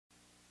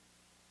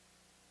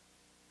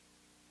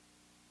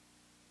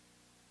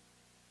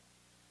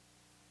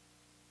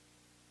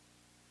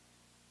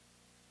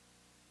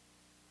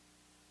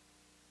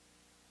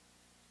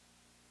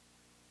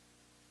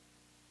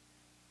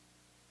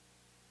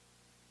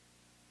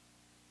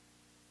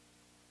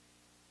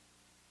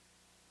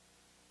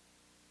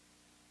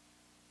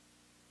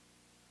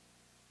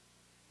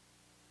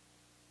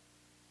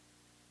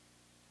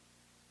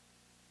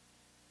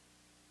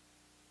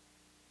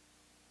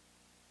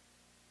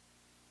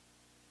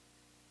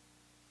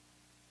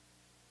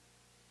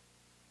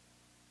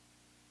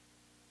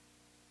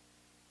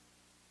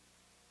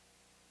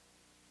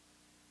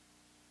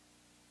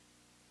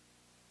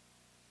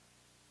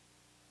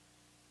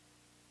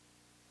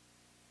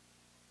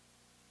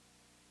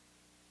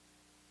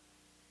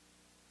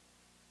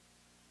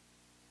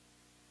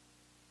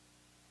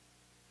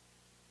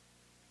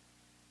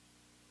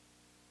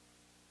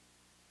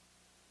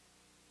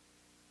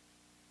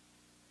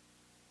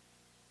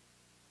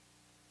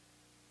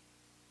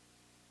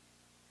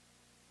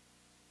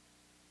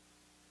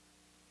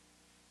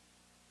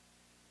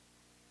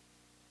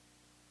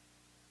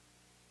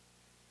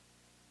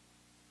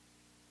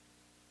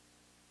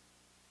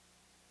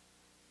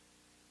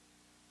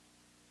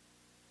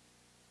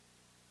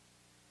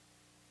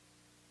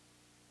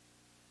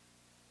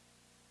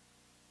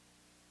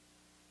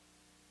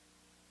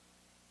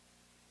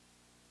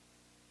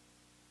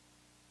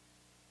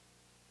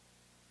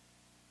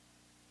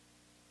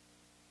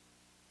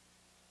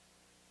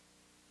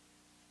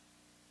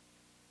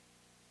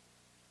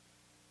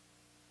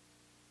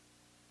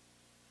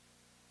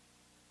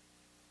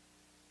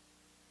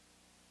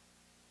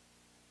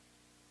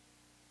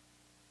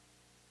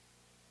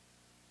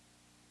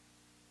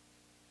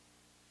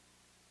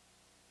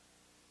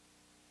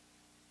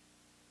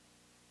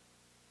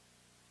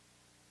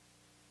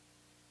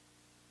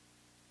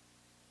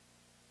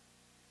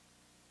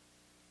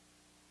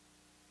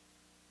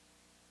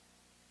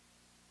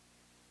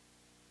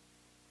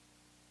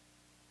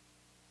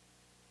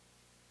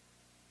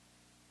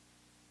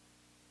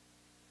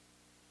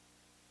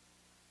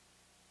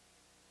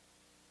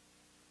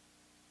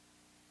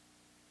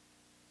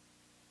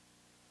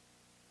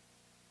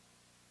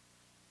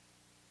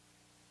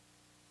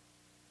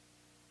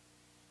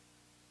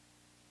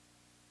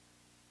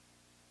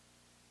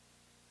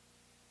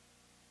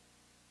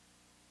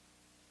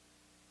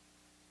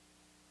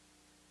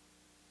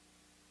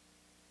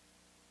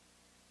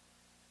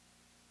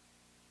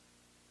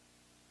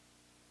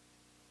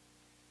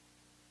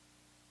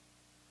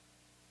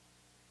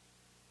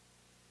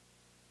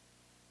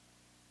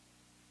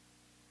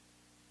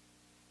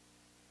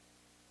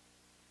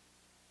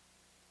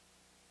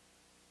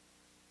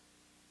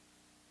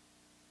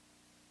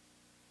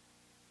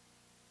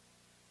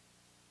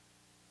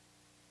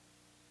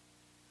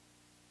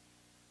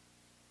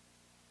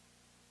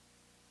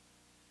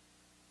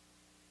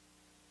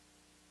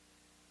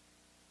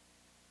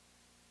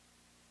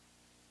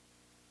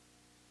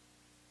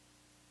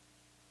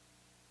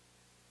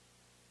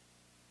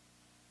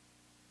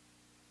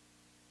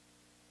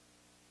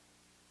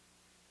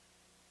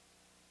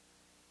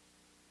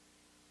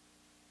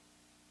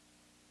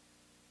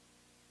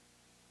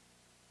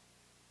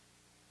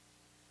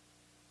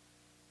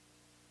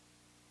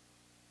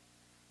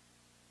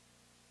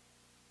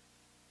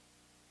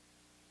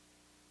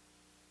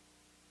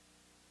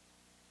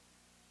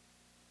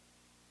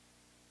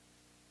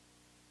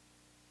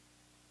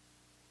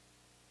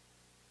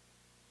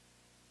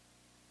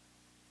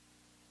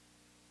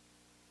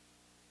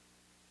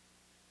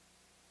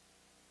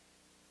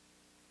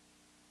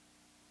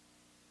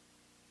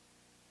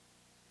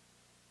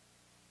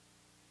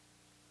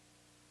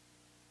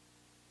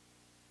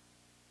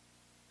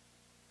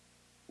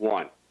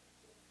1.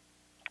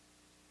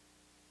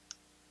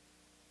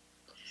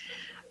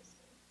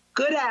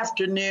 Good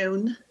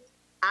afternoon.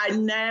 I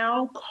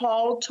now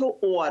call to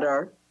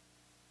order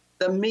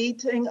the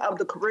meeting of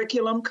the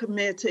Curriculum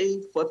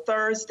Committee for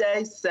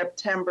Thursday,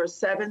 September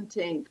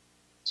 17th,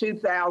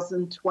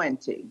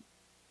 2020.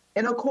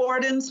 In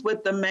accordance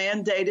with the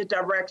mandated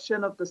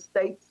direction of the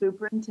State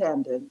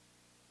Superintendent,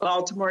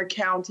 Baltimore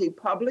County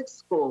Public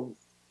Schools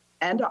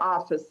and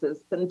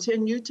offices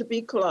continue to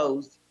be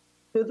closed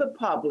to the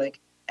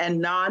public and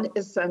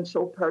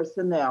non-essential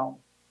personnel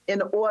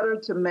in order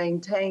to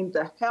maintain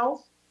the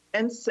health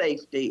and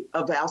safety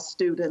of our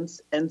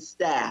students and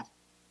staff.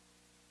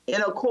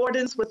 In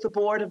accordance with the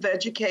Board of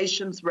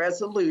Education's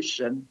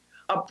resolution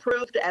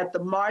approved at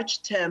the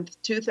March 10th,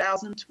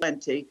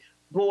 2020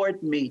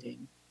 board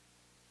meeting,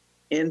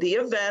 in the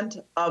event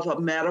of a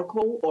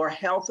medical or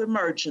health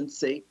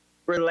emergency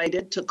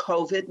related to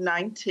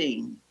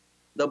COVID-19,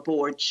 the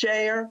board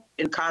chair,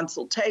 in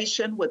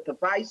consultation with the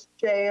vice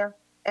chair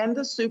and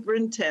the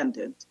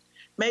superintendent,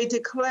 may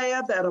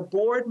declare that a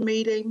board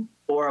meeting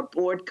or a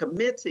board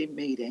committee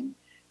meeting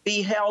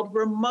be held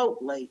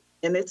remotely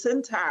in its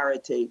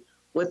entirety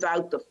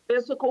without the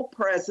physical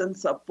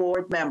presence of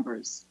board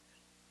members,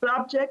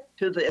 subject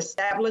to the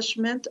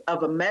establishment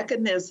of a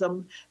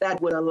mechanism that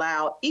would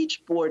allow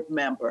each board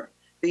member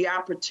the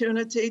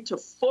opportunity to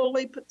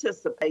fully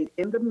participate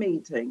in the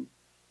meeting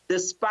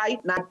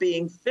despite not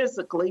being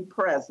physically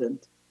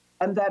present,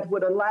 and that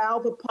would allow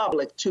the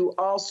public to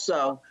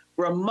also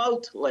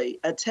remotely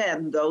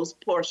attend those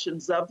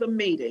portions of the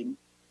meeting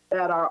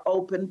that are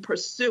open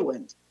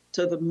pursuant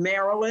to the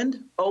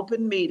Maryland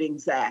Open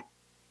Meetings Act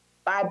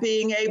by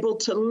being able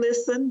to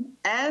listen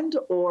and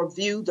or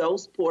view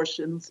those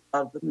portions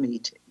of the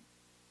meeting.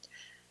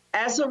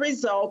 As a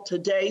result,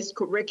 today's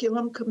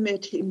Curriculum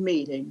Committee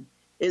meeting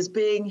is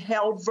being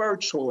held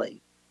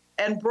virtually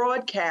and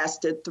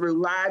broadcasted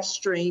through live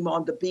stream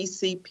on the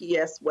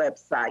BCPS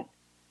website.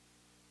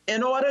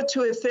 In order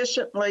to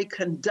efficiently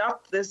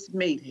conduct this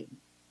meeting,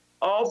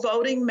 all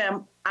voting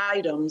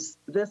items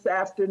this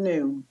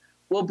afternoon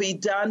will be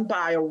done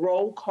by a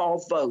roll call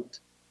vote.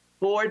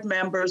 Board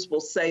members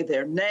will say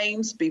their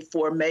names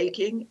before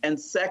making and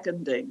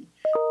seconding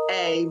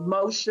a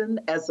motion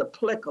as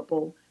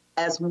applicable,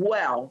 as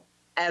well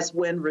as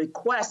when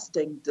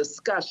requesting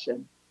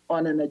discussion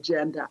on an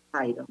agenda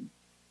item.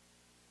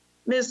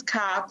 Ms.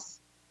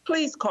 Cox,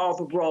 please call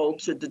the roll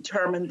to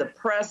determine the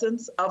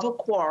presence of a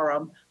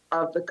quorum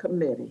of the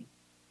committee.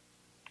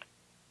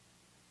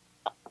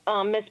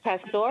 Ms.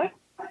 Pastor?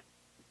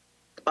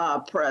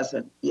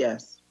 Present,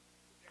 yes.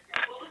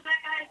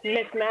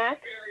 Ms.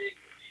 Mack?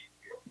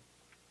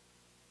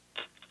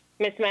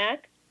 Ms.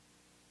 Mack?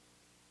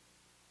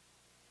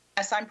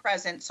 Yes, I'm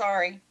present.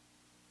 Sorry.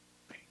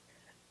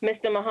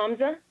 Mr.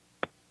 Mahamza?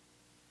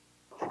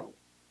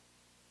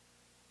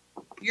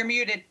 You're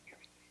muted.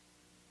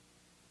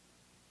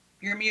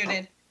 You're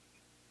muted.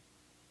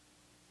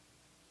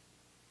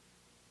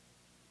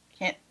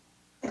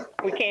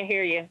 We can't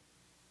hear you.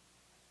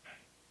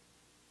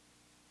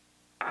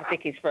 I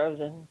think he's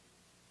frozen.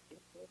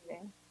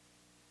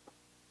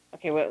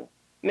 Okay, well,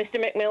 Mr.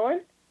 McMillan?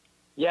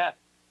 Yes.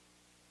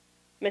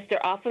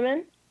 Mr.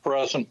 Offerman?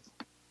 Present.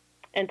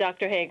 And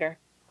Dr. Hager?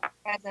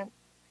 Present.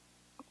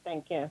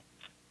 Thank you.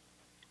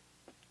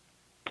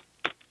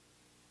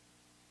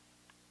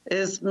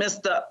 Is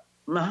Mr.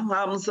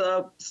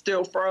 Hamza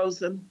still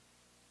frozen?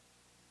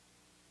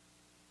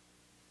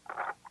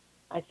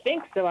 I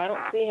think so. I don't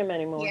see him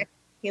anymore. Yeah,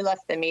 he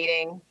left the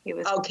meeting. He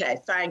was Okay,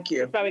 thank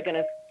you. He's probably going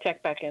to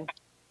check back in.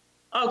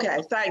 Okay,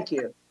 thank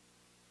you.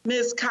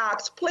 Ms.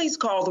 Cox, please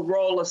call the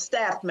roll of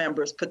staff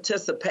members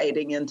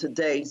participating in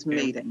today's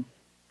meeting.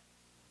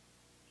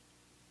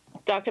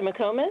 Dr.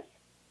 McComas?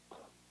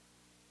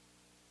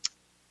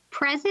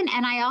 Present,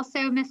 and I also,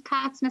 Ms.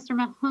 Cox, Mr.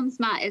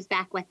 Mahomesma is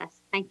back with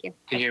us. Thank you.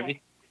 Can you hear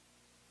me?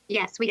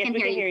 Yes, we can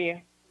hear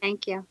you.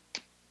 Thank you.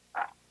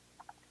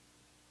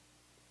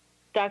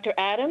 Dr.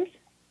 Adams?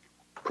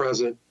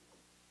 Present.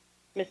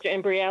 Mr.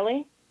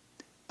 Imbrielli?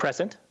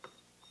 Present.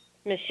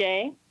 Ms.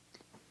 Shea?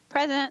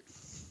 Present.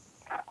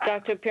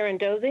 Dr.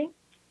 Pirandozzi?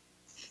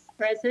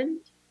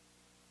 Present.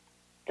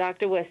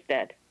 Dr.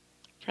 Wisted?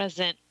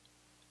 Present.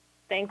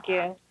 Thank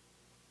you.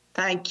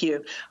 Thank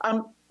you.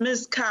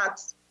 Ms.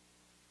 Cox,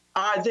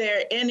 are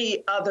there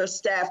any other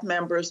staff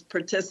members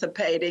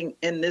participating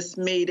in this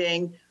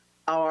meeting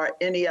or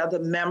any other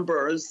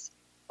members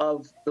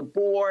of the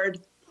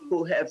board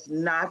who have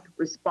not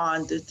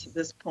responded to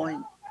this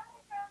point?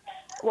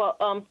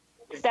 Well,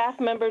 staff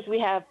members, we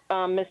have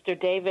Mr.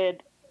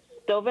 David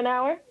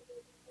Stovenauer,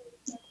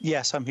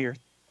 Yes, I'm here.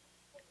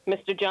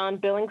 Mr. John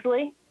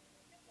Billingsley,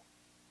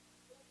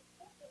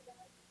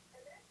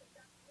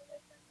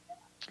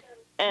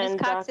 and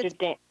Cox, Dr.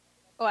 Dan.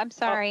 Oh, I'm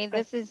sorry. okay.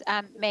 This is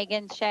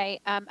Megan Shea.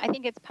 I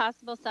think it's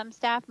possible some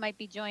staff might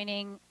be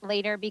joining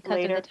later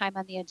because of the time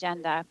on the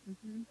agenda.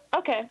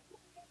 Okay.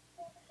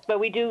 But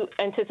we do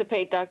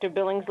anticipate Dr.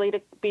 Billingsley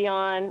to be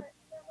on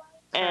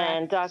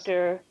and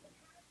Dr.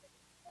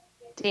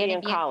 Danny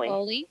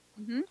Biancoli.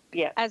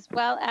 Yes. as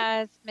well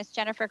as Miss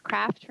Jennifer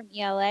Kraft from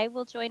ELA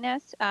will join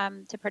us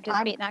to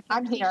participate in that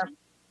I'm conversation. here.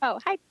 Oh,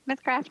 hi, Ms.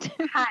 Kraft.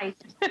 Hi.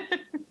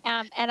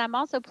 And I'm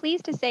also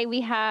pleased to say we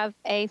have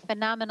a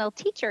phenomenal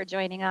teacher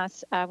joining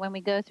us when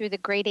we go through the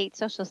grade 8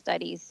 social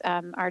studies.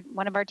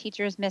 One of our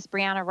teachers, Miss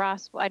Brianna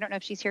Ross, well, I don't know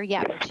if she's here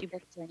yet, but she will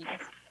be joining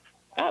us.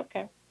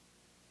 Okay.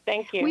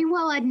 Thank you. We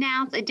will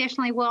announce,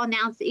 additionally, we'll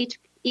announce the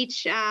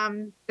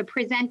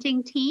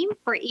presenting team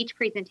for each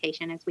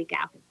presentation as we go.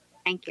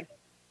 Thank you.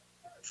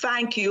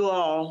 Thank you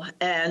all,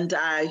 and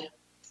I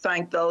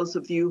thank those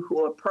of you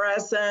who are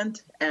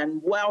present,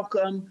 and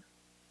welcome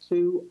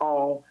to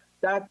all.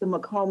 Dr.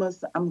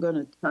 McComas, I'm going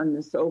to turn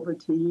this over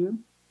to you.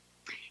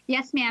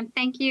 Yes, ma'am.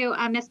 Thank you,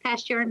 Ms.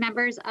 Pasteur and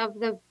members of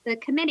the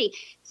committee.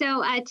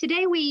 So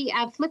today we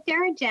flipped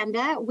our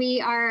agenda.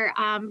 We are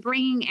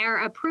bringing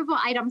our approval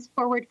items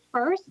forward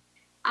first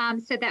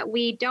so that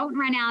we don't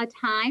run out of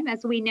time.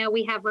 As we know,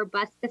 we have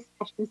robust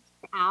discussions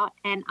out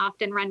and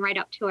often run right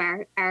up to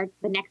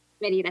the next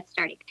committee that's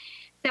starting.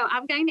 So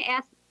I'm going to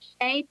ask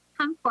Shay to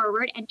come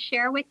forward and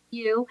share with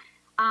you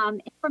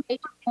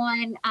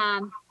information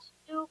on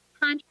two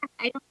contract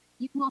items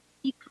you will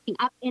see coming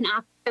up in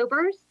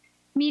October's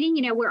meeting.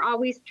 You know, we're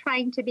always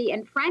trying to be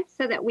in front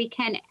so that we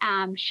can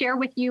share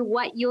with you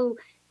what you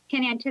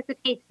can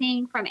anticipate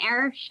seeing from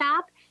our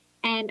shop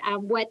and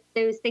what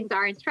those things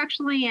are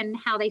instructionally and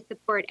how they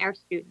support our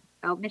students.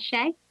 So, Ms.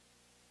 Shea?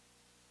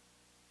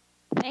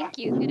 Thank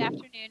you. Good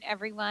afternoon,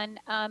 everyone.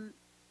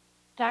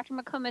 Dr.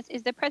 McComas,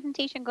 is the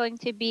presentation going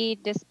to be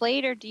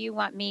displayed, or do you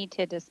want me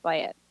to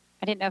display it?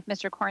 I didn't know if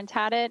Mr. Corns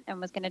had it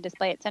and was going to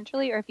display it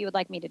centrally, or if you would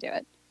like me to do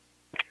it.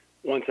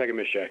 1 second,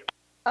 Ms. Shea.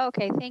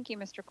 Okay, thank you,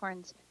 Mr.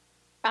 Corns.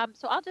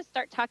 So I'll just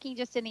start talking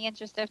just in the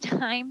interest of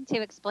time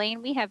to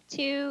explain. We have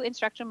two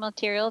instructional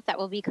materials that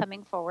will be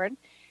coming forward.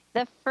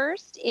 The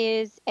first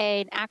is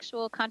an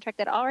actual contract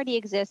that already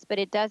exists, but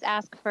it does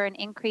ask for an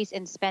increase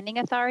in spending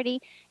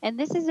authority. And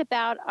this is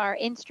about our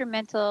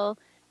instrument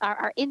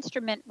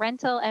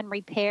rental and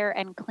repair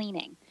and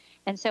cleaning.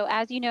 And so,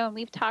 as you know, and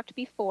we've talked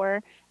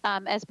before,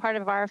 as part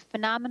of our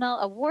phenomenal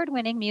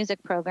award-winning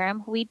music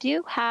program, we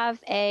do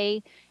have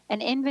an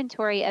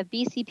inventory of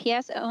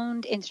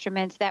BCPS-owned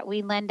instruments that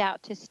we lend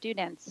out to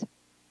students.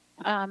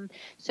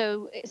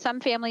 So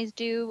some families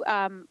do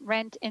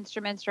rent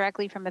instruments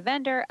directly from a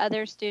vendor.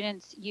 Other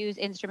students use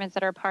instruments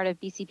that are part of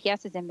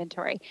BCPS's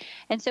inventory.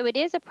 And so it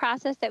is a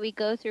process that we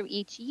go through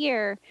each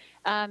year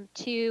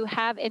to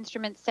have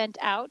instruments sent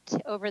out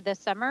over the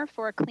summer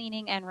for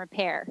cleaning and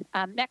repair.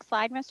 Next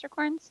slide, Mr.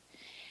 Corns.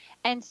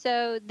 And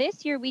so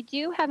this year we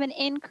do have an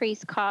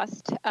increased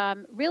cost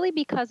really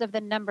because of the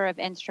number of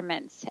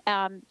instruments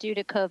due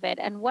to COVID.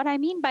 And what I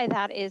mean by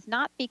that is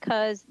not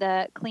because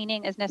the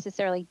cleaning is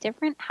necessarily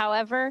different.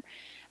 However,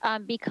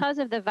 because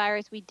of the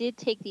virus, we did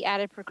take the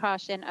added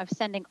precaution of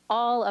sending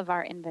all of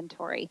our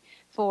inventory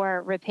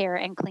for repair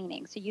and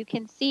cleaning. So you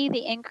can see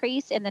the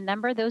increase in the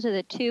number. Those are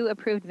the two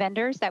approved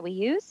vendors that we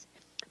use.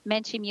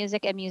 Menchie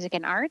Music and Music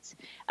and Arts.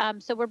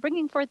 So we're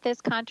bringing forth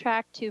this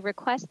contract to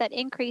request that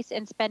increase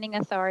in spending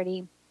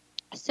authority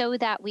so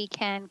that we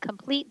can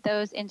complete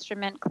those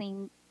instrument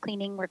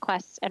cleaning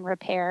requests and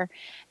repair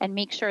and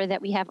make sure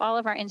that we have all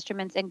of our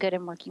instruments in good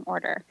and working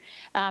order.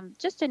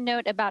 Just a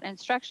note about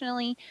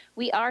instructionally,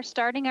 we are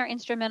starting our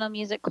instrumental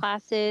music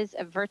classes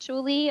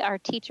virtually. Our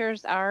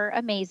teachers are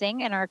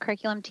amazing and our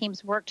curriculum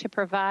teams work to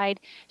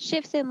provide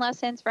shifts in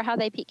lessons for how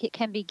they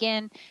can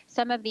begin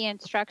some of the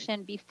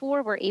instruction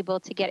before we're able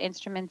to get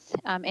instruments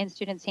in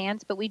students'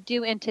 hands, but we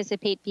do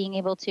anticipate being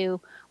able to,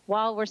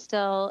 while we're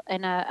still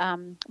in a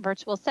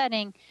virtual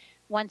setting,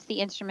 once the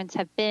instruments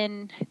have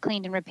been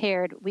cleaned and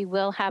repaired, we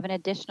will have an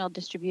additional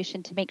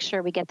distribution to make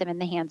sure we get them in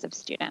the hands of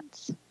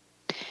students.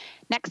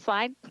 Next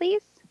slide,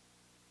 please.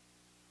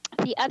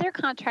 The other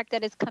contract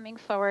that is coming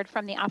forward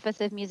from the Office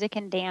of Music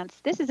and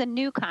Dance, this is a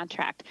new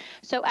contract.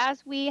 So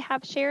as we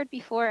have shared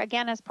before,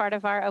 again, as part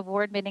of our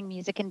award-winning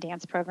music and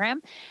dance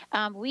program,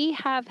 we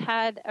have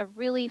had a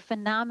really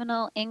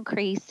phenomenal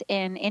increase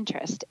in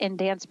interest in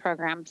dance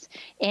programs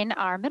in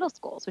our middle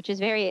schools, which is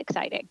very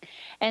exciting.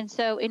 And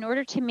so in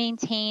order to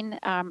maintain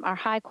our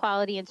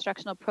high-quality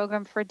instructional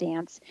program for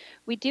dance,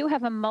 we do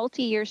have a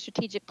multi-year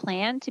strategic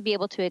plan to be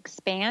able to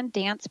expand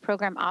dance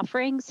program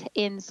offerings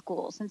in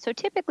schools. And so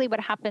typically what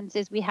happens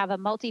is we have a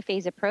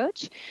multi-phase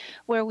approach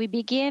where we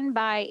begin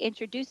by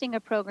introducing a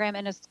program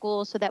in a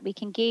school so that we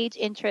can gauge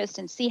interest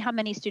and see how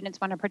many students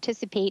want to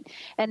participate.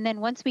 And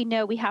then once we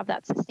know we have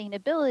that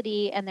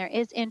sustainability and there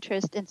is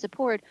interest and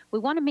support, we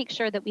want to make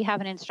sure that we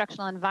have an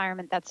instructional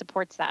environment that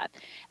supports that.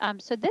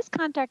 So this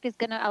contract is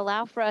going to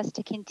allow for us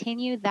to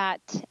continue that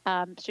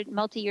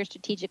multi-year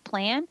strategic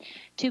plan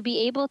to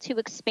be able to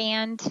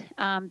expand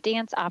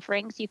dance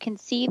offerings. You can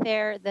see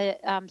there the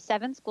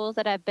 7 schools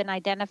that have been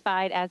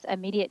identified as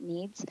immediate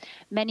needs.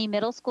 many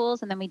middle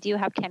schools, and then we do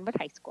have Kenwood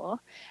High School.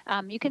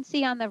 You can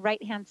see on the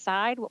right-hand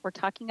side what we're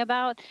talking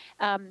about.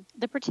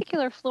 The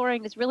particular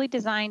flooring is really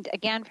designed,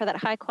 again, for that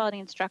high-quality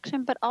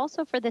instruction, but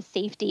also for the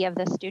safety of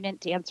the student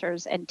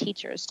dancers and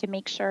teachers to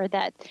make sure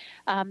that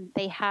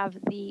they have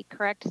the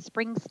correct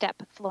spring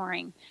step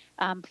flooring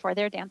for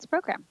their dance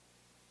program.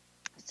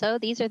 So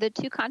these are the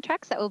 2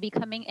 contracts that will be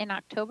coming in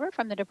October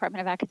from the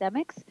Department of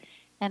Academics,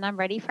 and I'm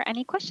ready for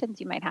any questions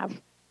you might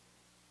have.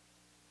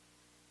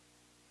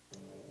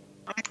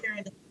 Are there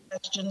any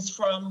questions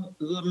from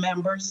the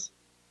members?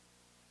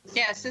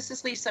 Yes, this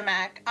is Lisa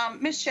Mack.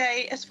 Ms.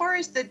 Shea, as far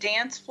as the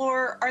dance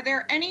floor, are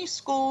there any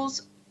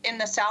schools in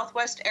the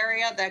Southwest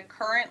area that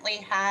currently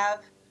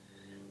have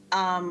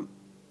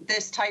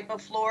this type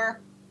of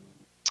floor?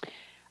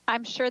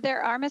 I'm sure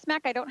there are, Ms.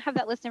 Mack. I don't have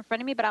that list in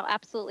front of me, but I'll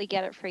absolutely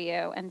get it for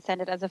you and send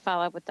it as a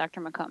follow-up with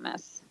Dr.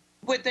 McComas.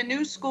 With the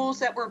new schools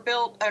that were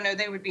built, oh no,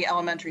 they would be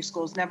elementary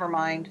schools, never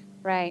mind.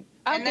 Right.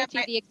 I'll And get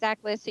then you the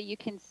exact list so you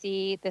can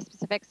see the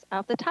specifics.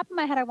 Off the top of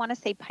my head, I want to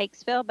say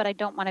Pikesville, but I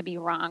don't want to be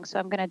wrong. So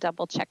I'm going to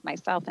double check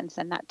myself and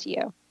send that to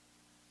you.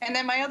 And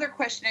then my other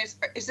question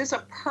is this a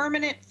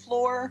permanent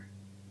floor?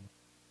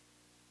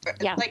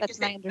 Yeah, Like, that's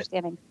my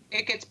understanding.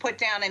 It gets put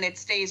down and it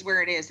stays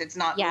where it is. It's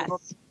not Yes.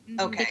 movable.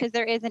 Okay. Because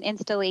there is an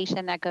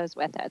installation that goes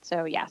with it.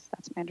 So yes,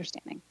 that's my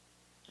understanding.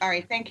 All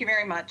right. Thank you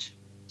very much.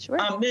 Sure.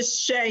 Ms.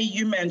 Shea,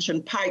 you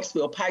mentioned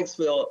Pikesville.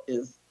 Pikesville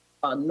is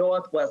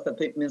northwest. I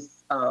think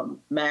Ms.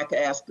 Mack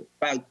asked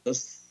about the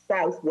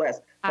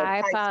southwest. But I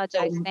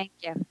apologize. Thank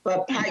you.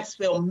 But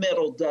Pikesville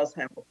Middle does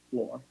have a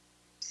floor.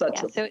 So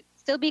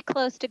still be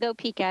close to go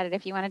peek at it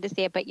if you wanted to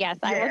see it. But yes,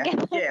 I will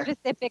get a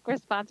specific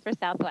response for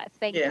Southwest.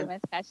 Thank you,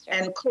 Ms. Pastor.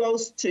 And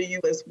close to you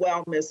as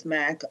well, Ms.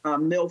 Mack,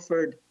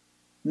 Milford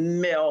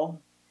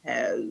Mill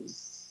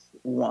has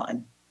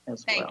one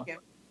as well. Thank you.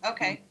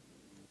 Okay.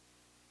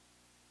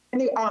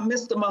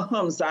 Mr.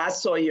 Mahumza, I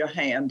saw your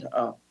hand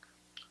up.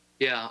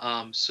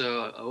 Yeah,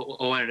 so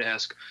I wanted to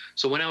ask,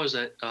 so when I was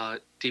at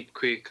Deep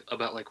Creek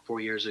about like 4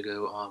 years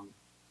ago,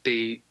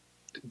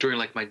 during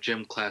like my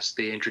gym class,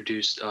 they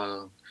introduced,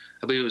 I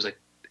believe it was like,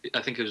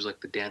 I think it was like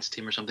the dance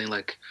team or something,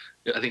 like,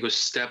 I think it was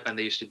step, and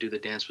they used to do the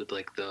dance with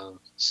like the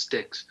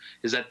sticks.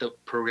 Is that the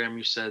program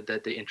you said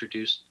that they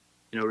introduced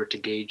in order to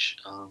gauge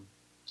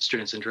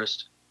students'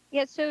 interest?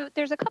 Yeah, so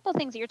there's a couple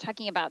things that you're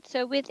talking about.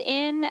 So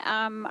within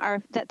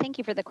thank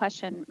you for the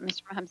question,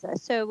 Mr. Hamza.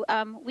 So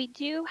we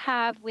do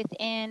have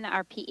within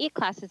our PE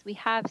classes, we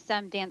have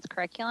some dance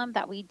curriculum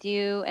that we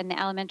do in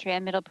the elementary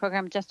and middle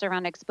program just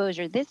around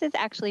exposure. This is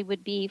actually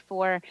would be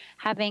for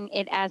having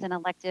it as an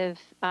elective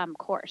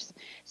course.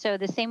 So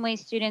the same way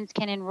students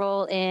can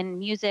enroll in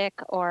music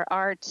or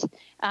art,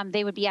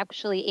 they would be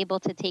actually able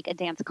to take a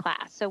dance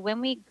class. So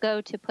when we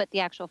go to put the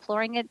actual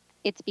flooring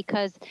it's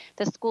because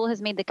the school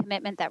has made the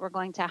commitment that we're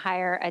going to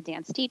hire a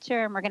dance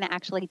teacher and we're going to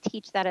actually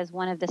teach that as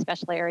one of the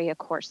special area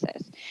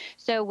courses.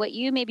 So what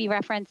you may be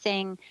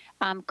referencing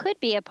could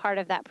be a part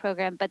of that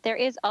program, but there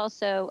is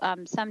also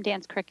some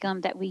dance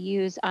curriculum that we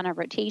use on a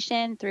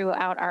rotation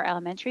throughout our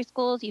elementary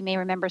schools. You may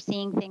remember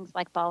seeing things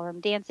like ballroom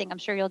dancing. I'm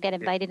sure you'll get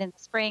invited in the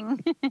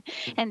spring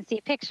and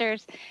see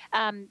pictures.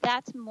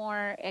 That's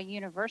more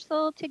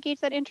universal to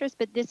gauge that interest,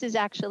 but this is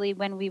actually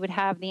when we would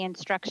have the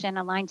instruction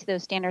aligned to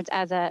those standards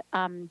as a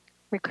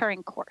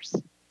recurring course.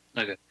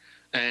 Okay.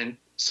 And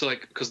so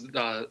like, because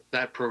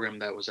that program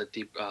that was at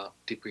Deep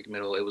Creek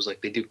Middle, it was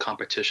like they do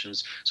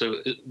competitions. So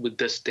with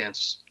this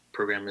dance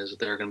program, is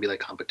there going to be like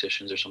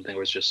competitions or something,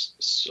 or it's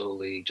just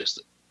solely just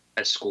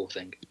a school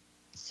thing?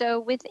 So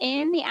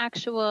within the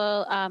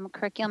actual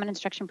curriculum and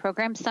instruction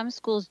program, some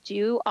schools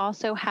do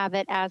also have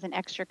it as an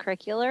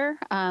extracurricular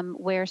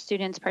where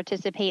students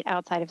participate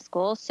outside of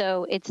school.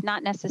 So it's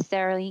not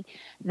necessarily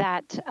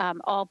that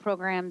all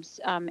programs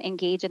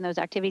engage in those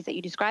activities that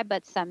you described,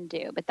 but some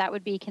do. But that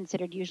would be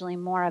considered usually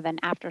more of an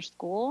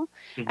after-school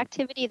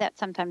activity that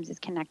sometimes is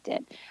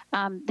connected.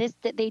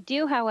 They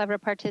do, however,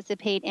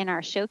 participate in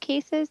our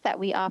showcases that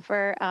we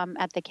offer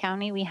at the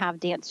county. We have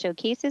dance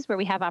showcases where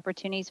we have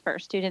opportunities for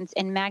students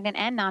in magnet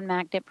and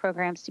non-magnet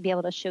programs to be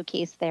able to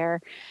showcase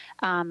their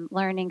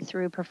learning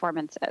through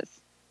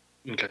performances.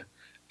 Okay.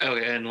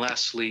 And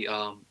lastly,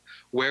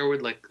 where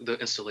would like the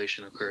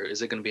installation occur?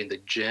 Is it going to be in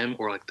the gym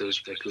or like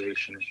those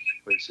recreation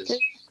places?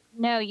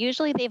 No,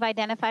 usually they've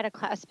identified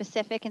a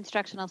specific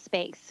instructional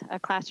space, a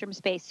classroom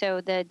space. So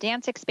the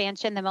dance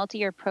expansion, the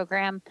multi-year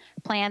program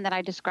plan that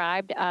I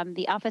described,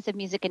 the Office of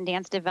Music and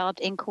Dance developed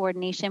in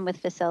coordination with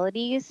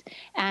facilities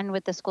and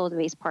with the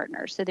school-based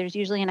partners. So there's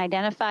usually an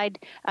identified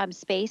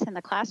space in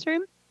the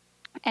classroom,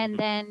 and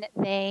then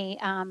they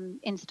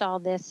install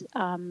this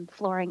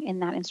flooring in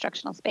that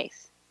instructional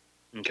space.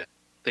 Okay.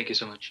 Thank you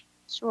so much.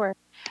 Sure.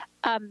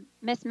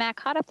 Ms. Mack,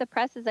 hot off the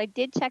presses, I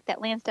did check that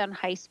Lansdowne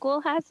High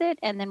School has it,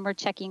 and then we're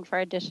checking for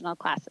additional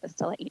classes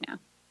to let you know.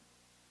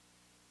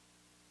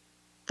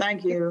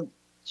 Thank you.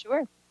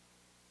 Sure.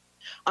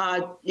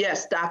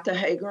 Yes, Dr.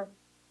 Hager.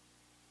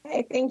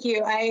 Hey, thank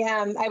you.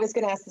 I was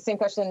going to ask the same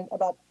question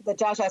about that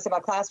Josh asked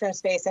about classroom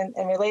space, and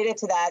related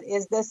to that,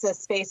 is this a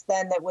space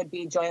then that would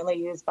be jointly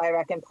used by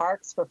Rec and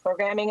Parks for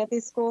programming at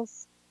these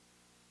schools?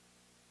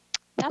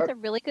 That's a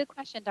really good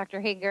question, Dr.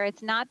 Hager.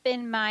 It's not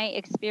been my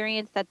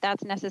experience that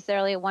that's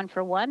necessarily a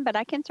one-for-one, but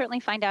I can certainly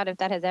find out if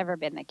that has ever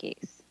been the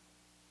case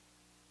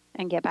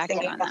and get back to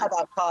you on that. How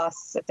about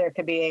costs? If there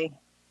could be a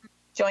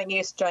joint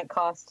use, joint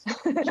cost.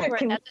 Sure,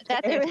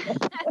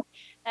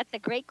 that's a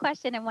great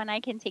question and one I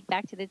can take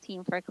back to the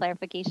team for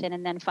clarification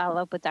and then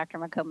follow up with Dr.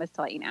 McComas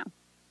to let you know.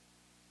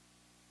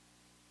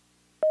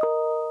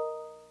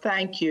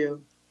 Thank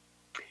you.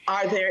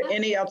 Are there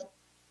any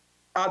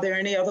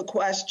other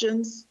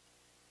questions?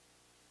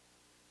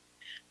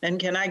 And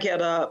can I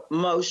get a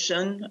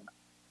motion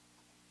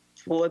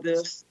for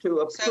this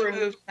to approve? So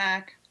moved,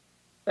 Mac.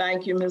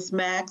 Thank you, Ms.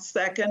 Mack.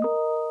 Second.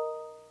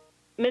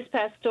 Ms.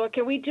 Pastor,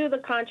 can we do the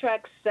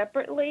contracts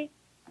separately?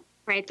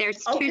 Right,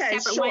 there's two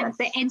separate ones,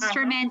 the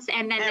instruments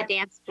and then the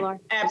dance floor.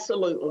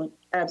 Absolutely,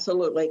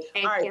 absolutely.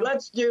 Thank All right, you.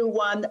 let's do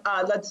one.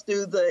 Let's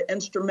do the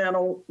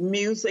instrumental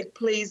music,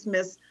 please,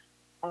 Miss.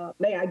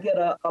 May I get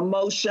a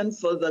motion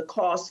for the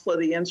cost for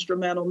the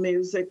instrumental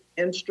music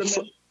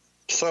instrument?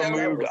 So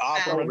moved,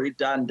 Offerman.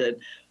 Redundant.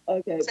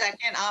 Okay.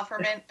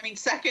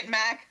 Second,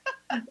 Mac.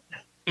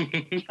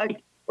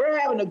 We're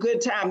having a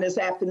good time this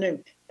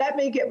afternoon. Let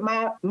me get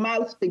my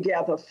mouth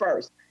together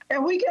first.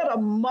 And we get a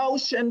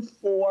motion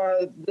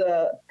for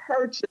the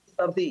purchase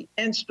of the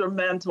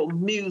instrumental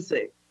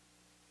music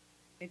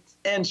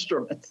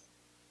instruments.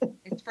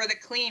 It's for the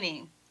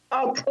cleaning.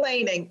 Oh,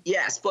 cleaning.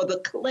 Yes, for the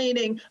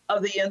cleaning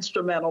of the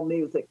instrumental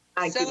music.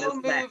 Thank you, So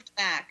Ms. Mack. moved,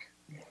 Mac.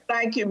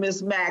 Thank you,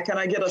 Ms. Mack. Can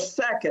I get a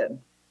second?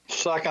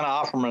 Second,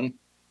 Offerman.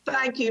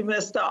 Thank you,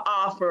 Mr.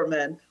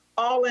 Offerman.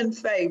 All in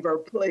favor,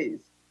 please.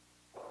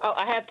 Oh,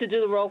 I have to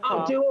do the roll call.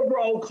 I'll do a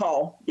roll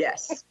call.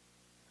 Yes.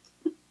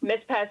 Ms.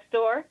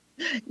 Pastor,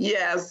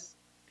 Yes.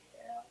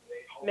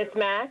 Ms.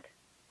 Mack,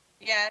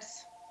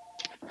 Yes.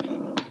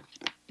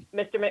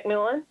 Mr.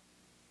 McMillan,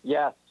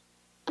 Yes.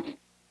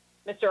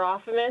 Mr.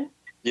 Offerman,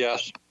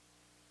 Yes.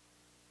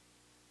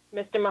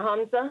 Mr.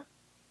 Mahamza,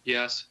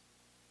 Yes.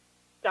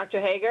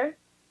 Dr. Hager.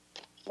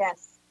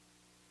 Yes.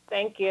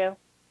 Thank you.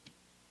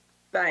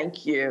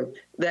 Thank you.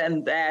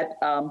 Then that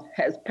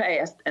has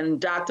passed. And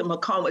Dr.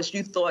 McComas,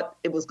 you thought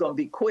it was going to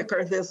be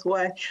quicker this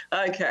way?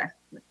 Okay.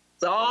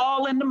 It's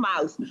all in the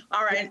mouth.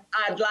 All right.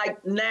 I'd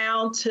like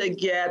now to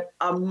get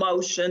a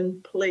motion,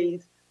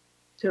 please,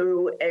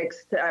 to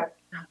accept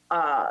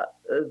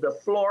the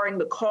flooring,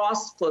 the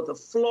cost for the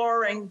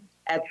flooring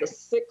at the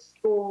 6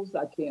 schools.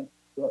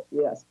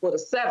 For the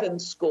 7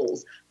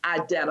 schools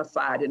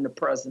identified in the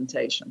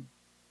presentation.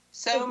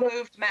 So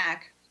moved,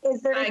 Mac.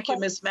 Thank you,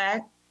 Ms.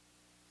 Mack.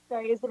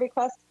 Sorry, is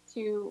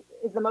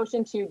the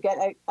motion to get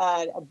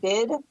a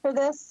bid for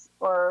this,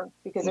 or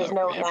because there's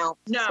no amount?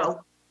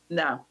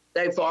 No,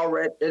 they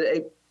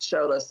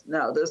showed us.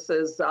 No, this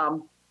is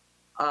for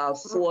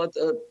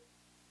the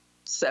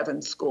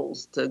 7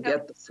 schools to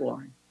get the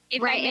flooring.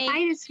 If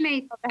I just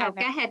may, go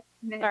ahead.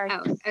 Sorry. I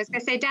was going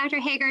to say, Dr.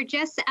 Hager,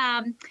 just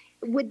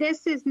would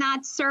this is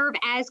not serve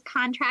as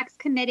contracts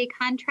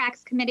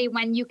committee,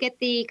 when you get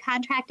the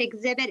contract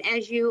exhibit,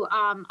 as you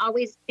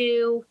always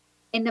do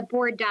in the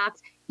board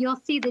docs, you'll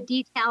see the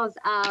details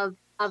of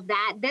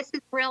that. This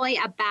is really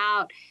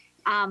about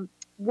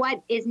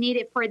what is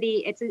needed for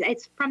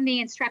it's from the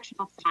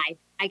instructional side,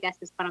 I guess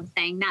is what I'm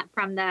saying, not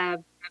from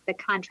the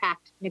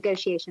contract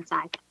negotiation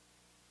side.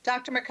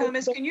 Dr.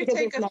 McComas, can you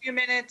take a few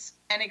minutes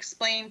and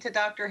explain to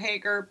Dr.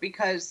 Hager,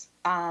 because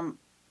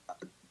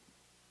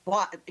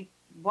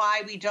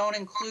why we don't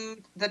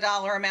include the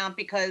dollar amount?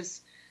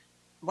 Because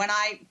when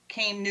I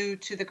came new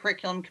to the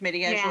curriculum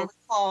committee, as you'll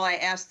recall, I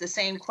asked the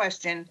same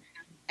question,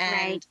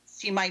 and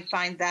she might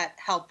find that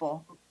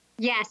helpful.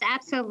 Yes,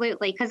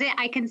 absolutely. Because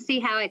I can see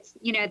how it's,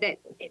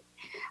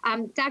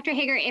 Dr.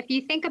 Hager, if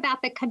you think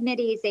about the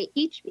committees,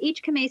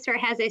 each committee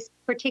has a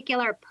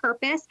particular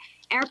purpose.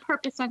 Our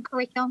purpose on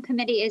curriculum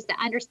committee is to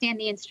understand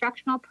the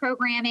instructional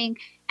programming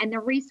and the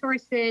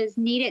resources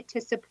needed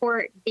to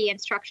support the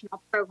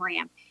instructional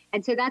program.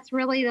 And so that's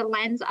really the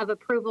lens of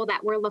approval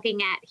that we're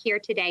looking at here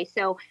today.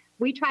 So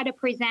we try to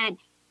present,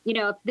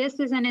 if this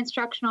is an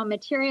instructional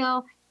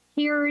material,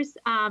 here's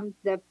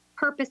the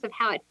purpose of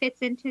how it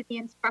fits into the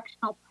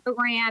instructional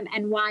program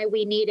and why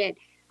we need it,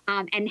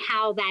 and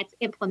how that's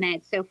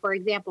implemented. So for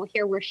example,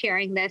 here we're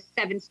sharing the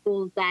 7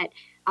 schools that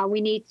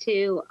we need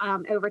to,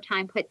 over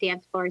time, put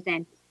dance floors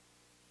in.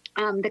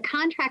 The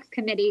contracts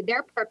committee,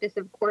 their purpose,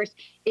 of course,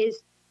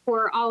 is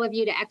for all of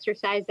you to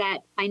exercise that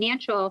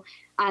financial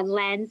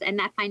lens and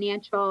that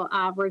financial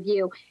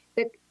review.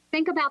 But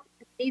think about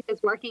these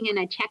as working in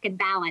a check and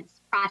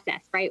balance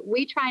process, right?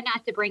 We try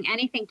not to bring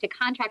anything to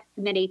contracts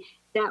committee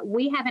that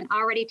we haven't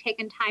already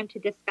taken time to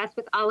discuss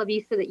with all of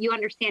you, so that you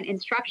understand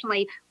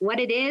instructionally what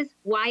it is,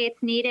 why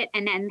it's needed,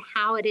 and then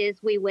how it is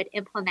we would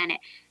implement it.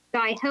 So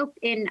I hope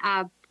in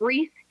a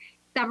brief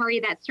summary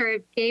that sort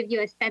of gave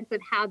you a sense of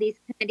how these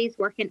committees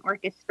work in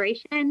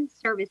orchestration,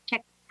 serve as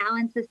checks and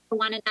balances to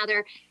one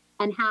another,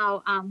 and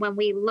how when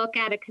we look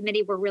at a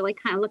committee, we're really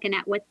kind of looking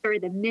at what's sort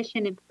of the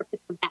mission and purpose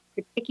of that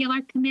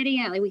particular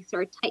committee, and we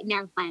sort of tighten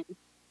our lens.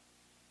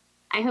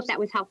 I hope that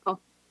was helpful.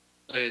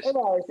 It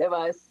It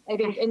was. I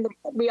think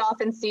we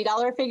often see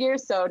dollar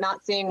figures, so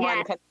not seeing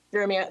one kind of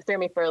threw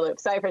me for a loop.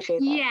 So I appreciate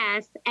that.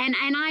 Yes, and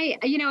I,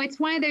 it's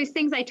one of those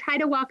things. I try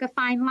to walk a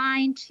fine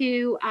line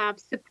to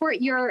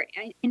support your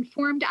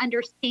informed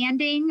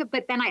understanding,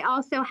 but then I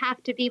also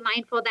have to be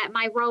mindful that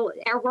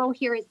our role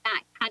here is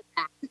not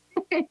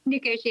contract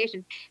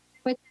negotiation.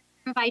 But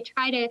if I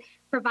try to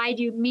provide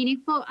you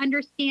meaningful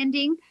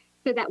understanding,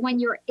 so that when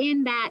you're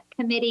in that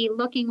committee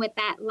looking with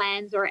that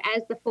lens, or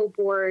as the full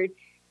board,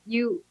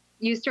 you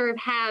sort of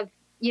have,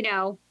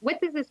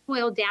 what does this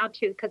boil down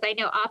to? Because I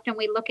know often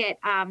we look at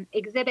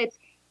exhibits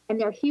and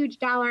they're huge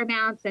dollar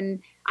amounts, and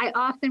I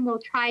often will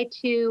try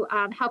to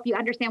help you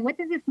understand, what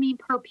does this mean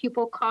per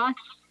pupil cost,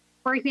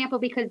 for example,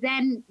 because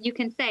then you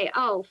can say,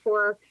 oh,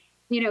 for,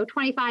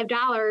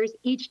 $25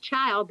 each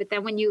child, but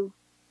then when you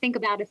think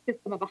about a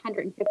system of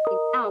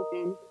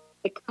 150,000,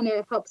 it kind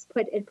of helps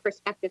put in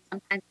perspective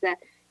sometimes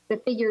the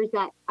figures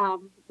that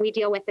we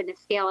deal with in the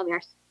scale of our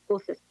school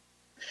system.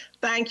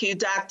 Thank you,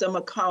 Dr.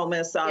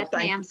 McComas. Yes,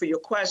 thank you for your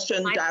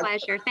question. My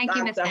pleasure. Thank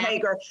you, Ms. Dr.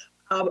 Hager.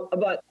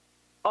 But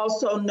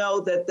also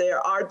know that there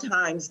are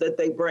times that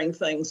they bring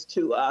things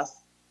to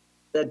us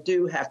that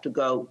do have to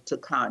go to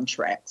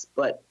contracts,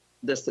 but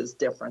this is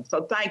different.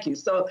 So thank you.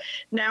 So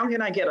now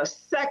can I get a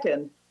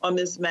second on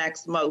Ms.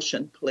 Mack's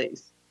motion,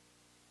 please?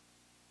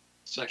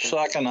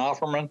 Second,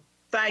 Offerman.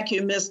 Thank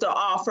you, Mr.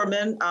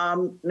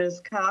 Offerman.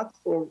 Ms. Cox,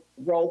 for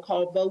roll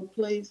call vote,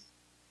 please.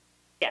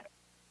 Yes.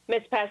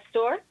 Ms.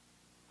 Pastor?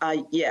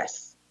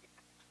 Yes.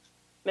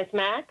 Ms.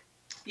 Mack?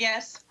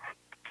 Yes.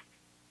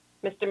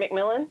 Mr.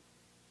 McMillan?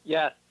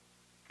 Yes.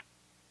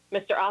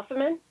 Mr.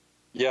 Offerman?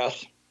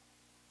 Yes.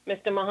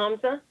 Mr.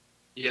 Mahamza?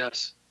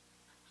 Yes.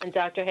 And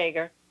Dr.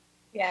 Hager?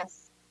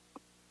 Yes.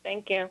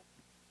 Thank you.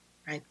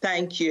 All right,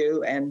 thank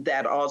you, and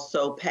that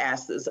also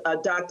passes.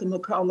 Dr.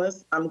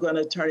 McComas, I'm going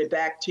to turn it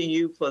back to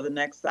you for the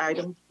next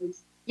item,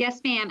 please.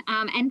 Yes, ma'am.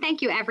 And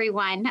thank you,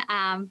 everyone,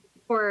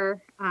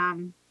 for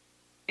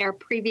our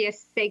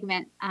previous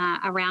segment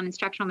around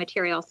instructional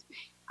materials.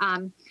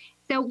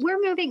 So we're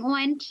moving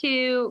on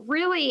to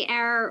really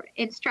our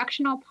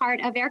instructional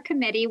part of our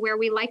committee, where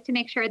we like to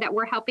make sure that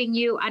we're helping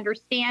you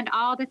understand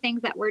all the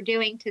things that we're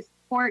doing to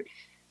support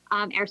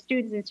our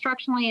students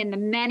instructionally and the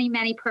many,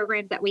 many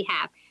programs that we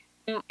have.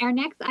 Our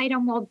next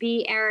item will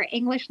be our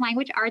English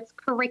Language Arts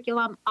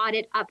Curriculum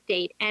Audit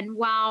Update. And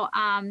while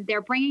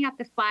they're bringing up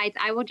the slides,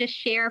 I will just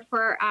share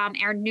for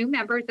our new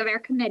members of our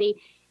committee.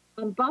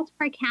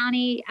 Baltimore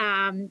County,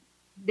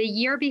 the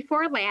year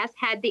before last,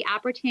 had the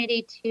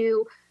opportunity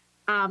to,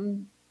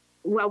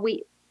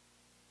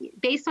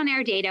 based on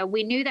our data,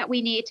 we knew that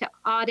we needed to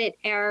audit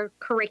our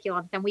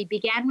curriculums. And we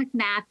began with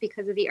math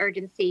because of the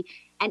urgency.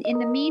 And in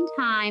the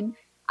meantime,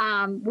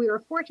 we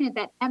were fortunate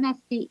that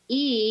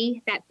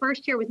MSDE that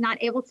first year was not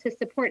able to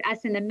support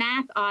us in the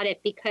math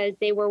audit because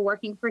they were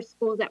working for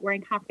schools that were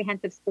in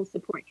comprehensive school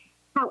support.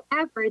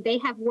 However, they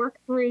have worked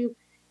through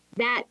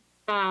that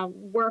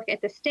work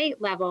at the state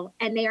level,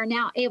 and they are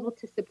now able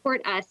to support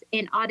us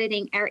in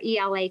auditing our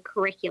ELA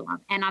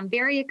curriculum. And I'm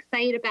very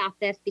excited about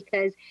this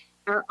because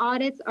our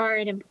audits are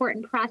an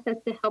important process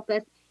to help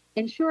us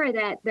ensure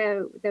that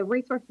the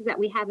resources that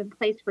we have in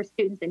place for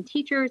students and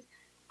teachers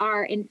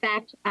are in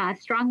fact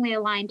strongly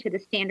aligned to the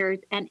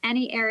standards, and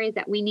any areas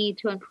that we need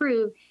to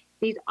improve.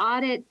 These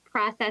audit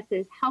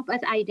processes help us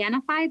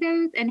identify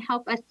those and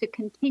help us to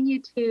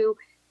continue to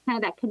kind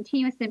of that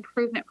continuous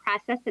improvement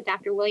process that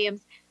Dr.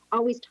 Williams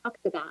always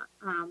talks about.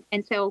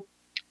 And so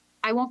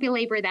I won't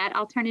belabor that.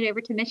 I'll turn it over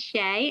to Ms.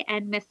 Shea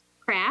and Ms.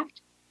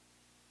 Kraft.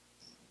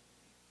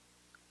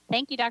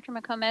 Thank you, Dr.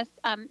 McComas.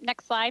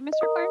 Next slide,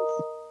 Mr.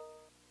 Barnes.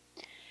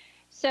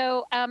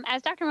 So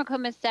as Dr.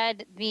 McComas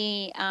said,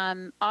 the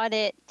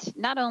audit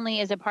not only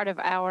is a part of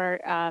our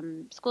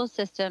school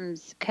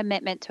system's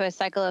commitment to a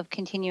cycle of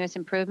continuous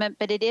improvement,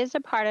 but it is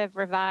a part of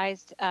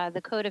revised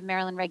the Code of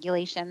Maryland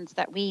regulations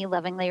that we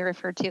lovingly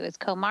refer to as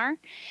COMAR.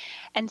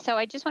 And so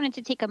I just wanted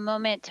to take a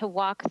moment to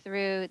walk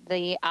through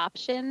the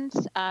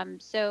options.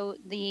 So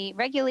the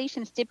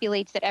regulation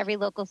stipulates that every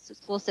local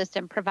school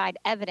system provide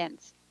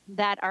evidence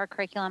that our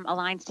curriculum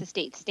aligns to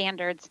state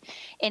standards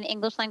in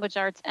English language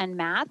arts and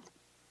math.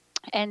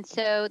 And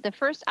so the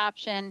first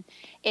option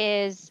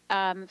is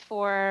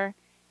for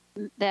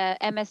the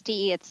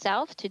MSDE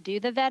itself to do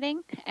the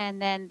vetting,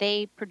 and then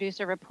they produce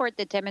a report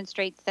that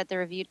demonstrates that the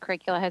reviewed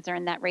curricula has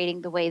earned that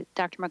rating the way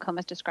Dr.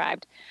 McComas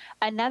described.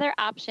 Another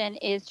option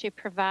is to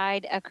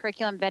provide a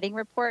curriculum vetting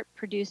report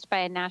produced by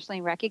a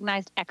nationally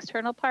recognized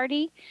external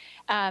party.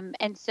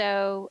 And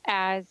so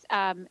as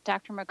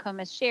Dr.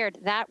 McComas shared,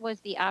 that was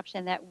the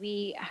option that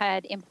we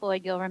had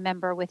employed, you'll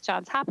remember, with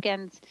Johns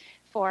Hopkins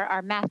for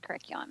our math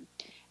curriculum.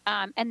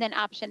 And then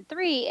option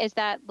 3 is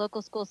that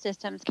local school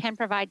systems can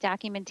provide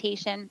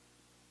documentation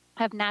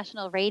of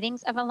national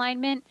ratings of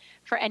alignment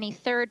for any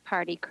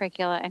third-party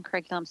curricula and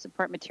curriculum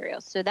support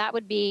materials. So that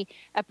would be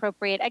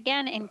appropriate,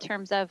 again, in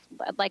terms of,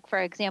 like, for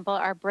example,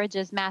 our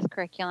Bridges math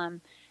curriculum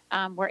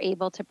we're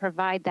able to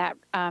provide that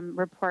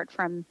report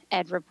from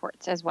Ed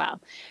Reports as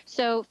well.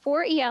 So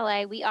for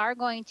ELA, we are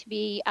going to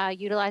be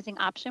utilizing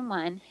option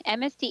 1.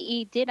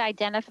 MSDE did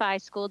identify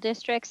school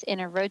districts in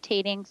a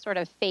rotating sort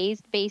of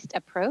phased-based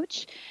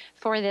approach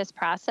for this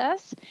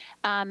process.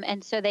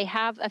 And so they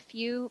have a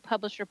few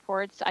published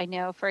reports. I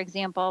know, for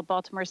example,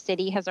 Baltimore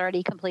City has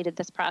already completed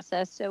this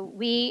process. So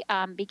we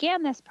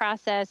began this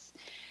process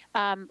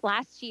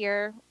last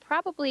year,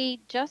 probably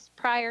just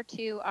prior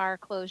to our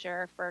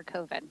closure for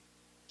COVID.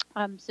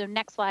 So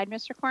next slide,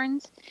 Mr.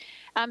 Corns.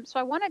 So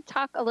I want to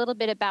talk a little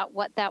bit about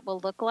what that will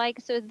look like.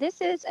 So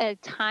this is a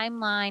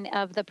timeline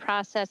of the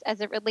process as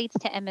it relates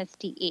to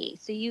MSDE.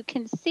 So you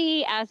can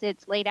see as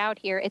it's laid out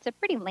here, it's a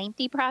pretty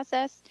lengthy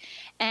process.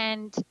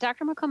 And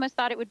Dr. McComas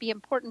thought it would be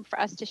important for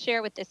us to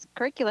share with this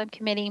curriculum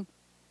committee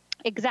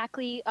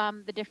exactly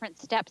the different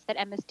steps that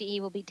MSDE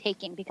will be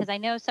taking, because I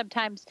know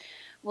sometimes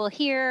we'll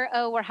hear,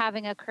 oh, we're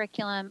having a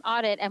curriculum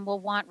audit and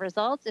we'll want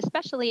results,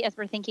 especially as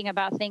we're thinking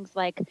about things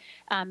like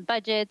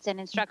budgets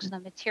and instructional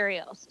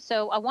materials.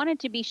 So I wanted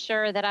to be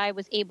sure that I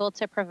was able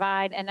to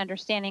provide an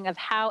understanding of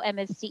how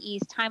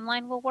MSDE's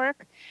timeline will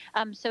work.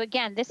 So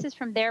again, this is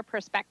from their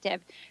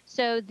perspective.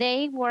 So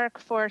they work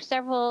for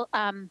several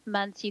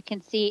months, you can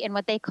see, in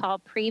what they call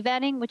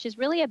pre-vetting, which is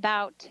really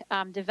about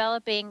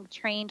developing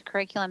trained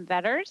curriculum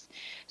vetters,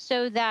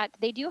 so that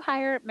they do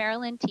hire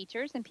Maryland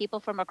teachers and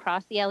people from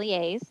across the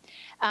LEAs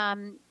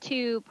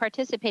to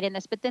participate in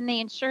this, but then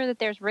they ensure that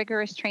there's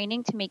rigorous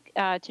training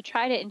to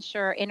try to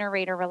ensure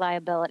inter-rater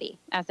reliability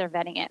as they're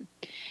vetting in.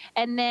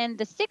 And then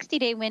the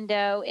 60-day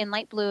window in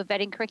light blue of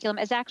vetting curriculum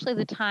is actually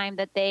the time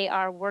that they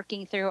are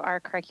working through our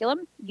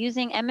curriculum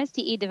using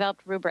MSDE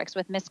developed rubrics,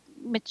 with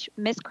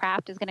Ms.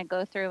 Kraft is going to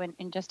go through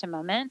in just a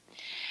moment.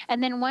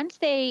 And then once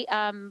they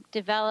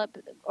develop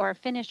or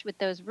finish with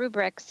those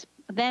rubrics,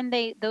 then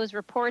those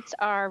reports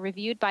are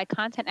reviewed by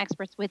content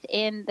experts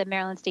within the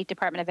Maryland State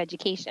Department of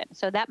Education.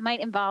 So that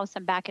might involve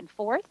some back and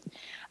forth.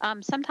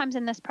 Sometimes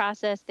in this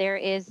process, there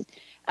is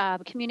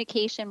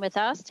communication with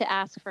us to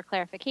ask for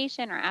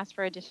clarification or ask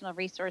for additional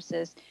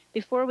resources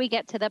before we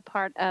get to the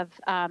part of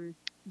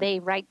they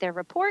write their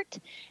report,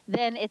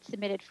 then it's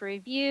submitted for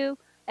review,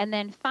 and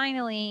then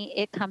finally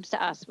it comes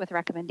to us with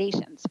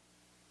recommendations.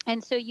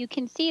 And so you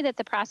can see that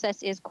the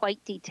process is quite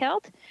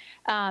detailed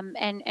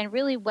and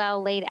really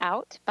well laid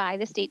out by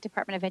the State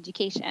Department of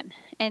Education.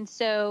 And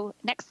so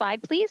next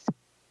slide, please.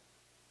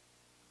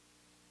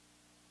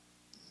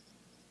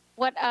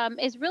 What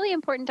is really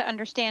important to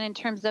understand in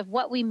terms of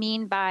what we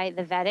mean by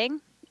the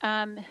vetting.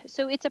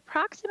 So it's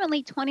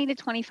approximately 20 to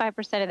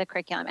 25% of the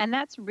curriculum, and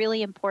that's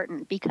really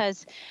important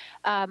because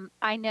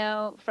I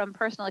know from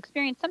personal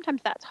experience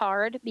sometimes that's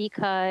hard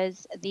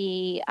because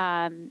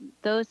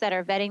those that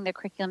are vetting the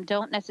curriculum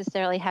don't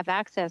necessarily have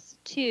access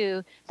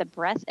to the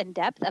breadth and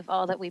depth of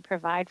all that we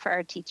provide for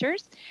our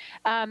teachers.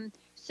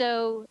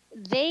 So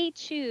they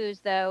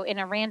choose, though, in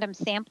a random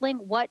sampling,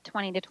 what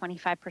 20 to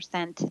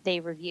 25% they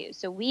review.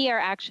 So we are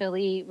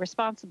actually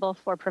responsible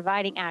for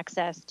providing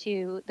access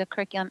to the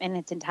curriculum in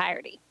its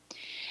entirety,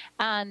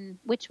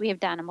 which we have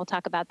done, and we'll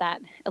talk about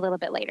that a little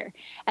bit later.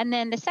 And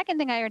then the second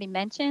thing I already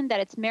mentioned, that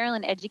it's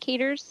Maryland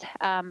educators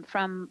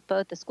from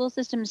both the school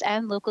systems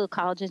and local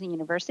colleges and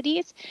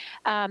universities.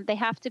 They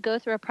have to go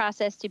through a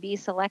process to be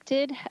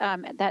selected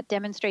that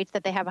demonstrates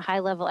that they have a high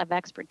level of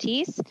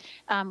expertise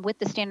with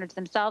the standards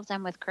themselves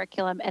and with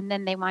curriculum, and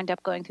then they wind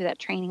up going through that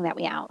training that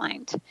we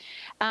outlined.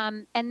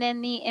 And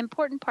then the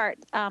important part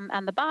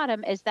on the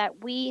bottom is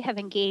that we have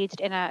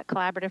engaged in a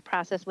collaborative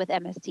process with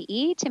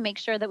MSDE to make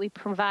sure that we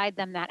provide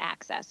them that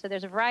access. So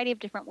there's a variety of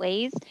different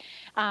ways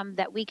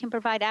that we can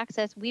provide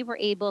access. We were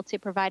able to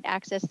provide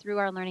access through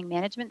our learning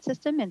management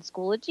system in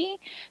Schoology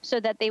so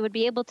that they would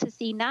be able to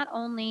see not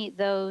only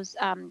those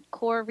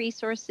core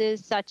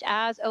resources such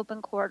as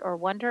Open Court or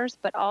Wonders,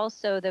 but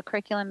also the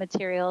curriculum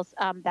materials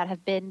that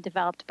have been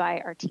developed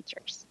by our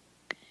teachers.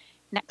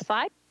 Next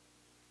slide.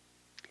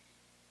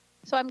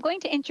 So I'm going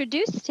to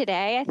introduce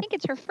today, I think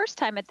it's her first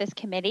time at this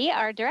committee,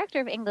 our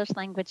Director of English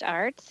Language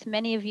Arts.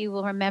 Many of you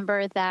will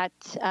remember that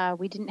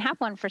we didn't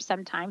have one for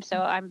some time, so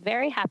I'm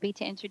very happy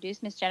to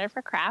introduce Ms.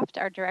 Jennifer Kraft,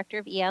 our Director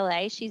of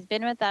ELA. She's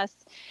been with us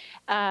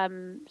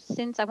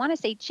since, I want to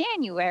say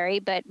January,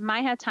 but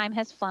my time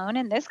has flown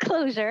in this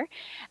closure.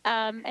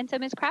 And so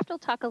Ms. Kraft will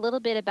talk a little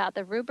bit about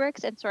the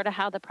rubrics and sort of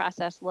how the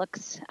process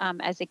looks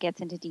as it gets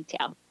into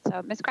detail.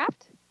 So Ms.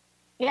 Kraft?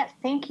 Yes,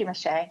 thank you, Ms.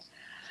 Shea.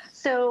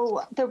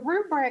 So the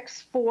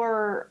rubrics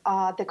for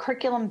the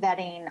curriculum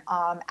vetting,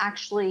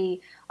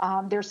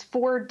 there's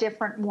 4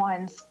 different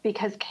ones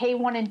because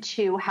K1 and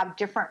 2 have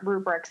different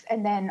rubrics,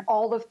 and then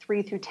all of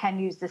 3 through 10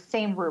 use the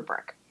same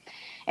rubric.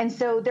 And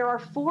so there are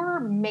 4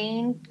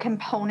 main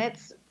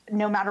components,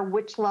 no matter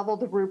which level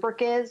the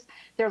rubric is.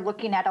 They're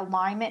looking at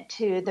alignment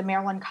to the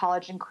Maryland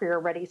College and Career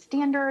Ready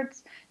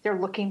standards. They're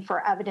looking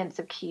for evidence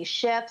of key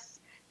shifts.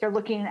 They're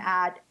looking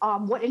at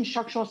what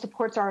instructional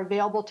supports are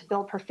available to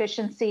build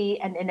proficiency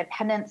and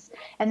independence.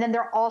 And then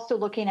they're also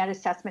looking at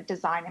assessment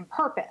design and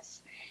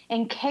purpose.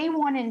 In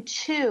K1 and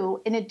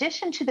 2, in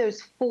addition to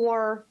those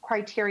 4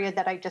 criteria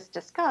that I just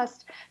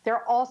discussed,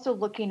 they're also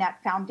looking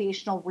at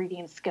foundational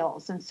reading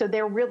skills. And so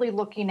they're really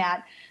looking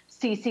at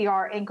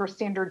CCR Anchor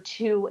Standard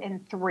 2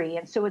 and 3.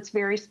 And so it's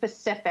very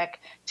specific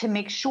to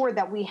make sure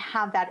that we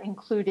have that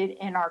included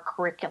in our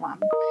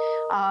curriculum.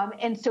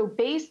 And so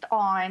based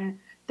on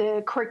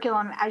the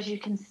curriculum, as you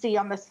can see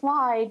on the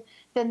slide,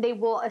 then they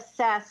will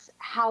assess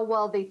how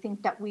well they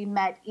think that we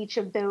met each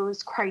of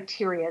those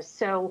criteria.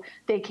 So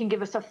they can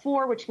give us a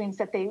 4, which means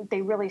that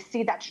they really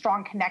see that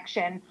strong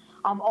connection,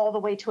 all the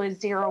way to a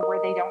 0 where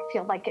they don't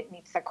feel like it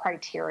meets the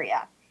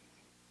criteria.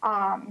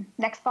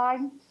 Next slide.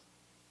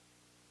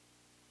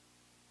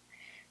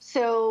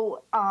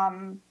 So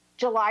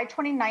July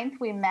 29th,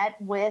 we met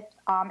with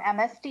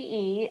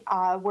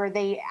MSDE, where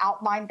they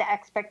outlined the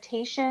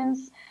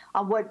expectations,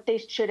 what they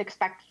should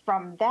expect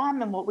from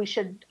them and what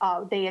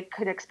they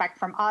could expect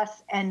from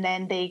us. And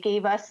then they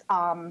gave us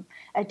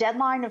a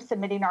deadline of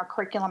submitting our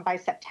curriculum by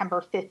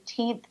September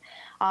 15th.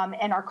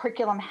 And our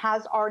curriculum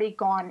has already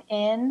gone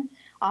in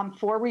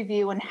for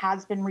review and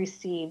has been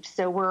received.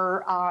 So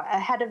we're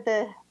ahead of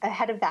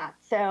that.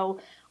 So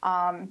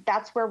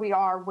that's where we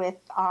are with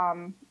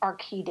our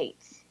key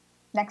dates.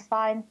 Next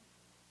slide.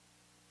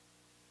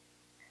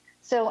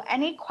 So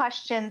any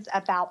questions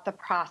about the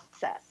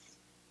process?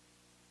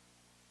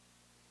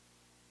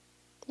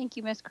 Thank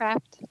you, Ms.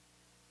 Kraft.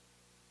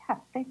 Yeah,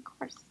 of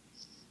course.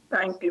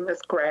 Thank you,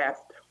 Ms.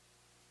 Kraft,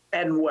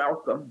 and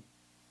welcome.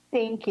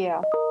 Thank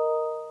you.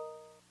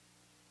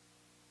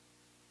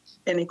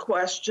 Any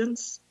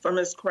questions for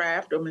Ms.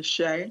 Kraft or Ms.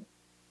 Shea?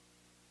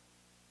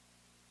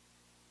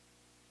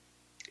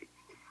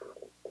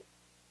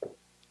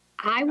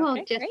 I will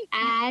just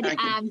add,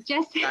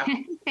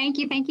 thank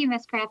you,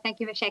 Ms. Kraft, thank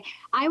you, Ms. Shea.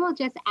 I will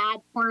just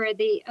add for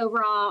the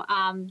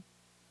overall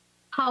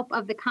help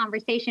of the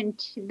conversation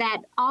that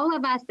all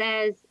of us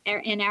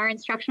in our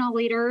instructional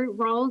leader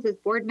roles as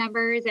board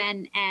members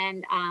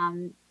and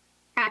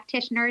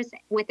practitioners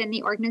within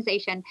the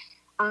organization,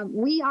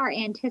 we are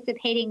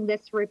anticipating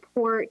this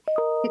report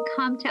to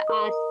come to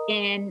us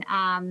in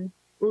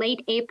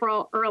late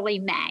April, early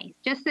May,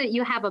 just so that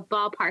you have a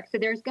ballpark. So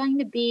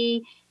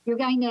you're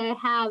going to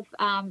have,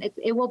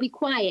 it will be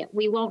quiet.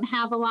 We won't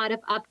have a lot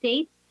of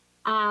updates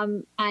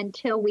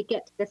until we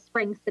get to the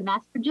spring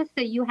semester, just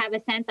so you have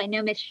a sense. I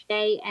know Ms.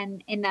 Shea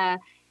and in the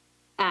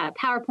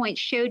PowerPoint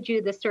showed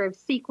you the sort of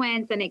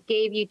sequence, and it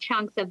gave you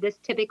chunks of this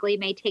typically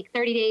may take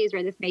 30 days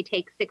or this may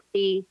take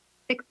 60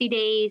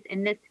 days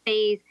in this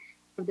phase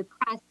of the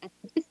process.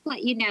 Just to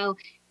let you know,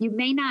 you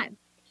may not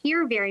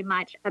hear very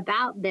much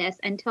about this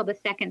until the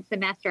second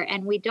semester,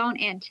 and we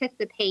don't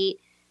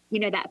anticipate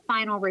that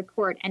final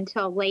report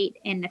until late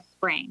in the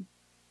spring.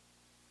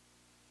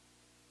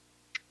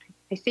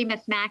 I see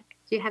Ms. Mack,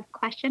 do you have a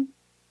question?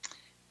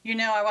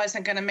 I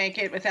wasn't going to make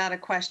it without a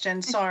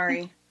question.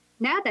 Sorry.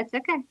 No, that's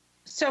okay.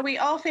 So we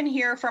often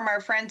hear from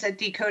our friends at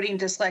Decoding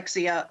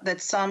Dyslexia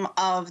that some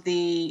of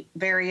the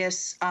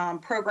various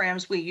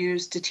programs we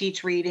use to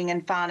teach reading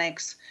and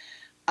phonics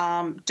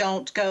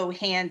don't go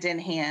hand in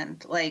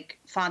hand, like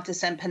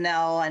Fontes and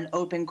Pinnell and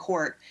Open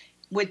Court.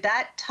 Would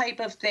that type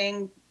of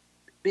thing,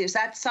 is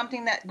that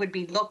something that would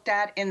be looked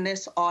at in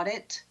this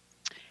audit?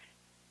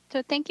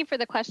 So thank you for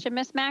the question,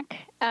 Ms. Mack.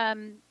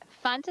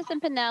 Fontes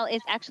and Pinnell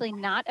is actually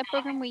not a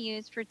program we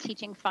use for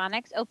teaching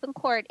phonics. Open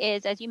Court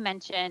is, as you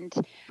mentioned,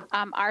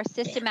 our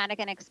systematic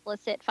and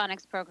explicit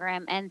phonics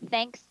program. And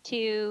thanks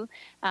to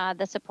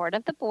the support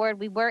of the board,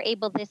 we were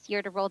able this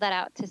year to roll that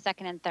out to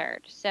second and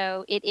third.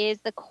 So it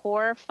is the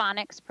core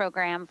phonics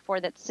program for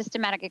the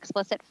systematic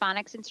explicit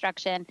phonics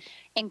instruction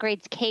in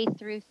grades K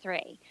through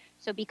 3.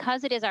 So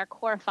because it is our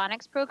core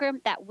phonics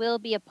program, that will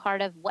be a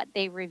part of what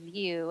they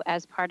review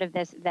as part of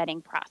this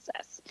vetting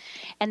process.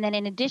 And then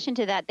in addition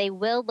to that, they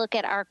will look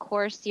at our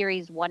core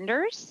series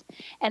Wonders,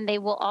 and they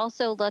will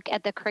also look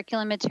at the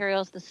curriculum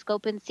materials, the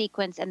scope and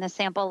sequence, and the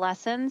sample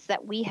lessons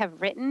that we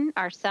have written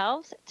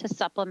ourselves to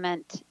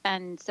supplement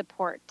and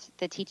support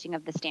the teaching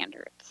of the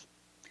standards.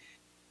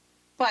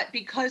 But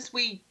because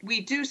we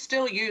do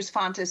still use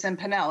Fontes and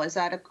Pinnell, is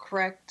that a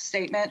correct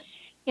statement?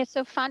 Yeah,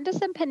 so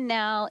Fontes and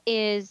Pinnell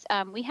is,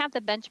 we have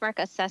the benchmark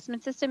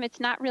assessment system.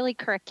 It's not really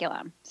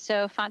curriculum.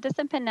 So Fontes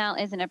and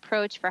Pinnell is an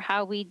approach for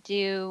how we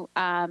do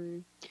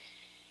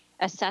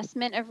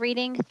assessment of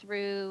reading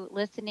through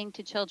listening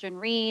to children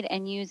read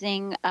and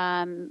using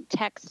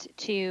text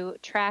to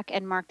track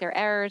and mark their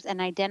errors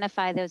and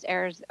identify those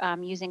errors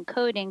using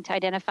coding to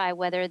identify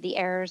whether the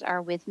errors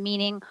are with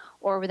meaning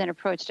or with an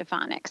approach to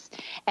phonics.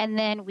 And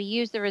then we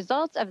use the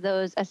results of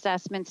those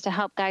assessments to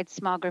help guide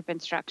small group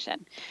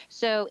instruction.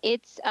 So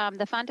it's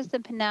the Fontes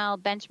and Pinnell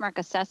benchmark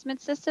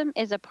assessment system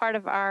is a part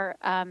of our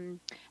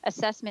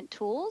assessment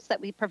tools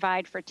that we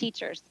provide for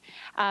teachers.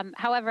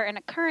 However, in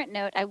a current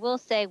note, I will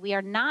say we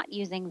are not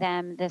using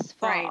them this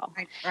fall.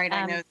 Right,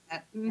 I know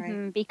that.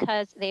 Right.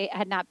 Because they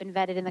had not been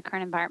vetted in the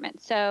current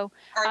environment. So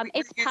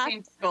it's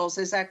using DIBELS,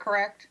 is that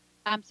correct?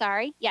 I'm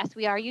sorry. Yes,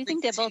 we are using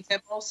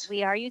DIBELS.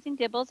 We are using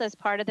DIBELS as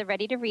part of the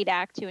Ready to Read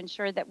Act to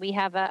ensure that we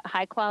have a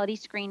high quality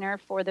screener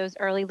for those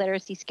early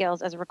literacy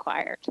skills as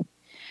required.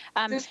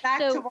 Just back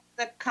to one of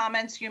the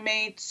comments you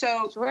made.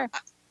 So sure.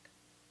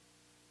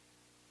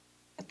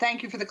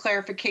 Thank you for the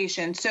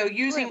clarification. So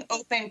using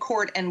Open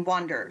Court and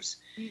Wonders,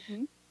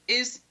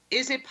 is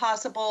it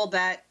possible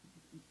that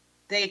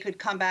they could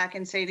come back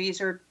and say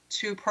these are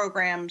two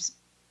programs,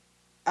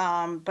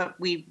 but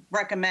we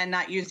recommend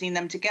not using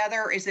them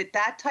together? Is it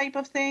that type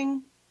of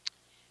thing?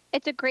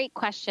 It's a great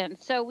question.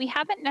 So we've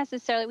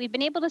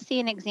been able to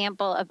see an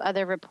example of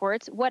other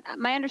reports. What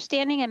my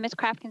understanding, and Ms.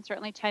 Kraft can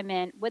certainly chime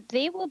in, what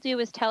they will do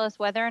is tell us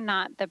whether or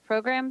not the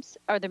programs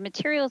or the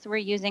materials we're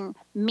using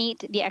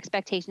meet the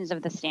expectations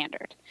of the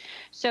standard.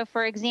 So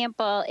for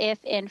example,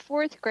 if in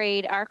 4th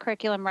grade, our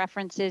curriculum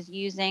references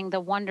using the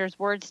Wonders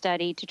word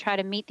study to try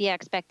to meet the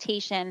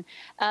expectation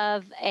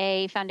of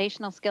a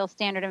foundational skill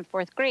standard in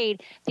 4th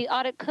grade, the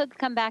audit could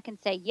come back and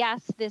say,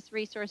 yes, this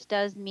resource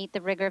does meet the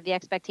rigor of the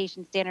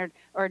expectation standard,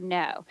 or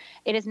no.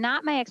 It is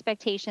not my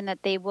expectation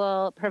that they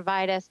will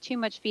provide us too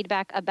much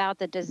feedback about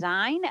the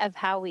design of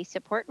how we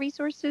support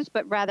resources,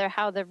 but rather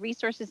how the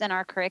resources in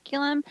our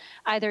curriculum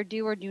either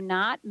do or do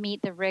not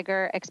meet the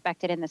rigor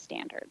expected in the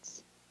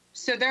standards.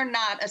 So they're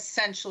not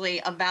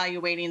essentially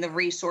evaluating the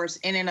resource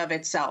in and of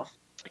itself.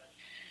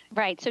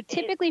 Right. So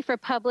typically for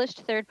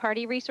published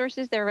third-party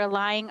resources, they're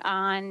relying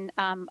on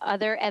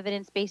other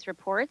evidence-based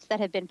reports that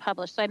have been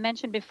published. So I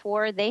mentioned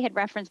before, they had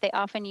referenced they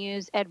often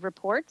use Ed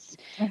Reports,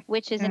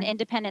 which is an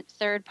independent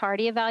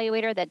third-party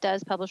evaluator that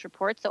does publish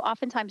reports. So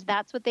oftentimes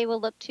that's what they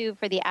will look to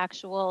for the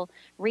actual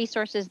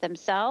resources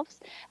themselves.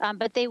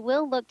 But they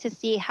will look to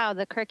see how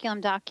the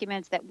curriculum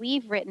documents that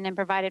we've written and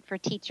provided for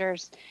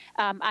teachers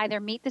either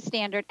meet the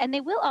standard, and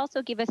they will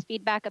also give us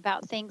feedback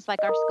about things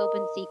like our scope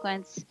and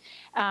sequence,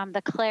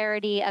 the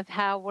clarity of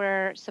how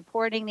we're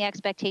supporting the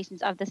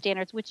expectations of the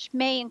standards, which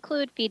may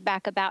include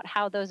feedback about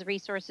how those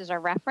resources are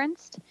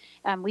referenced.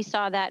 We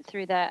saw that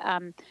through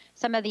the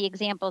some of the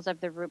examples of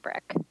the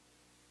rubric.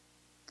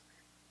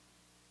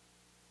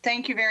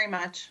 Thank you very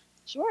much.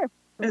 Sure.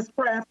 Ms.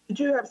 Kraft, did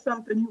you have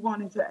something you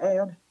wanted to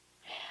add?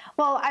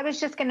 Well, I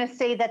was just going to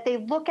say that they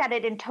look at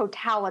it in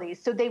totality.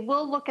 So they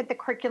will look at the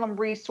curriculum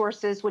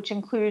resources, which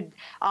include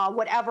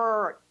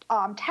whatever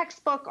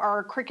textbook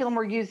or curriculum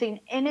we're using,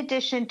 in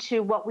addition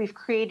to what we've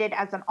created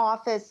as an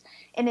office,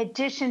 in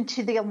addition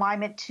to the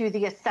alignment to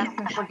the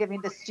assessments we're giving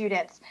the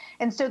students.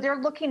 And so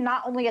they're looking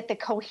not only at the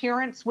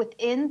coherence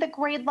within the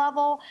grade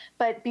level,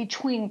 but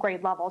between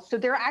grade levels. So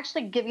they're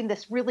actually giving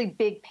this really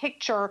big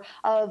picture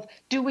of,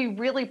 do we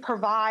really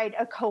provide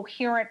a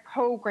coherent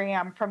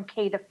program from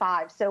K to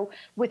 5? So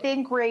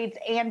within grades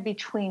and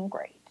between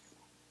grades.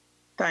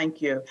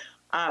 Thank you.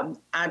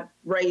 I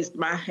raised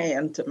my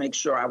hand to make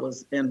sure I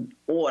was in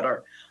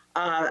order.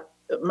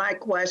 My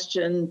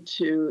question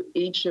to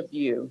each of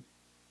you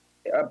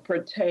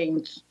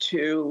pertains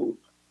to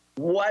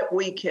what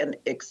we can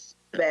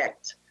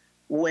expect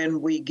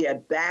when we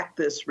get back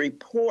this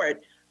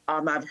report.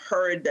 I've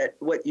heard that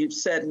what you've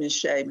said, Ms.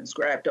 Shea, Ms.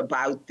 Graft,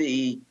 about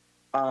the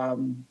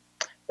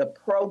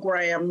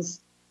programs,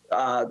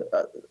 the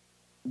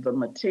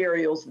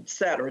materials, et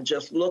cetera,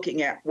 just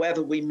looking at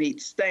whether we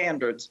meet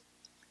standards.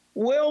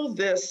 Will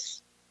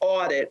this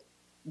audit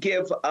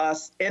give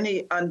us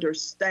any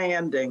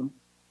understanding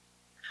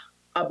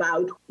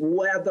about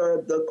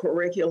whether the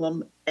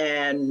curriculum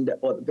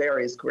or the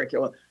various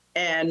curriculum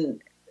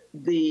and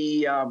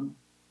the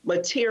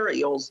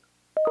materials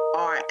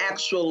are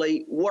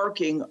actually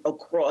working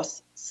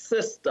across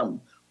system?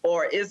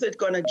 Or is it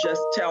going to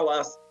just tell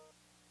us,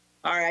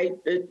 all right,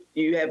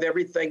 you have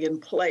everything in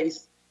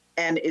place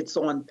and it's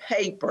on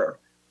paper,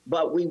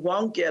 but we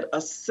won't get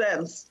a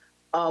sense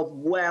of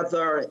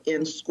whether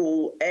in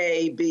school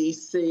A, B,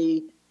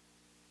 C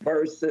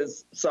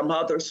versus some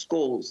other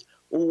schools,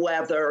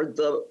 whether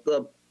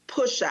the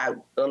push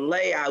out, the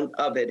layout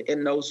of it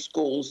in those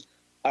schools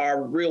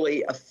are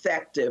really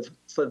effective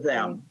for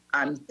them.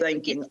 I'm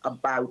thinking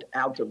about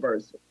our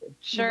diversity.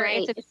 Sure,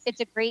 Right.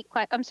 It's a great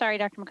question. I'm sorry,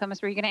 Dr.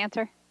 McComas, were you going to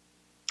answer?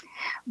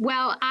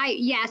 Well,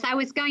 yes, I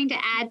was going to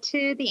add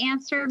to the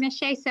answer, Ms.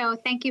 Shea, so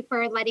thank you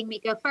for letting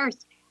me go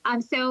first.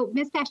 So,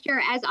 Ms.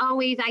 Pasteur, as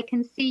always, I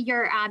can see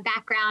your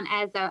background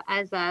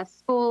as a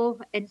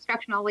school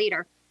instructional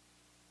leader.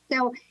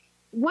 So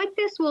what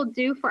this will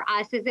do for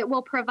us is it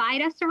will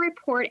provide us a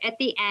report at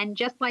the end,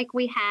 just like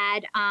we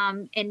had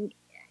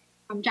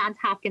from Johns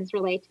Hopkins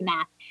related to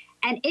math.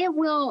 And it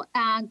will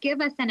give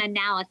us an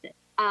analysis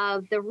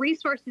of the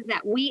resources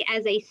that we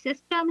as a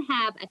system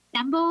have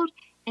assembled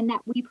and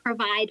that we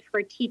provide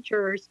for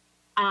teachers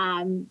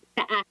to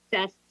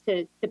access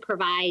to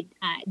provide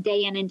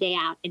day in and day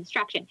out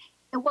instruction.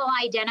 It will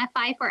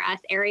identify for us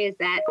areas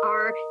that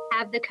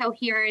have the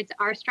coherence,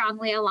 are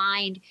strongly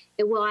aligned.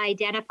 It will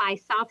identify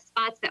soft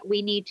spots that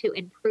we need to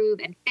improve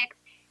and fix.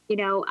 You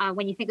know,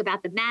 when you think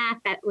about the math,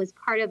 that was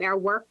part of our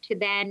work to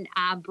then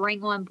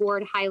bring on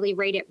board highly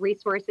rated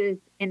resources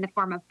in the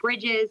form of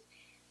bridges.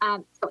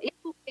 So it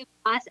will give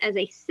us as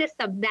a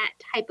system that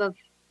type of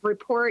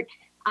report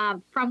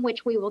from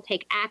which we will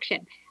take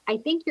action. I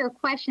think your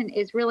question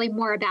is really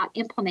more about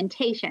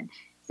implementation.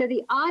 So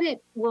the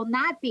audit will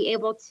not be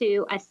able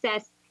to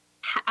assess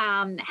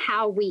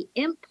how we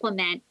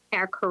implement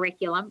our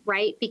curriculum,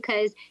 right?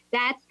 Because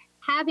that's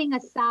having a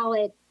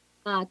solid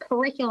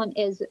curriculum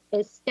is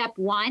step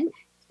one.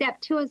 Step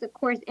two is, of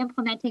course,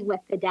 implementing with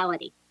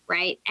fidelity,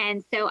 right?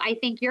 And so I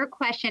think your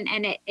question,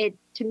 and it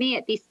to me,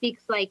 it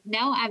bespeaks like,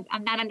 no,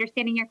 I'm not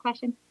understanding your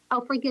question.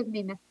 Oh, forgive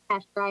me, Ms.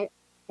 Pastor. I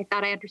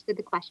thought I understood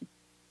the question.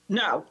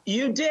 No,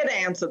 you did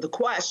answer the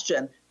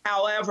question.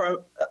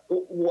 However,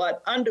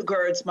 what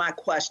undergirds my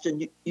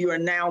question, you are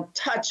now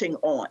touching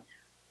on.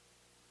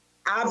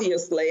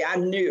 Obviously, I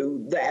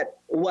knew that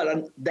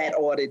what that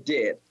audit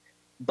did,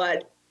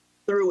 but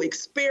through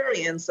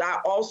experience, I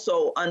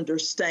also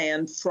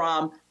understand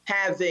from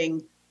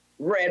having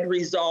read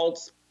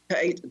results,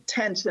 paid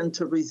attention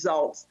to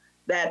results,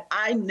 that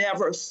I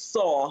never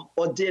saw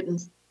or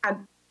didn't,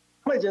 I'm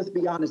going to just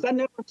be honest, I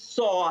never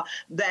saw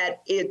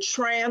that it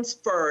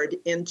transferred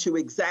into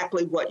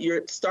exactly what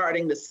you're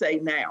starting to say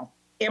now,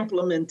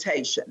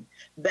 implementation,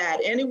 that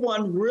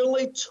anyone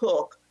really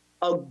took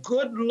a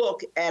good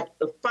look at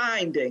the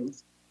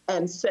findings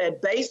and said,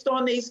 based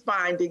on these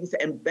findings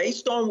and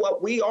based on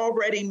what we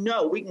already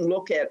know, we can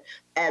look at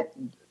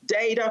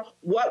data,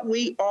 what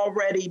we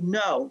already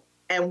know.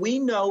 And we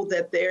know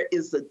that there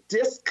is a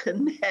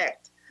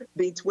disconnect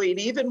between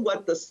even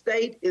what the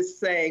state is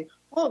saying,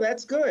 oh,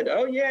 that's good.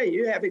 Oh, yeah,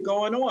 you have it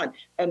going on.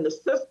 And the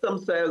system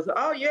says,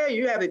 oh, yeah,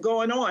 you have it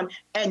going on.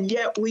 And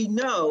yet we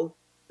know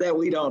that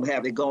we don't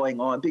have it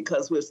going on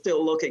because we're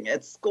still looking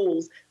at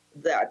schools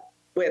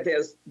where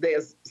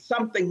there's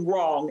something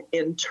wrong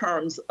in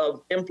terms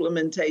of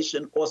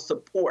implementation or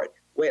support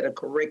where the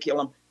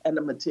curriculum and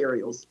the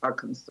materials are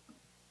concerned.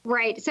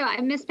 Right. So,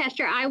 Ms.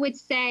 Pastor, I would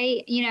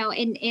say,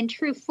 in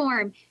true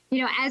form,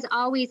 as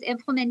always,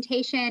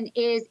 implementation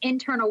is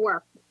internal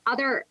work.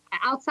 Other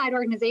outside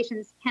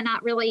organizations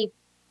cannot really,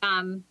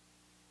 I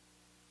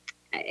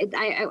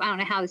don't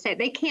know how to say it.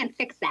 They can't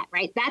fix that,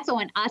 right? That's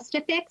on us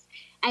to fix.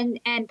 And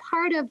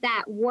part of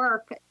that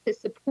work to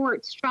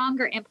support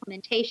stronger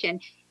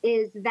implementation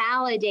is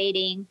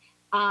validating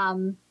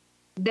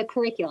the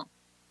curriculum.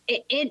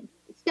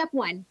 Step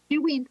one,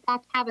 do we in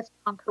fact have a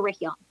strong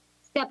curriculum?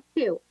 Step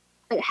two,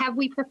 have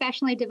we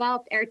professionally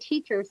developed our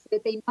teachers so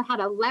that they know how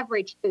to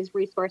leverage those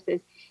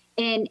resources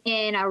in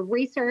a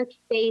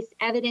research-based,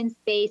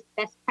 evidence-based,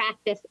 best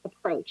practice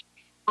approach?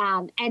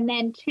 And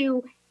then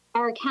two,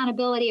 our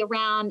accountability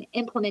around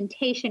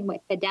implementation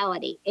with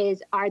fidelity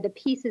are the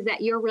pieces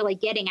that you're really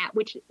getting at,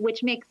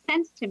 which makes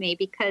sense to me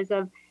because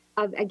of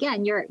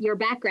again, your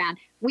background.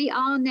 We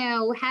all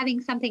know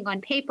having something on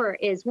paper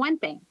is one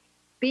thing.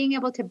 Being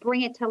able to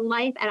bring it to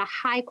life at a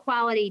high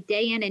quality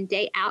day in and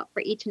day out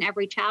for each and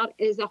every child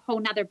is a whole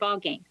nother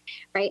ballgame,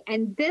 right?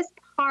 And this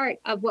part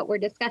of what we're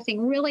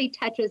discussing really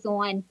touches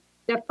on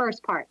the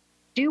first part.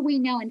 Do we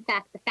know, in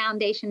fact, the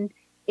foundation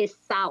is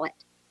solid?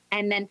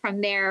 And then from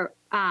there,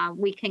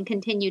 we can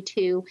continue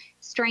to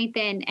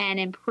strengthen and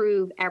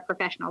improve our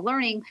professional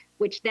learning,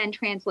 which then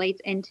translates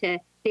into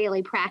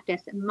daily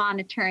practice and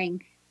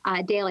monitoring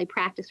daily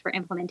practice for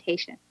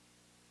implementation.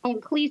 I'm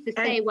pleased to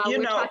say, while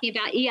we're talking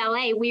about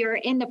ELA, we are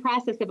in the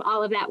process of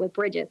all of that with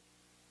Bridges.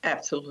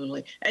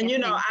 Absolutely. And,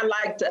 I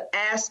like to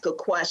ask a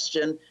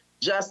question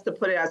just to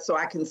put it out so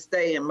I can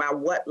stay in my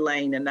what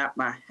lane and not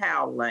my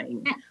how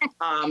lane.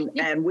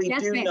 And we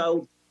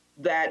know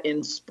that in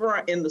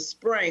the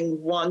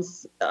spring,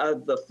 once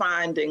the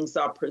findings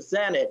are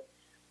presented,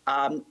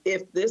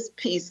 if this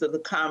piece of the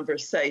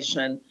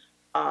conversation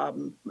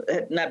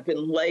had not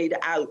been laid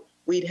out,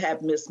 we'd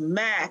have Ms.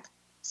 Mack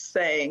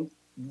saying,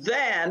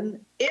 then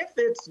if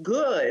it's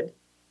good,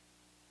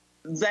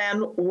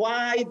 then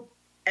why?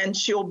 And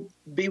she'll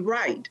be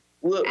right.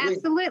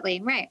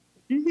 Absolutely, right.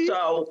 Mm-hmm.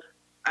 So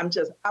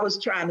I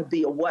was trying to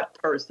be a what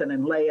person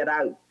and lay it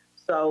out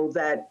so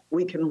that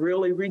we can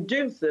really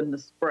reduce in the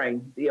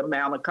spring the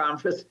amount of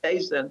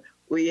conversation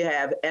we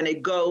have, and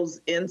it goes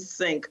in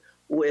sync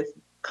with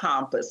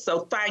Compass.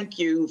 So thank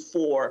you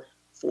for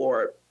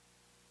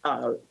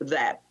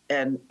that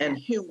and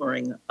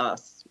humoring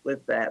us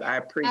with that. I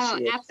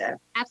appreciate that.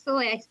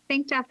 Absolutely. I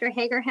think Dr.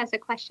 Hager has a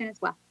question as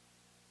well.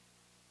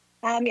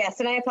 Yes,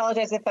 and I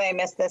apologize if I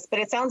missed this, but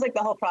it sounds like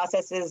the whole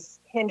process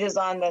hinges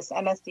on this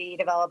MSD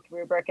developed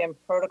rubric and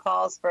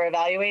protocols for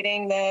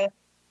evaluating the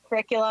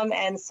curriculum.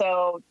 And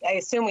so I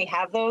assume we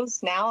have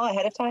those now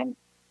ahead of time.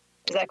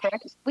 Is that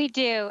correct? We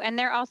do, and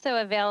they're also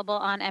available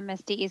on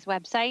MSDE's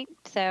website.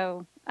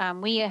 So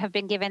we have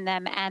been given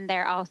them, and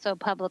they're also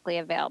publicly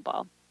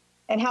available.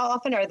 And how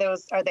often are they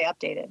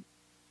updated?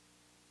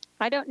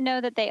 I don't know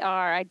that they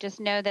are. I just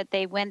know that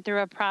they went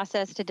through a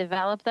process to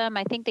develop them.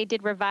 I think they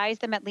did revise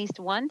them at least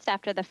once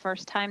after the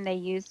first time they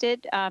used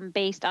it,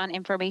 based on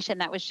information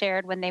that was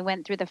shared when they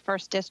went through the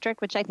first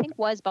district, which I think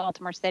was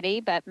Baltimore City,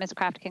 but Ms.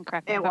 Kraft can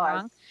correct me if I'm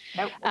wrong.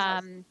 Nope,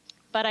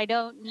 but I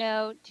don't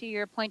know, to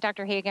your point,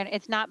 Dr. Hagan,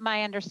 it's not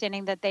my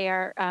understanding that they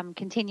are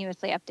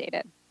continuously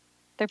updated.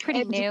 They're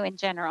pretty new in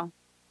general.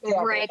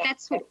 Right.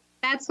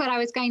 That's what I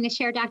was going to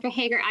share, Dr.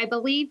 Hager. I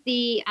believe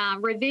the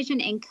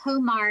revision in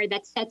COMAR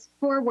that sets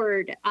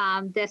forward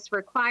this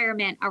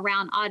requirement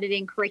around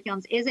auditing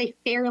curriculums is a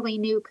fairly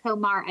new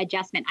COMAR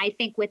adjustment. I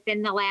think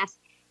within the last,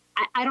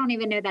 I don't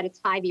even know that it's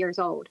 5 years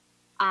old.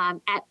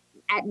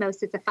 At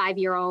most, it's a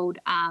 5-year-old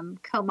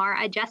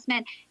COMAR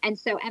adjustment. And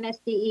so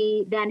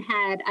MSDE then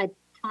had a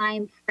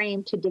time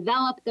frame to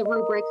develop the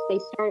rubrics. They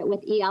started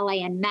with ELA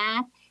and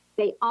math.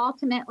 They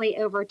ultimately,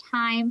 over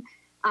time,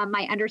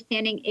 my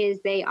understanding is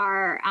they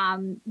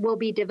will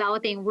be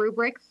developing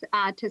rubrics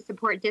to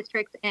support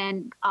districts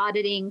and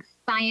auditing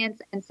science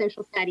and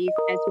social studies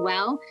as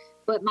well.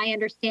 But my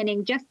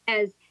understanding, just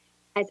as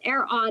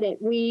our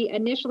audit, we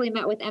initially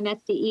met with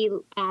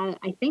MSDE,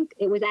 I think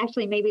it was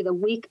actually maybe the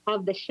week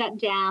of the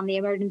shutdown, the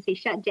emergency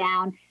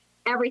shutdown.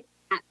 Everything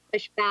got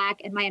pushed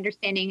back, and my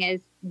understanding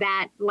is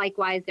that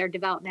likewise their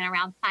development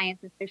around science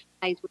and social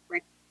studies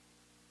rubrics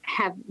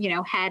have,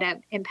 had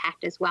an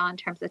impact as well in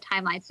terms of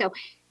timeline. So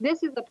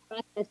this is a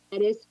process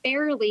that is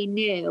fairly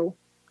new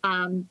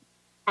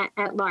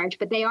at large,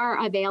 but they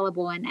are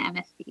available on the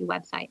MSDE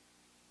website.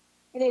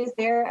 And is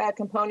there a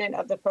component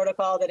of the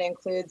protocol that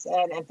includes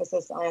an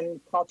emphasis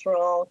on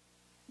cultural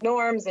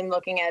norms and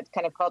looking at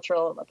kind of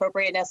cultural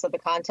appropriateness of the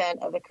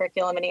content of the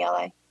curriculum in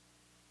ELA?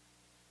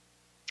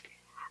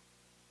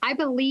 I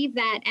believe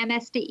that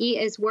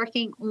MSDE is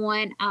working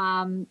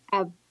on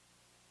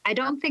I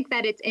don't think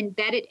that it's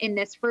embedded in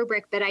this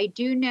rubric, but I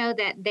do know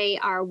that they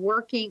are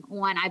working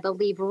on, I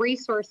believe,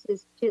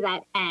 resources to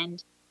that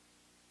end.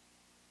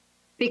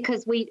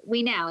 Because we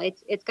know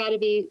it's got to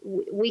be,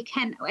 we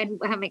can, and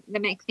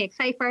that makes me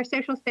excited for our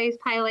social studies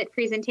pilot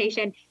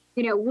presentation.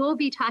 We'll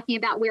be talking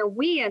about where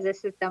we as a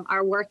system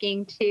are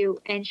working to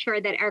ensure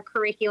that our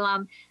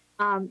curriculum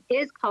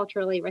is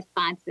culturally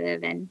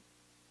responsive and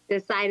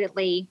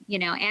decidedly,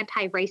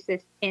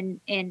 anti-racist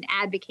in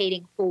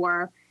advocating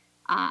for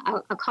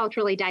a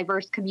culturally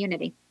diverse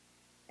community.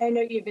 I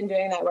know you've been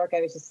doing that work.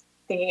 I was just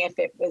thinking if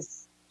it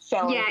was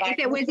shown. Yeah, if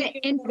it was if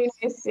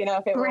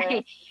it right.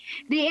 were.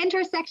 The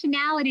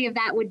intersectionality of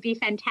that would be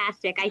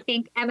fantastic. I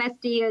think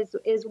MSD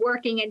is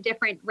working in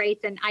different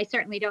rates, and I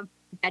certainly don't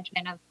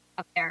judgment of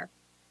their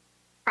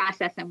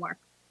process and work.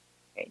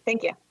 Great,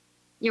 thank you.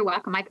 You're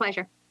welcome. My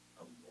pleasure.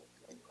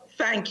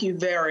 Thank you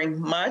very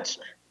much.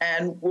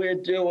 And we're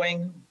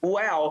doing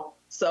well.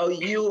 So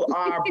you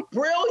are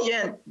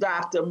brilliant,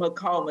 Dr.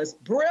 McComas.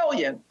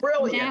 Brilliant,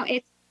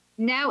 brilliant.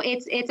 No,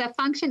 it's a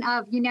function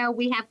of,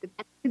 we have the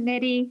best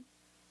committee.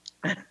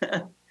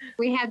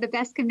 We have the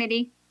best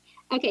committee.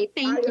 Okay,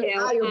 thank you.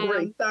 I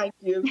agree. Thank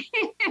you.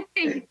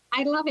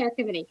 I love our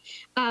committee.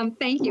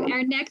 Thank you.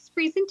 Our next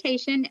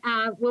presentation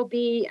will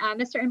be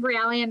Mr.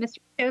 Imbriali and Mr.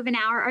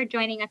 Stovenauer are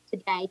joining us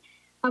today.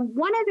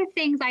 One of the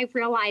things I've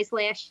realized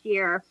last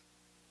year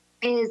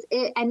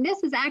and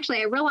this is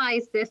actually, I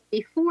realized this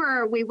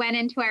before we went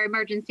into our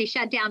emergency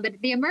shutdown, but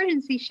the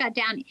emergency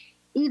shutdown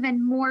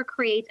even more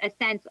creates a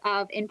sense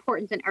of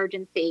importance and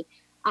urgency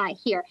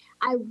here.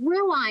 I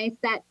realized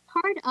that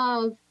part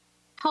of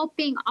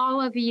helping all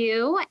of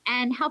you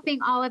and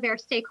helping all of our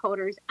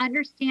stakeholders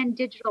understand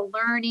digital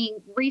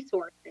learning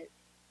resources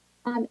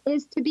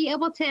is to be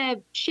able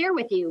to share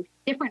with you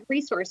different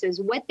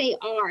resources, what they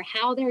are,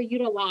 how they're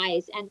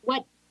utilized, and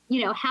what,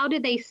 how do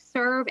they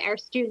serve our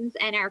students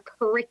and our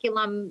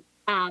curriculum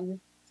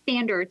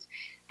standards,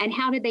 and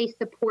how do they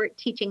support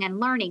teaching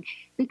and learning?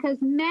 Because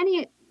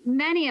many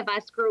of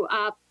us grew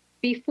up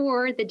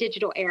before the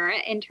digital era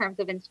in terms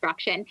of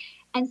instruction.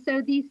 And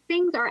so these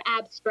things are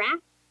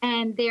abstract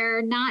and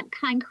they're not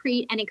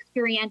concrete and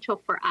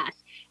experiential for us.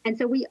 And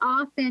so we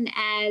often,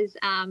 as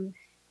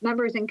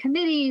members in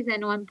committees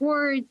and on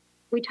boards,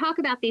 we talk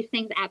about these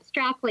things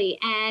abstractly.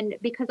 And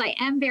because I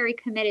am very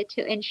committed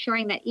to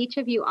ensuring that each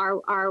of you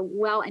are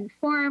well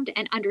informed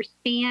and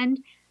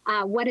understand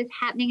what is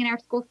happening in our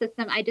school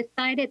system, I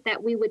decided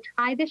that we would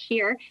try this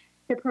year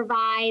to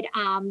provide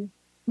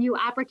you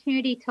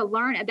opportunity to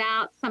learn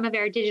about some of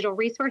our digital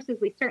resources.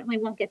 We certainly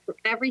won't get through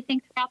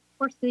everything throughout the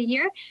course of the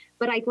year,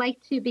 but I'd like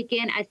to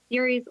begin a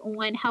series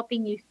on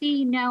helping you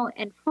see, know,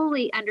 and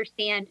fully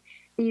understand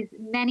these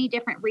many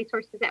different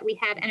resources that we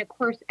have. And of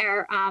course,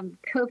 our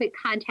COVID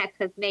context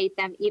has made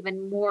them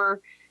even more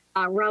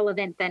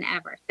relevant than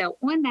ever. So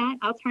on that,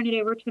 I'll turn it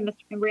over to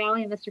Mr.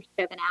 Imbriali and Mr.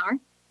 Stovenauer.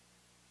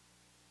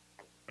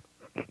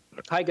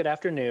 Hi, good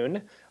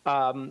afternoon.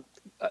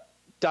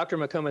 Dr.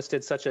 McComas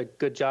did such a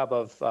good job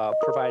of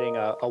providing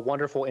a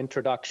wonderful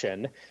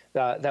introduction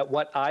that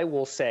what I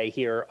will say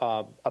here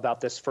about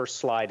this first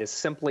slide is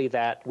simply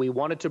that we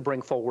wanted to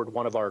bring forward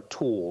one of our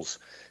tools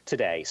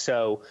today.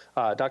 So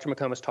Dr.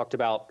 McComas talked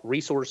about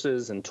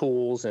resources and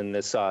tools and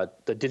this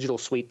the digital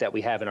suite that we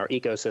have in our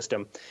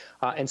ecosystem.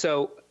 And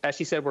so, as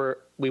she said,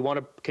 we want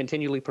to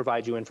continually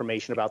provide you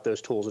information about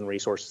those tools and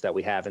resources that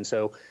we have. And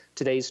so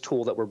today's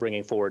tool that we're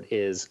bringing forward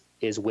is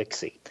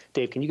Wixie.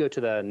 Dave, can you go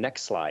to the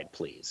next slide,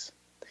 please?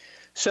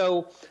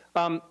 So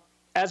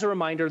as a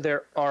reminder,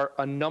 there are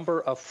a number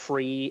of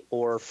free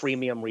or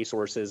freemium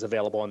resources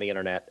available on the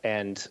internet,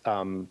 and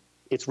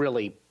it's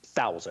really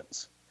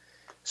thousands.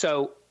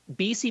 So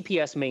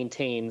BCPS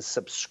maintains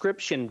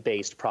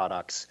subscription-based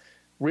products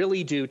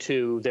really due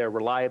to their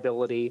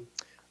reliability,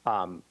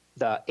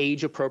 the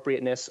age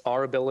appropriateness,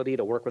 our ability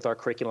to work with our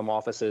curriculum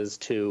offices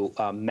to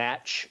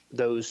match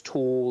those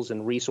tools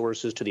and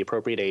resources to the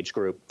appropriate age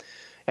group,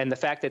 and the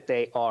fact that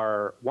they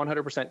are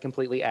 100%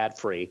 completely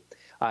ad-free,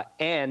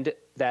 and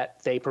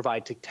that they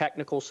provide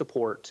technical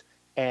support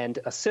and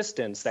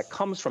assistance that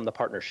comes from the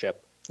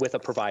partnership with a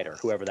provider,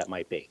 whoever that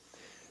might be.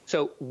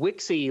 So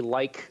Wixie,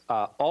 like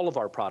all of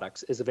our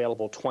products, is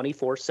available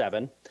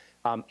 24/7,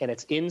 and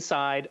it's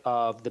inside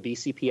of the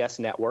BCPS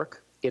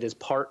network. It is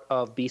part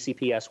of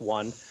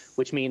BCPS-1,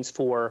 which means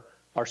for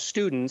our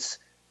students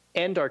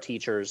and our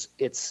teachers,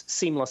 it's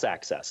seamless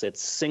access.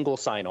 It's single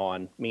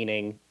sign-on,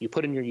 meaning you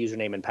put in your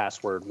username and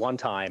password one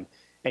time,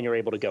 and you're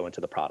able to go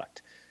into the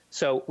product.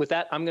 So with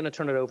that, I'm going to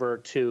turn it over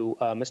to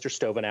Mr.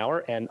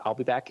 Stovenauer, and I'll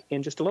be back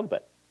in just a little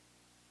bit.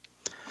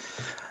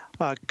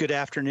 Good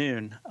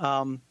afternoon.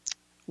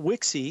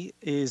 Wixie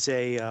is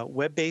a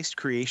web-based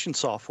creation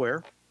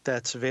software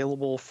that's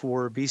available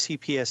for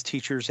BCPS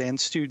teachers and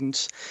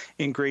students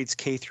in grades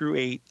K through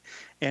 8,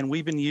 and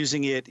we've been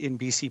using it in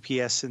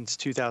BCPS since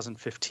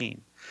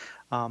 2015.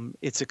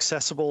 It's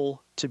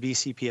accessible to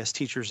BCPS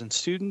teachers and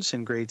students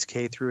in grades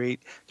K through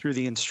 8 through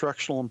the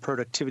Instructional and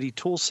Productivity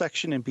Tools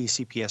section in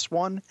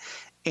BCPS-1,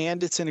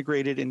 and it's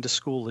integrated into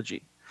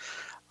Schoology.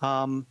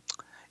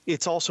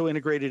 It's also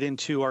integrated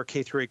into our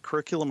K through 8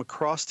 curriculum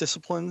across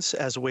disciplines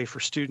as a way for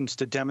students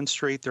to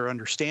demonstrate their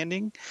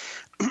understanding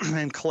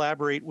and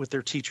collaborate with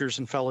their teachers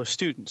and fellow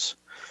students.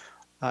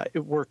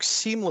 It works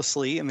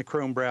seamlessly in the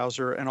Chrome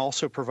browser and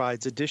also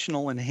provides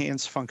additional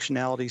enhanced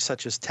functionality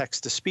such as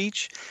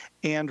text-to-speech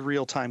and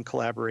real-time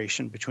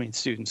collaboration between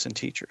students and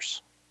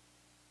teachers.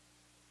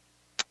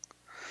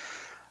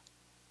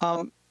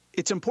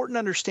 It's important to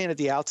understand at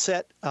the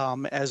outset,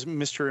 as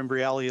Mr.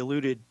 Imbriali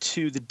alluded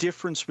to, the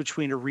difference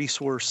between a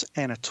resource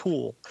and a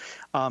tool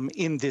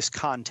in this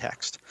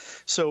context.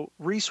 So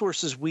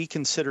resources we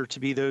consider to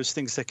be those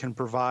things that can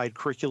provide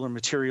curricular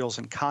materials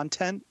and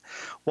content,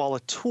 while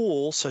a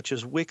tool, such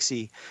as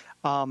Wixie,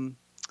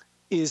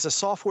 is a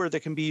software that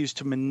can be used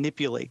to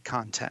manipulate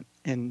content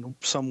in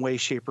some way,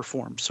 shape, or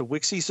form. So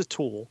Wixie is a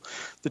tool.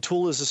 The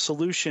tool is a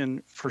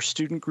solution for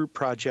student group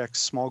projects,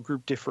 small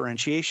group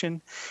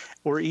differentiation,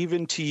 or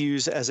even to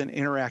use as an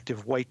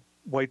interactive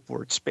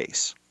whiteboard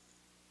space.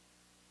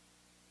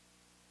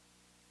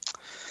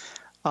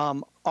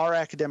 Our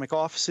academic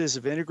offices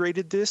have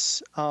integrated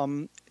this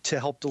to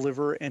help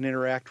deliver and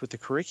interact with the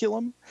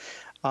curriculum.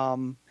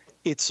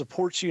 It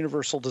supports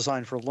universal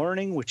design for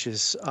learning, which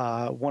is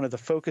one of the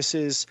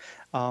focuses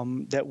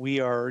that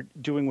we are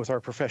doing with our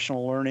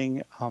professional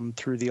learning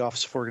through the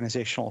Office of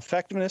Organizational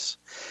Effectiveness.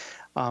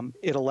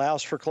 It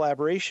allows for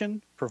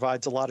collaboration,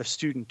 provides a lot of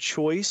student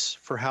choice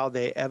for how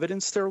they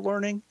evidence their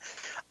learning,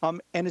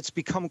 and it's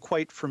become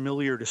quite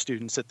familiar to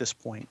students at this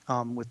point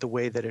with the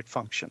way that it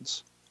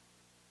functions.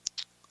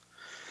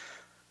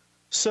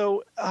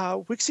 So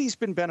Wixie's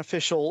been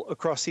beneficial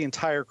across the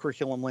entire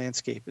curriculum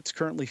landscape. It's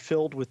currently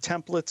filled with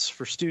templates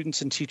for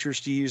students and teachers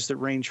to use that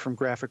range from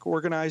graphic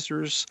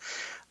organizers,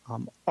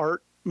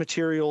 art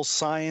materials,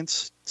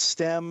 science,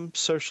 STEM,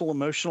 social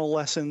emotional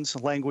lessons,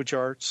 language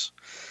arts.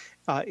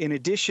 In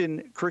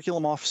addition,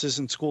 curriculum offices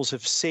and schools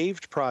have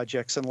saved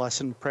projects and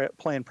lesson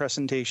plan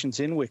presentations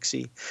in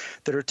Wixie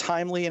that are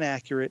timely and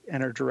accurate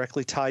and are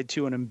directly tied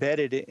to and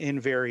embedded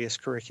in various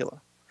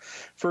curricula.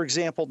 For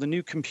example, the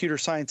new Computer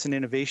Science and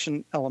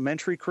Innovation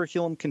elementary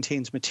curriculum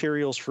contains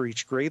materials for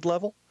each grade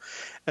level,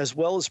 as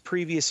well as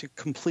previous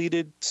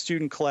completed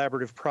student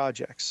collaborative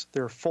projects.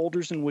 There are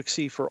folders in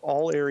Wixie for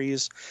all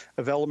areas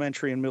of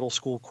elementary and middle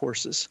school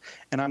courses,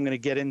 and I'm going to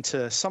get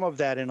into some of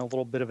that in a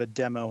little bit of a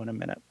demo in a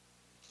minute.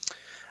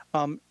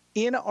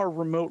 In our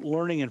remote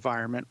learning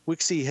environment,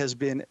 Wixie has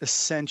been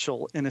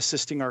essential in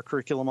assisting our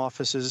curriculum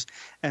offices,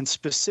 and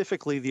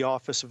specifically the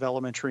Office of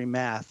Elementary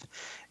Math,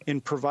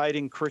 in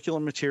providing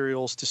curriculum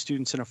materials to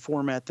students in a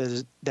format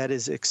that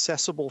is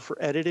accessible for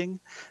editing,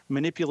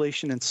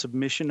 manipulation, and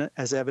submission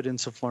as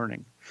evidence of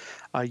learning.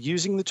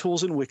 Using the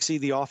tools in Wixie,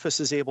 the office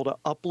is able to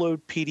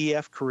upload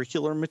PDF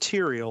curricular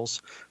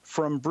materials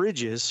from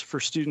Bridges for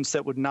students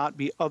that would not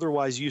be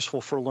otherwise useful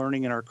for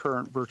learning in our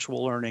current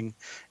virtual learning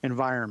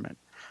environment.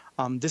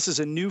 This is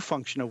a new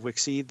function of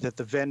Wixie that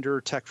the vendor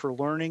Tech for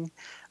Learning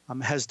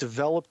has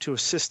developed to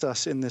assist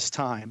us in this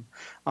time.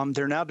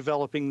 They're now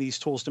developing these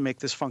tools to make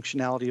this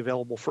functionality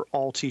available for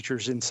all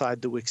teachers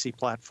inside the Wixie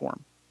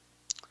platform.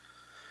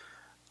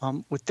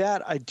 With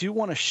that, I do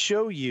want to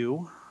show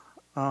you,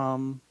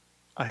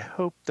 I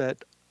hope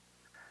that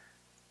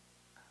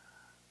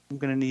I'm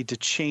going to need to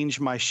change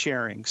my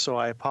sharing, so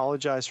I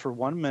apologize for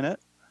 1 minute.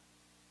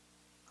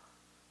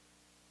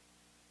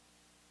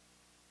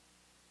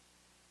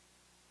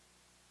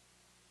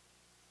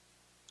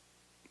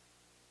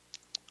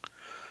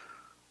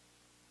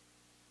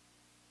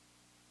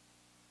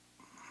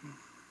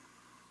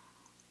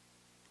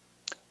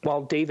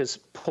 While Dave is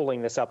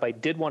pulling this up, I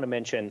did want to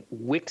mention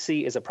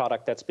Wixie is a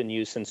product that's been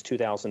used since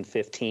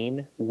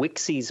 2015.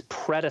 Wixie's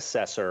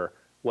predecessor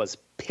was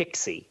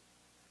Pixie.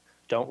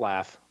 Don't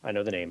laugh, I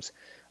know the names.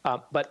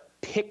 But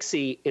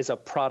Pixie is a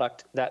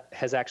product that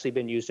has actually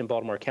been used in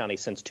Baltimore County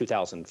since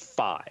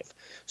 2005.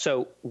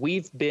 So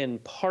we've been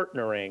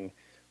partnering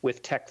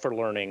with Tech for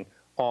Learning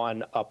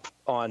on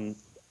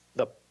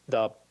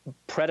the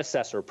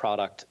predecessor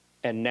product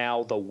and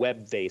now the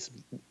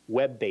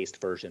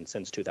web-based version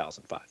since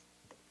 2005.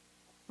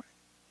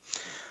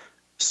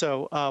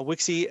 So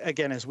Wixie,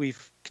 again, as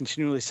we've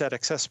continually said,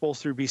 accessible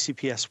through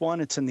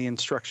BCPS-1. It's in the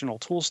instructional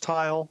tools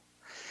tile.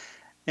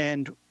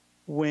 And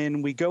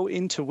when we go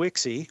into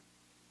Wixie,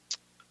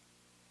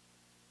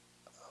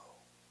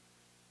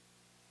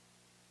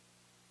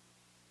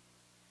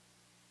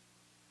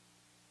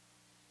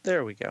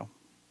 there we go.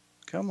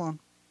 Come on.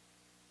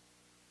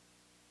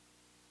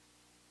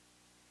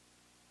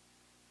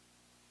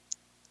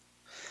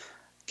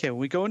 Okay, when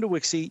we go into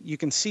Wixie, you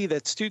can see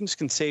that students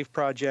can save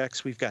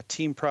projects. We've got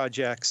team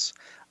projects,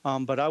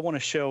 but I want to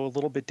show a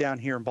little bit down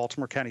here in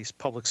Baltimore County's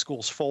public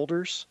schools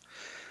folders.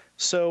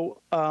 So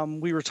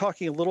we were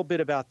talking a little bit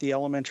about the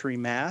elementary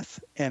math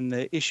and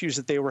the issues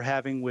that they were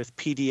having with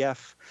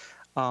PDF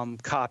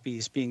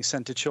copies being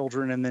sent to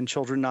children and then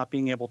children not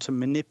being able to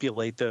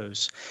manipulate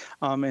those.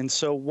 And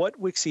so what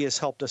Wixie has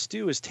helped us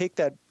do is take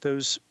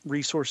those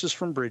resources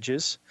from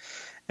Bridges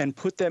and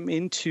put them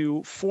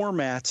into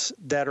formats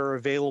that are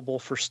available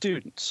for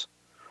students.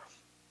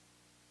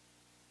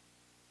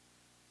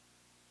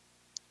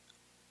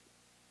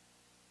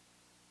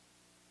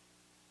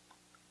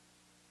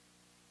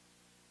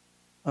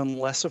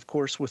 Unless, of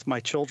course, with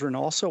my children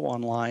also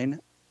online,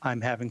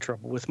 I'm having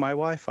trouble with my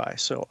Wi-Fi,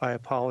 so I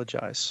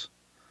apologize.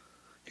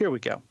 Here we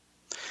go.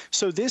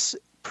 So this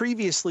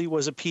previously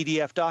was a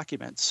PDF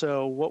document.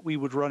 So what we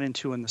would run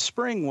into in the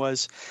spring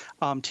was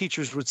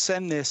teachers would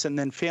send this and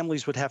then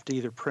families would have to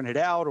either print it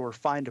out or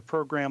find a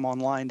program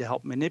online to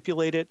help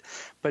manipulate it.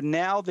 But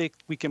now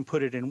we can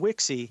put it in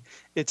Wixie.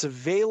 It's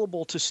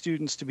available to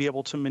students to be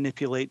able to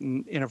manipulate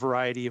in a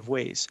variety of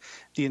ways.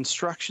 The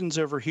instructions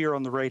over here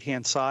on the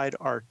right-hand side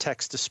are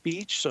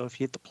text-to-speech. So if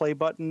you hit the play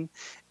button,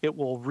 it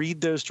will read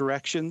those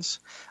directions.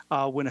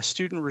 When a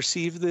student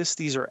receives this,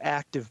 these are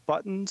active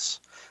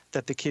buttons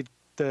that the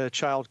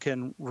child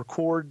can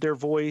record their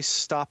voice,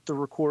 stop the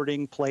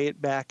recording, play it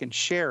back, and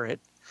share it.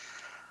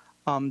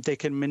 They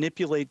can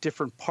manipulate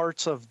different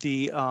parts of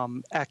the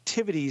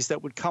activities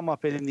that would come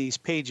up in these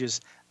pages,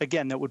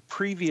 again, that would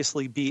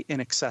previously be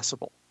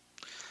inaccessible.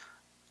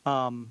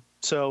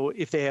 So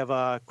if they have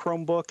a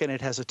Chromebook and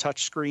it has a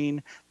touch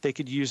screen, they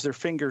could use their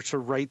finger to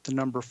write the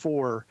number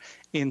 4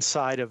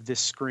 inside of this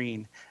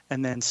screen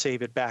and then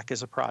save it back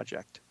as a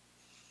project.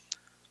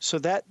 So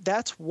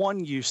that's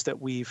one use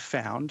that we've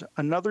found.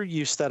 Another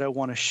use that I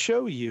want to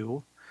show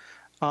you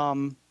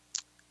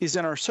is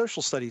in our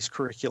social studies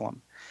curriculum.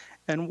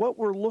 And what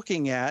we're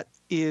looking at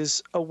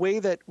is a way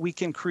that we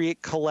can create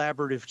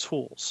collaborative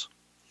tools.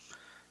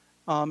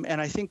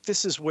 And I think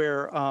this is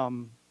where a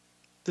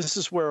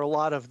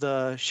lot of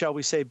the, shall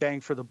we say, bang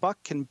for the buck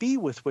can be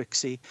with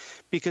Wixie,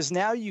 because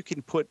now you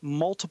can put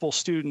multiple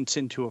students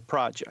into a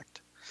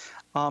project.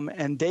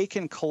 And they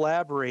can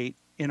collaborate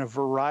in a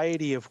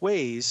variety of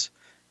ways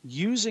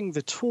using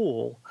the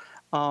tool,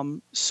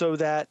 so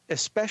that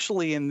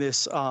especially in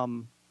this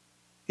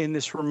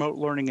remote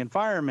learning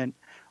environment,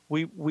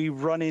 we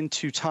run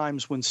into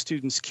times when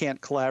students can't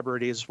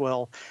collaborate as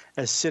well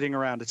as sitting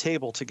around a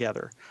table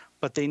together.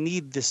 But they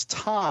need this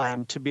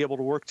time to be able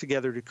to work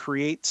together to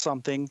create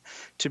something,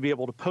 to be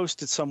able to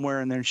post it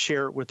somewhere and then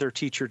share it with their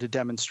teacher to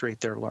demonstrate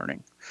their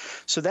learning.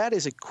 So that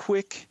is a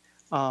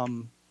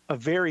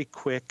very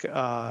quick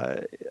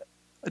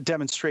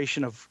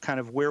demonstration of kind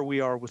of where we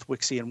are with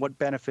Wixie and what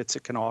benefits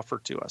it can offer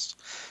to us.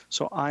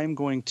 So I'm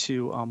going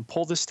to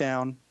pull this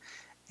down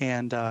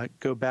and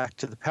go back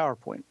to the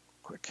PowerPoint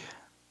quick.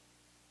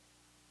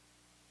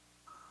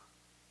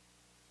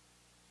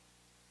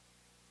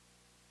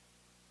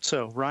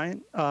 So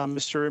Ryan,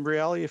 Mr.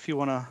 Imbriali, if you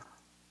want to.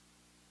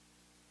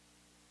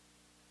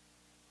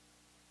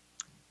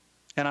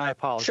 And I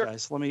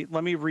apologize. Sure.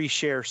 Let me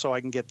reshare so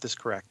I can get this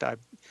correct.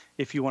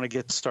 If you want to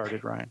get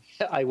started, Ryan.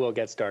 I will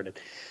get started.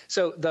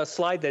 So the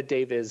slide that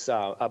Dave is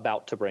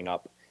about to bring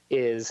up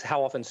is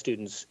how often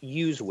students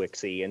use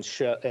Wixie, and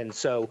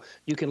so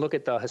you can look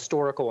at the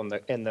historical and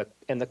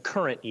the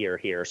current year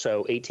here,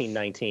 so 18,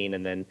 19,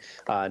 and then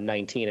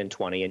 19 and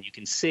 20, and you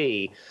can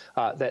see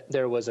that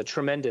there was a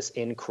tremendous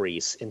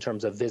increase in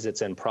terms of visits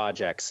and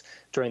projects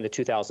during the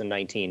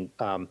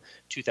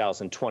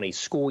 2019-2020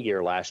 school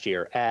year last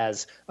year.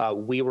 As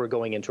we were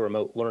going into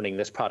remote learning,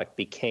 this product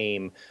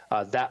became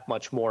that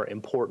much more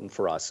important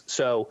for us.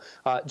 So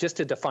just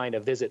to define a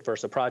visit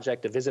versus a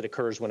project, a visit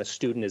occurs when a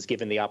student is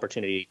given the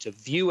opportunity to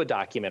view a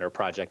document or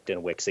project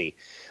in Wixie.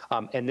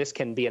 And this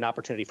can be an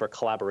opportunity for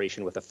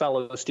collaboration with a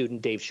fellow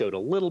student. Dave showed a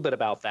little bit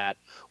about that,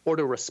 or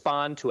to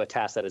respond to a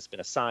task that has been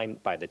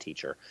assigned by the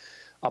teacher.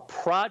 A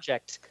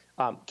project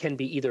can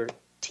be either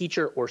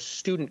teacher or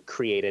student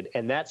created,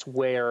 and that's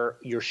where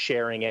you're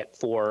sharing it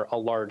for a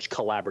large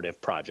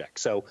collaborative project.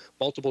 So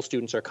multiple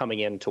students are coming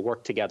in to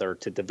work together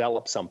to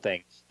develop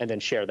something and then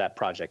share that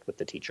project with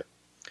the teacher.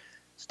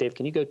 So Dave,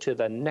 can you go to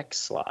the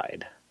next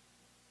slide?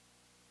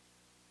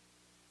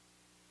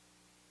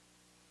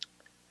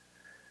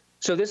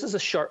 So this is a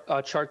chart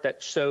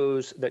that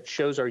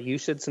shows our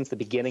usage since the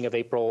beginning of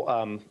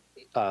April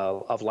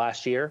of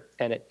last year,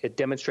 and it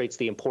demonstrates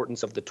the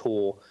importance of the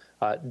tool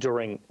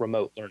during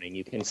remote learning.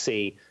 You can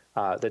see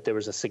that there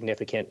was a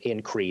significant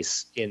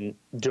increase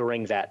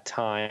during that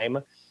time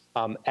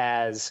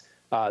as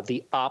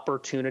the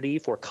opportunity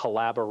for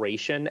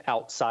collaboration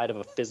outside of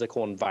a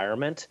physical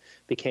environment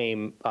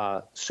became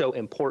so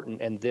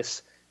important, and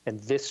this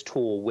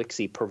tool,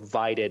 Wixie,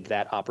 provided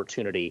that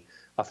opportunity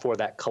for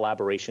that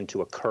collaboration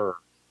to occur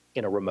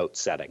in a remote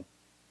setting.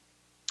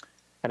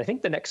 And I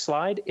think the next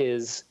slide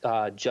is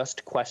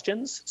just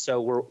questions. So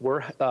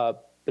we're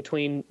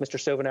between Mr.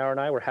 Stovenower and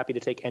I, we're happy to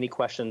take any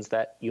questions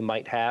that you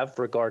might have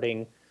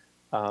regarding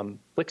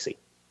Wixie.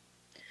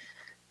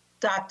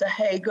 Dr.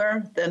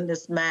 Hager, then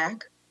Ms.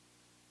 Mack.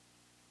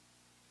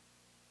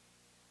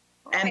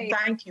 And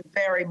thank you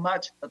very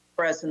much for the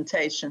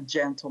presentation,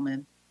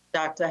 gentlemen.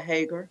 Dr.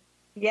 Hager.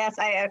 Yes,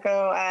 I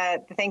echo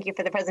thank you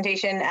for the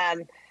presentation.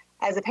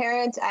 As a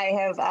parent,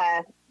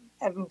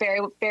 I'm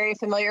very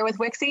familiar with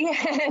Wixie,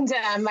 and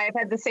I've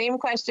had the same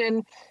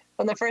question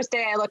from the first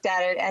day I looked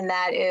at it, and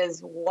that is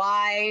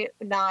why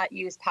not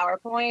use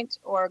PowerPoint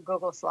or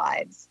Google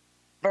Slides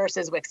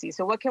versus Wixie?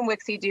 So what can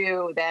Wixie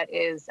do that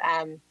is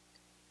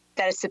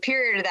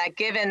superior to that,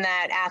 given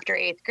that after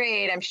 8th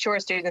grade, I'm sure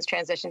students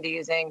transition to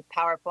using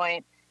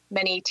PowerPoint.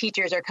 Many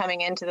teachers are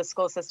coming into the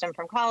school system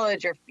from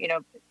college or,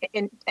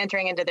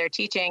 entering into their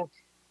teaching,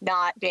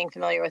 not being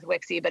familiar with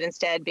Wixie, but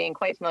instead being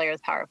quite familiar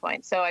with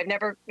PowerPoint. So I've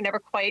never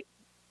quite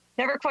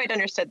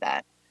understood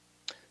that.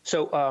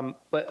 So,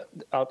 but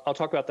I'll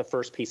talk about the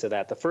first piece of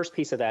that. The first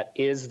piece of that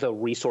is the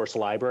resource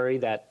library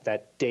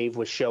that Dave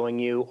was showing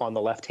you on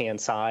the left-hand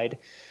side.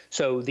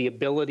 So the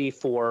ability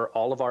for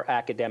all of our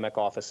academic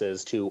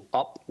offices to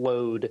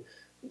upload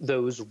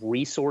those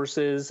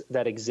resources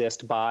that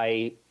exist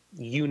by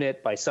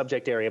unit, by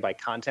subject area, by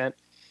content,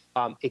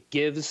 it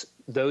gives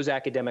those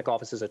academic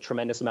offices a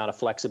tremendous amount of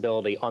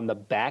flexibility. On the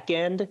back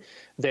end,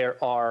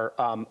 there are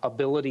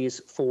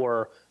abilities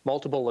for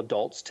multiple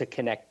adults to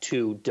connect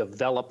to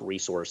develop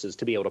resources,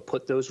 to be able to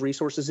put those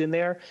resources in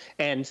there.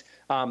 And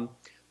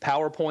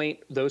PowerPoint,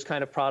 those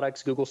kind of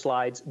products, Google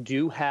Slides,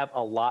 do have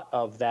a lot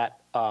of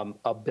that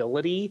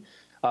ability.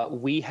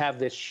 We have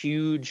this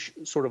huge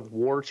sort of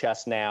war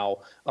chest now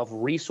of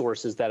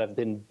resources that have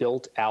been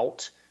built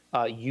out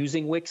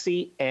using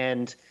Wixie,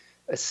 and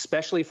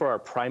especially for our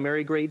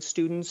primary grade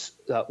students,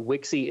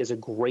 Wixie is a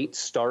great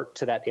start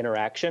to that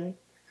interaction.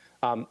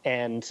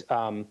 And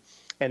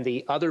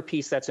the other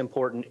piece that's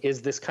important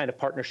is this kind of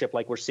partnership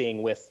like we're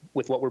seeing with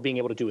what we're being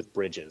able to do with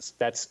Bridges.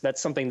 That's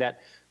something that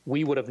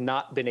we would have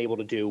not been able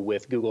to do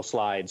with Google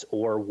Slides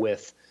or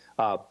with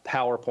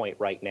PowerPoint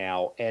right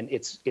now, and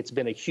it's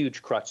been a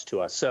huge crutch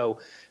to us. So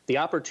the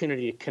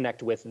opportunity to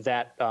connect with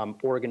that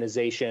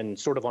organization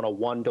sort of on a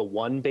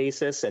one-to-one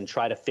basis and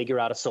try to figure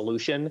out a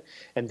solution,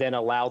 and then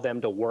allow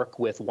them to work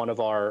with one of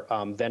our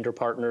vendor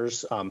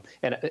partners.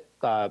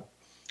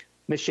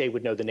 Ms. Shea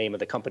would know the name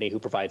of the company who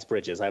provides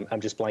Bridges.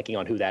 I'm just blanking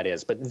on who that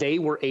is, but they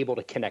were able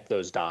to connect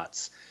those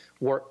dots,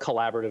 work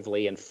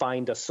collaboratively, and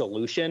find a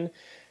solution.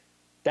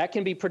 That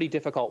can be pretty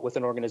difficult with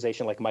an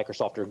organization like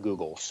Microsoft or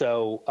Google.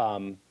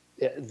 So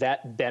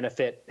that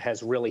benefit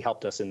has really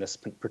helped us in this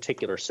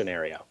particular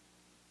scenario.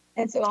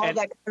 And so all of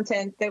that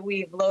content that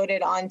we've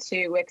loaded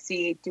onto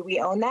Wixie, do we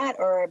own that,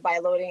 or by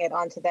loading it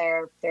onto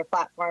their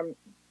platform,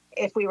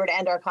 if we were to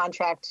end our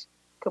contract,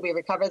 could we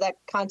recover that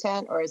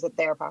content, or is it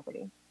their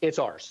property? It's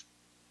ours.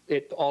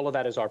 All of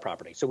that is our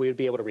property. So we would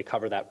be able to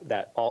recover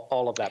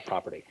all of that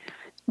property.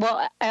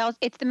 Well,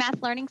 it's the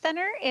Math Learning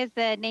Center is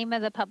the name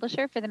of the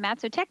publisher for the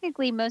math. So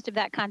technically, most of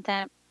that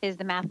content is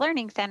the Math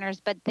Learning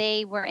Centers, but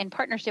they were in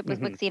partnership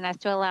with Wixie and us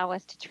to allow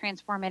us to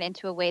transform it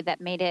into a way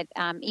that made it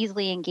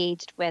easily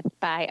engaged with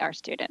by our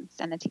students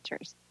and the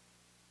teachers.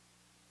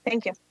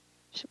 Thank you.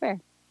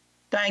 Sure.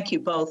 Thank you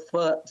both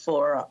for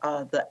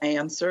the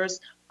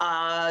answers.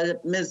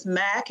 Ms.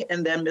 Mack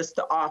and then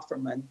Mr.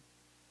 Offerman.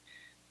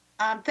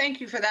 Thank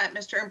you for that,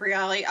 Mr.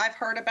 Imbriali. I've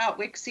heard about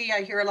Wixie.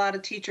 I hear a lot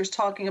of teachers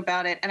talking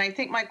about it. And I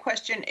think my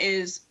question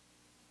is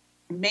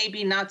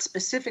maybe not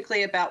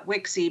specifically about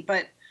Wixie,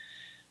 but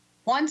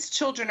once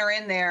children are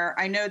in there,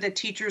 I know that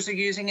teachers are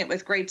using it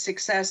with great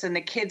success and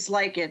the kids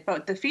like it.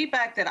 But the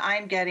feedback that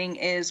I'm getting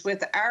is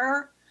with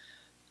our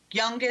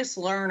youngest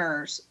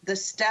learners, the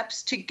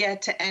steps to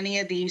get to any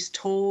of these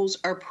tools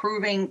are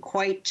proving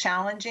quite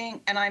challenging.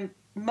 And I'm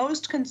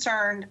most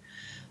concerned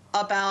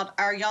about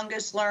our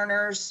youngest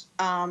learners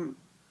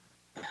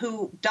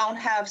who don't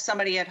have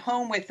somebody at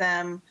home with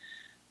them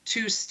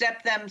to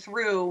step them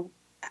through,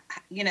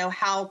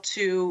 how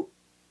to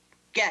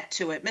get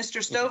to it. Mr.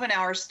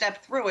 Stovenower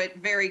stepped through it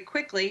very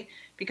quickly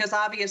because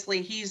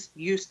obviously he's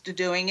used to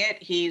doing it.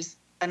 He's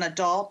an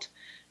adult.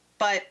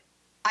 But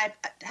I've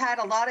had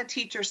a lot of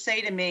teachers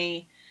say to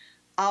me,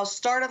 I'll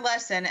start a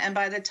lesson, and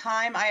by the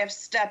time I have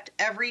stepped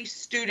every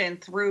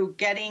student through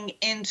getting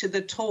into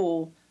the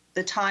tool,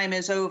 the time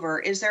is over.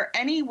 Is there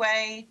any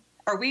way,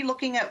 are we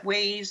looking at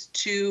ways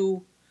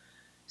to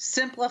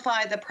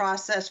simplify the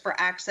process for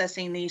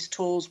accessing these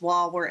tools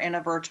while we're in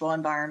a virtual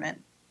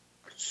environment?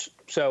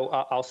 So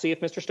I'll see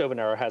if Mr.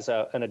 Stovenauer has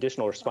an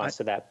additional response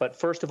to that. But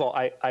first of all,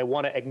 I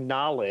want to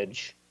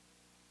acknowledge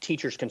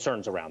teachers'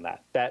 concerns around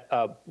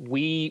that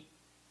we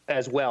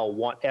as well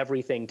want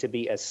everything to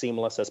be as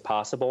seamless as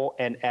possible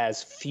and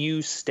as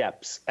few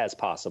steps as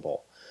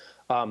possible.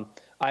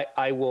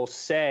 I will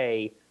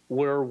say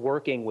we're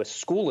working with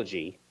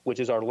Schoology, which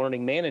is our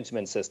learning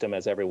management system,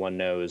 as everyone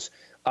knows.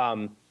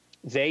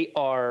 They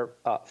are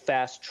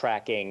fast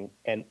tracking,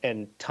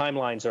 and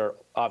timelines are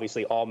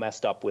obviously all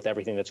messed up with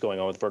everything that's going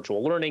on with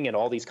virtual learning and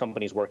all these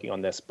companies working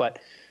on this. But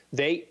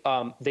they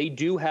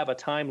do have a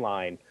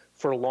timeline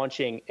for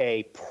launching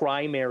a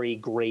primary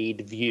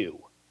grade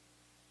view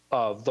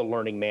of the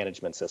learning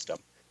management system,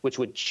 which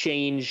would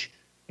change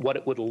what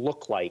it would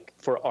look like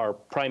for our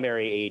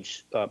primary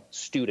age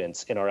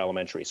students in our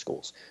elementary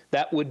schools.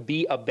 That would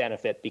be a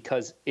benefit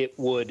because it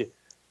would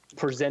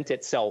present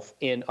itself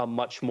in a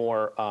much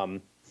more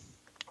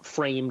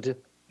framed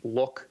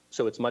look,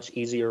 so it's much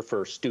easier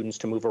for students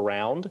to move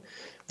around.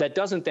 That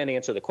doesn't then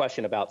answer the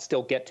question about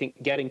still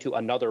getting to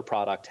another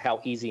product, how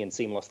easy and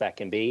seamless that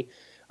can be.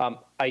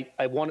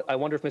 I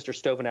wonder if Mr.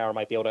 Stovenauer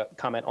might be able to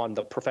comment on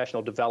the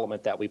professional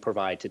development that we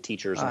provide to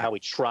teachers and how we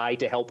try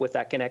to help with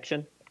that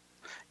connection.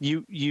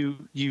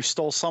 You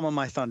stole some of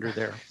my thunder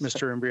there,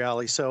 Mr.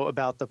 Imbriali, so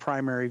about the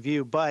primary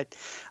view. But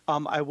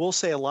I will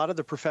say a lot of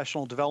the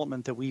professional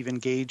development that we've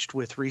engaged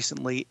with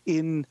recently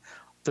in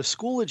the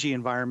Schoology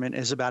environment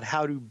is about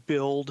how to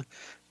build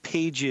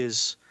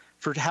pages,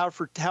 for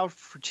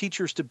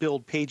teachers to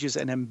build pages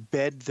and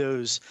embed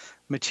those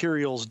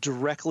materials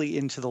directly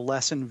into the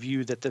lesson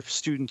view that the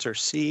students are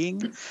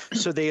seeing,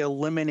 so they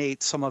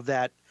eliminate some of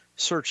that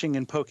searching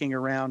and poking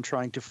around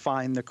trying to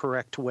find the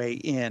correct way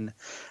in.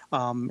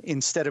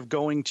 Instead of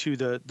going to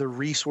the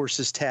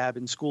resources tab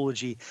in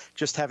Schoology,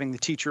 just having the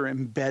teacher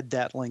embed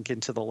that link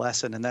into the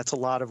lesson. And that's a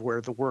lot of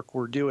where the work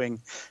we're doing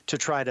to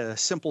try to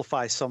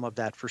simplify some of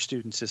that for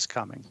students is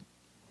coming.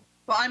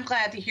 Well, I'm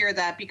glad to hear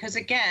that because,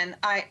 again,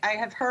 I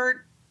have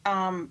heard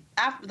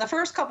after the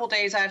first couple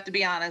days, I have to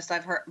be honest,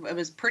 I've heard it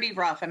was pretty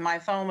rough and my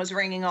phone was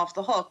ringing off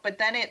the hook, but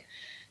then it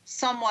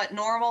somewhat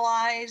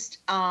normalized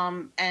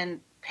and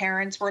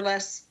parents were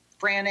less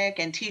frantic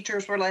and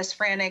teachers were less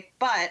frantic.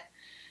 But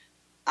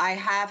I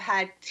have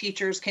had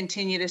teachers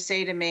continue to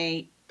say to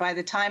me, by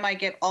the time I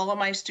get all of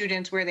my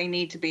students where they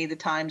need to be, the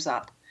time's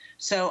up.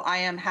 So I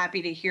am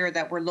happy to hear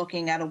that we're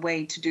looking at a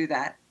way to do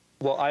that.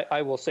 Well,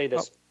 I will say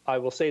this. I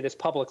will say this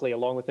publicly,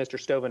 along with Mr.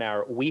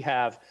 Stovenauer. We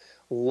have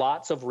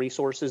lots of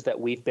resources that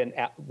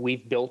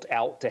we've built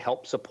out to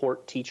help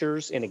support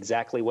teachers in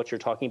exactly what you're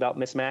talking about,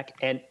 Ms. Mack.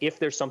 And if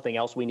there's something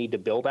else we need to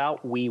build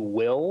out, we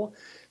will.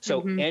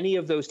 So any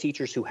of those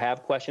teachers who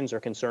have questions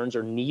or concerns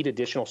or need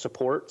additional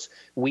supports,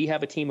 we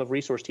have a team of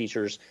resource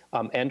teachers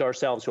and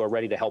ourselves who are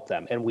ready to help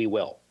them, and we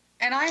will.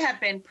 And I have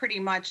been pretty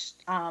much,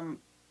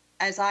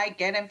 as I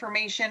get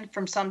information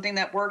from something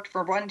that worked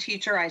for one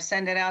teacher, I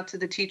send it out to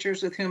the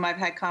teachers with whom I've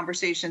had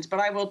conversations, but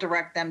I will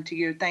direct them to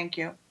you. Thank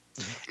you.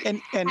 And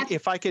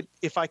if I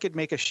could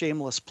make a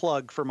shameless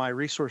plug for my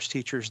resource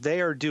teachers, they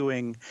are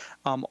doing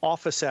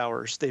office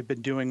hours. They've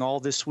been doing all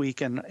this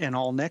week and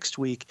all next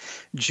week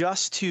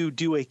just to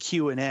do a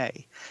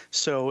Q&A.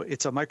 So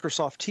it's a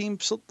Microsoft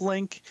Teams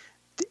link.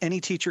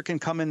 Any teacher can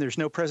come in. There's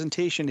no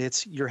presentation.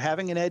 It's you're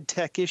having an ed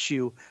tech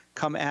issue.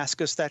 Come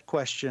ask us that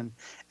question.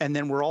 And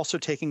then we're also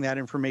taking that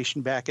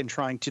information back and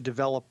trying to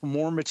develop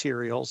more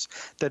materials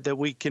that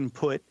we can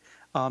put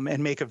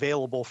and make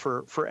available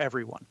for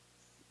everyone.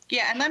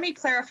 Yeah, and let me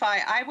clarify,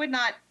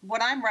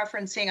 what I'm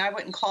referencing, I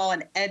wouldn't call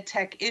an ed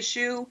tech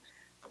issue,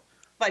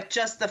 but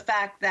just the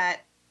fact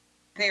that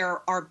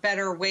there are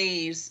better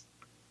ways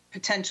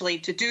potentially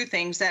to do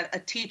things that a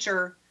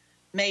teacher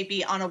may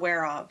be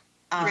unaware of.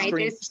 Right,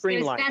 there's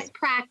best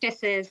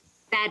practices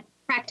that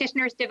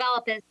practitioners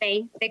develop as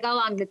they go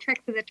along, the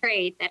tricks of the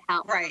trade that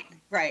help.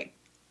 Right.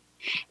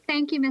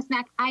 Thank you, Ms.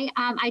 Mack.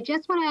 I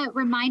just want to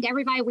remind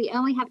everybody we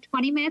only have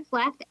 20 minutes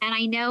left, and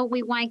I know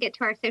we want to get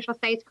to our social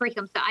studies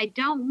curriculum, so I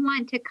don't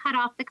want to cut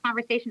off the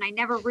conversation. I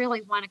never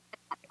really want to cut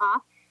that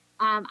off.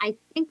 I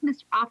think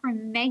Mr.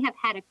 Offerman may have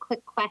had a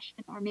quick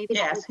question, or maybe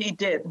yes, he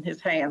did.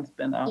 His hand's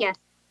been up. Yes,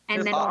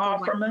 and Mr. then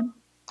Offerman.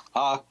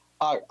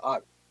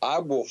 I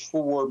will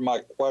forward my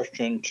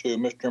question to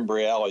Mr.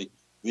 Imbriali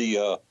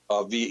via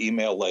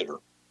email later.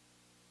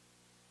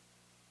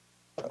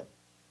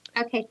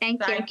 Okay, thank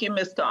you. Thank you,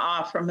 Mr.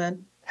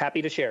 Offerman. Happy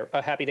to share.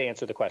 Happy to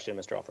answer the question,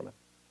 Mr. Offerman.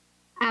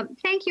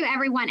 Thank you,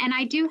 everyone. And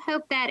I do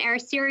hope that our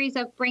series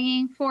of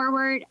bringing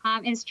forward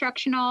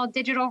instructional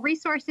digital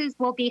resources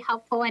will be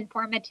helpful and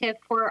informative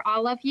for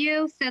all of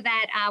you so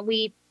that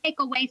we take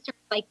away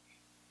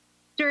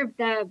sort of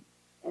the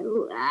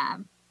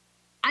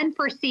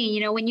unforeseen.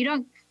 You know, when you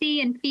don't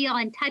see and feel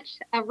and touch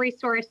a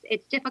resource,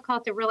 it's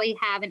difficult to really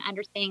have an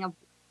understanding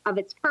of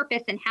its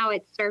purpose and how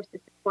it serves to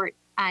support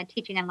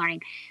teaching and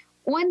learning.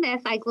 On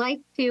this, I'd like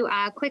to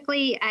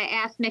quickly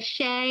ask Ms.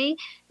 Shea,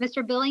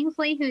 Mr.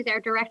 Billingsley, who's our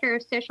Director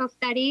of Social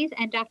Studies,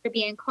 and Dr.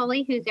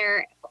 Biancoli, who's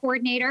our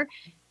coordinator,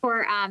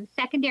 for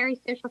secondary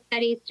social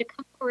studies to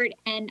come forward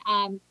and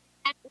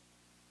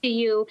to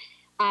you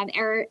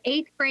our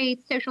 8th grade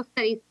social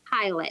studies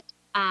pilot.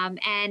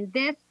 And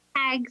this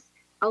tags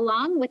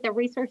along with the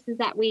resources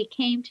that we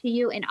came to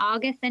you in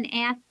August and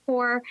asked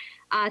for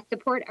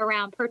support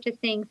around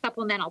purchasing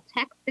supplemental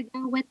text to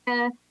go with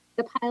the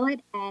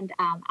pilot. And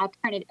I'll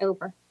turn it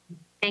over.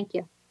 Thank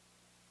you.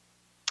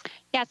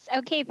 Yes.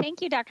 Okay.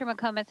 Thank you, Dr.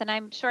 McComas. And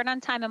I'm short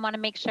on time and want to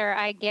make sure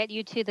I get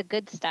you to the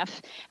good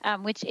stuff,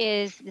 which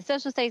is the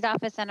Social Studies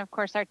Office and, of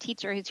course, our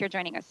teacher who's here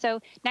joining us. So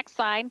next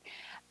slide.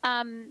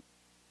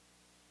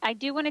 I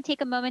do want to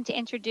take a moment to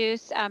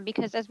introduce,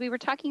 because as we were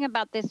talking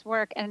about this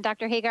work, and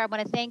Dr. Hager, I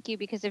want to thank you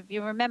because if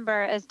you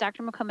remember, as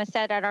Dr. McComas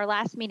said at our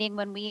last meeting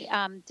when we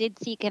did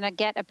seek and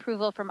get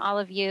approval from all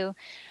of you,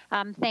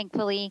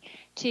 thankfully,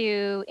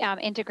 to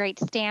integrate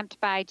Stamped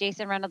by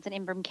Jason Reynolds and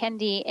Ingram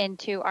Kendi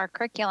into our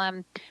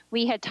curriculum,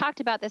 we had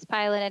talked about this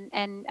pilot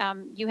and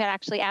you had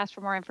actually asked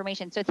for more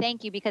information. So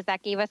thank you because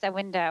that gave us a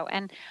window.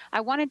 And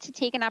I wanted to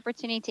take an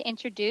opportunity to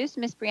introduce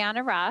Ms.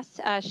 Brianna Ross.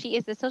 She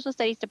is the Social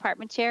Studies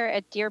Department Chair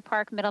at Deer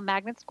Park Middle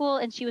Magnet School,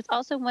 and she was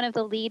also one of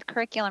the lead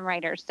curriculum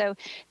writers. So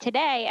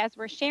today, as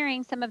we're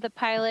sharing some of the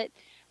pilot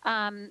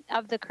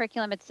of the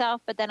curriculum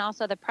itself, but then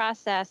also the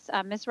process,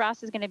 Ms.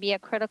 Ross is going to be a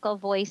critical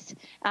voice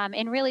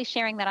in really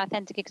sharing that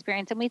authentic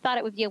experience. And we thought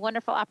it would be a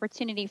wonderful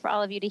opportunity for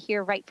all of you to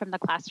hear right from the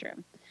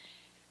classroom.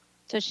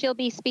 So she'll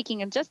be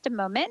speaking in just a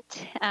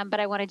moment,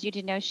 but I wanted you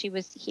to know she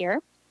was here.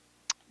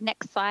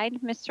 Next slide,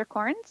 Mr.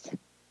 Corns.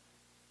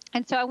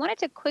 And so I wanted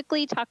to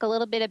quickly talk a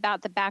little bit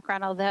about the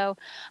background, although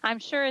I'm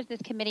sure as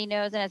this committee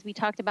knows, and as we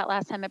talked about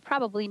last time, it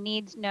probably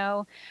needs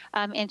no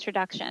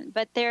introduction.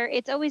 But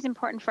it's always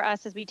important for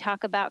us as we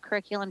talk about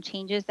curriculum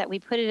changes that we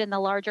put it in the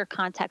larger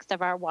context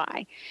of our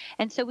why.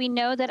 And so we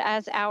know that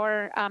as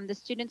the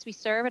students we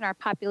serve and our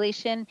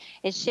population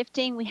is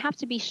shifting, we have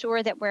to be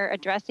sure that we're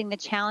addressing the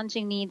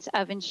challenging needs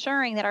of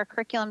ensuring that our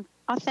curriculum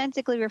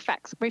authentically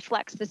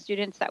reflects the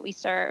students that we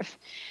serve.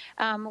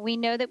 We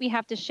know that we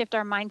have to shift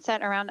our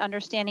mindset around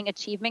understanding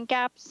achievement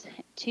gaps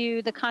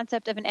to the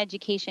concept of an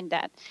education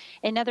debt.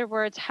 In other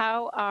words,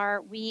 how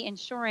are we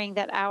ensuring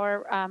that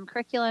our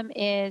curriculum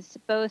is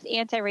both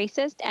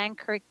anti-racist and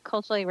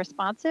culturally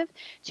responsive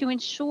to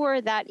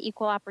ensure that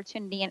equal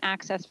opportunity and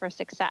access for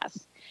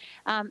success?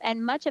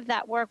 And much of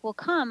that work will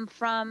come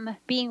from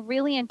being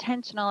really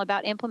intentional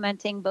about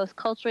implementing both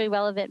culturally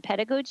relevant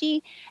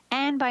pedagogy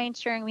and by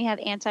ensuring we have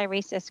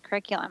anti-racist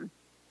curriculum.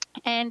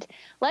 And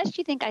lest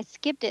you think I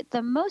skipped it,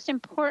 the most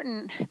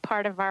important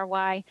part of our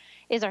why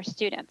is our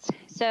students.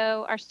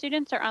 So our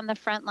students are on the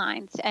front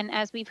lines. And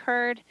as we've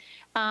heard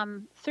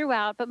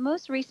throughout, but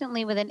most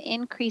recently with an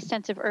increased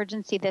sense of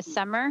urgency this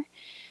summer,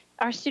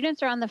 our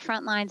students are on the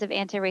front lines of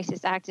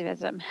anti-racist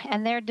activism,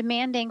 and they're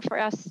demanding for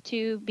us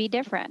to be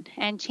different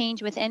and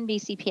change within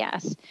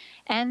BCPS.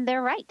 And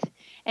they're right.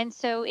 And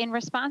so in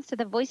response to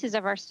the voices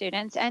of our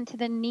students and to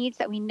the needs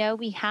that we know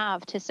we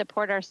have to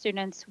support our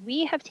students,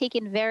 we have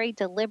taken very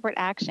deliberate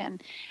action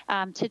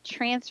to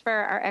transfer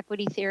our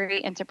equity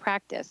theory into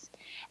practice.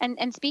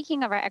 And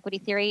speaking of our equity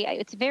theory,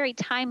 it's very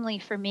timely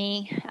for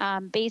me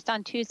based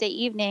on Tuesday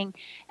evening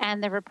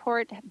and the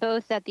report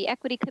both that the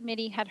Equity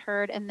Committee had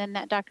heard and then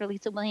that Dr.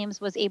 Lisa Williams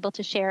was able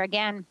to share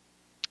again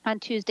on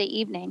Tuesday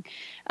evening.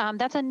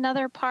 That's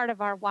another part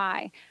of our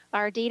why.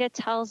 Our data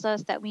tells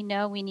us that we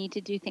know we need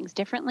to do things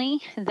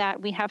differently,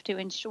 that we have to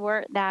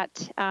ensure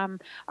that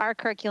our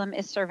curriculum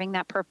is serving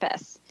that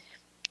purpose.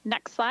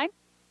 Next slide.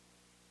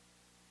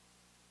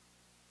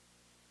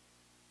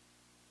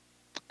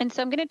 And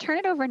so I'm going to turn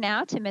it over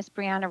now to Ms.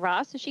 Brianna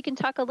Ross so she can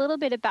talk a little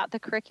bit about the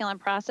curriculum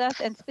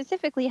process and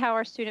specifically how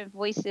our student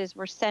voices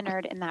were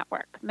centered in that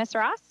work. Ms.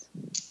 Ross?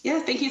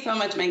 Yes, thank you so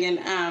much, Megan.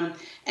 And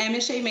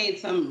Ms. Shea made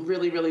some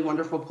really, really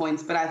wonderful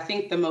points, but I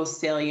think the most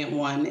salient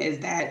one is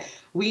that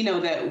we know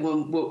that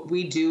when what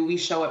we do, we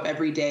show up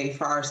every day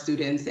for our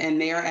students, and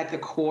they are at the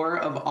core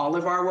of all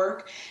of our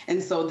work.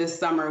 And so this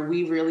summer,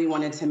 we really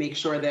wanted to make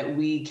sure that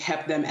we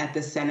kept them at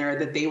the center,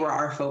 that they were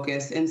our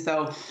focus. And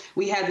so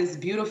we had this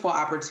beautiful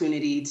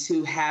opportunity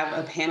to have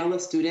a panel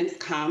of students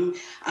come,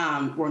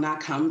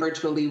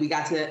 virtually. We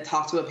got to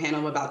talk to a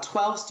panel of about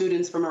 12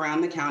 students from around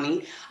the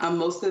county.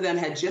 Most of them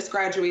had just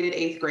graduated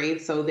 8th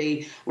grade, so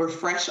they were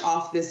fresh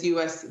off this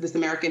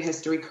American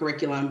history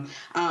curriculum.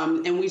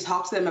 And we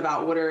talked to them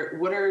about what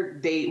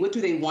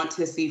do they want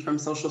to see from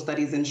social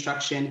studies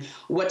instruction?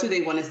 What do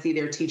they want to see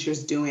their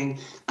teachers doing?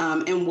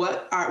 And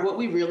what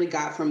we really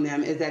got from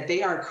them is that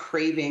they are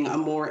craving a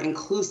more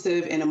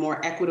inclusive and a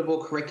more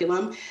equitable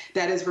curriculum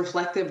that is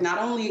reflective not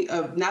only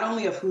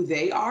of who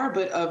they are,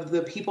 but of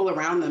the people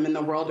around them and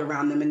the world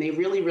around them. And they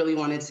really, really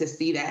wanted to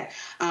see that.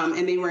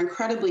 And they were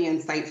incredibly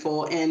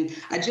insightful. And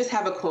I just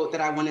have a quote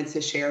that I wanted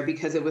to share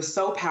because it was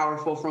so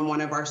powerful from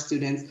one of our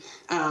students.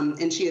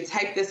 And she had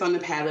typed this on the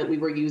Padlet we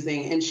were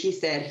using, and she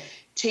said,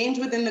 Change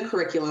within the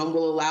curriculum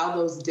will allow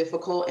those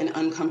difficult and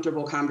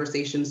uncomfortable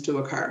conversations to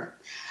occur.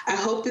 I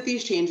hope that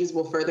these changes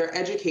will further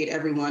educate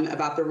everyone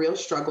about the real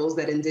struggles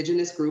that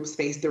Indigenous groups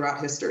face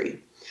throughout history.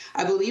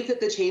 I believe that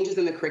the changes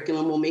in the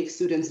curriculum will make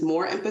students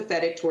more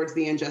empathetic towards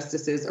the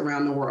injustices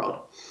around the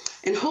world.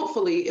 And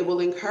hopefully it will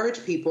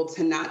encourage people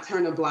to not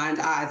turn a blind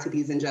eye to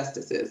these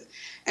injustices.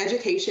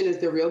 Education is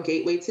the real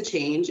gateway to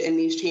change, and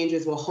these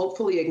changes will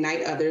hopefully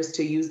ignite others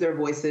to use their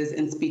voices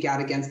and speak out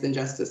against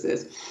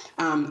injustices.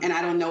 And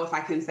I don't know if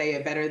I can say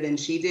it better than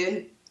she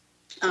did.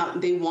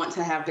 They want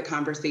to have the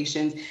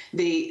conversations.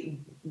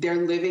 They're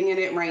living in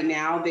it right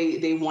now.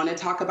 They want to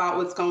talk about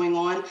what's going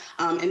on,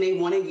 and they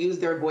want to use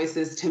their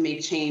voices to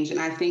make change. And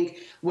I think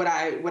what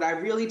I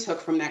really took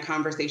from that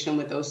conversation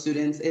with those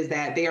students is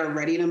that they are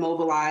ready to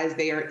mobilize,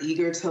 they are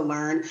eager to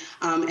learn,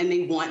 and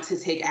they want to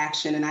take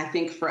action. And I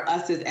think for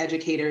us as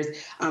educators,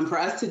 for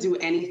us to do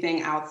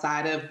anything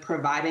outside of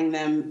providing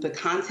them the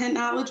content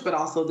knowledge, but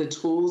also the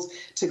tools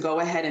to go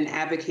ahead and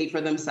advocate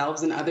for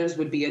themselves and others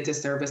would be a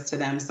disservice to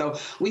them. So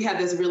we had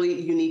this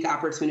really unique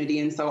opportunity.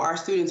 And so our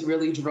students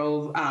really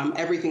drove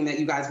everything that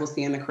you guys will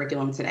see in the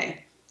curriculum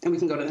today. And we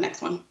can go to the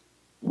next one.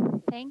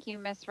 Thank you,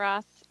 Ms.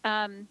 Ross.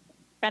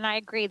 And I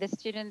agree, the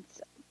students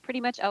pretty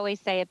much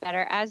always say it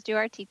better, as do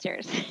our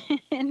teachers.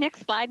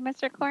 Next slide,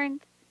 Mr.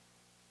 Corns.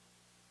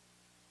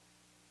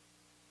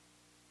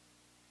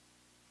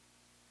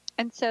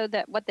 And so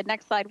what the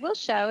next slide will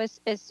show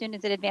is as soon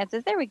as it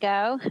advances, there we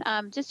go.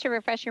 Just to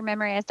refresh your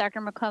memory, as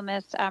Dr.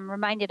 McComas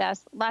reminded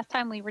us, last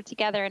time we were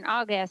together in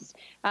August,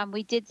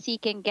 we did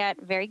seek and get,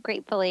 very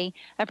gratefully,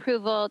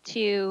 approval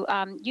to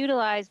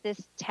utilize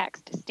this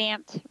text,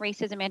 Stamped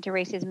Racism,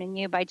 Anti-Racism in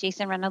You by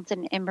Jason Reynolds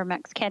and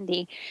Imbermex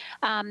Kendi.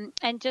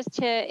 And just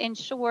to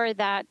ensure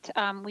that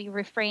we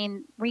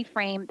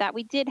reframe that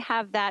we did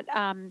have that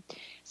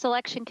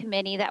selection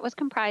committee that was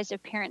comprised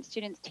of parents,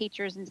 students,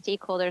 teachers, and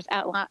stakeholders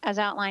as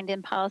outlined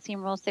in Policy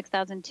and Rule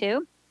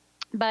 6002.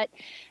 But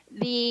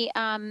the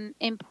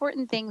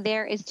important thing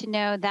there is to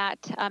know that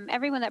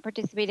everyone that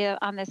participated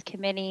on this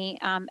committee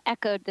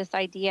echoed this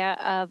idea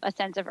of a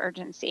sense of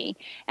urgency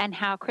and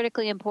how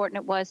critically important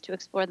it was to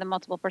explore the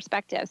multiple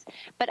perspectives.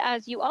 But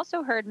as you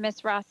also heard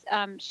Ms. Ross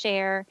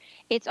share,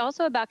 it's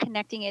also about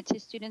connecting it to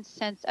students'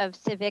 sense of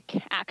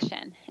civic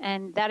action.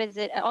 And that is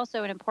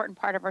also an important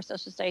part of our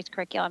social studies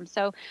curriculum.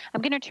 So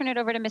I'm going to turn it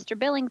over to Mr.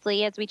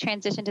 Billingsley as we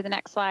transition to the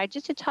next slide,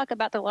 just to talk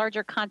about the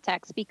larger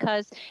context,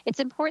 because it's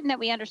important that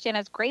we understand,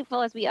 as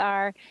grateful as we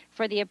are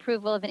for the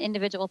approval of an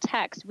individual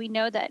text, we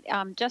know that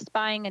just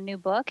buying a new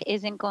book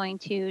isn't going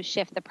to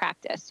shift the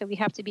practice. So we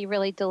have to be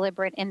really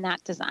deliberate in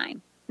that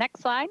design.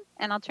 Next slide,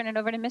 and I'll turn it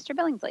over to Mr.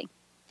 Billingsley.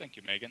 Thank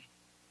you, Megan.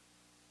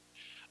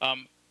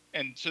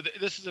 And so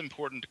this is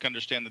important to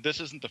understand that this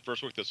isn't the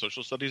first work that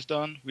social studies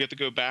done. We have to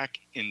go back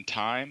in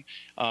time.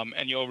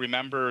 And you'll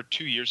remember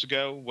 2 years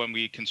ago when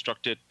we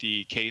constructed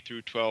the K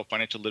through 12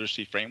 financial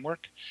literacy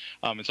framework.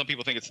 And some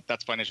people think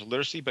that's financial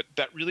literacy, but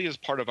that really is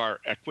part of our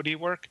equity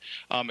work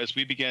as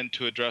we begin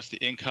to address the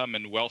income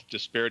and wealth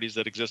disparities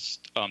that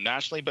exist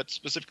nationally, but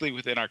specifically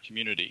within our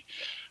community.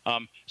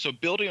 So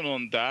building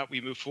on that,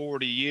 we move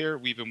forward a year.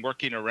 We've been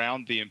working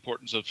around the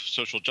importance of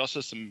social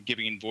justice and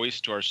giving voice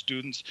to our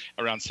students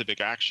around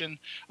civic action.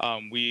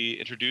 We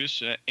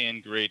introduced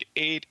in grade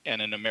 8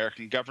 and in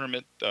American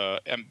government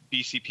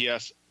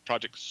BCPS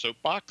Project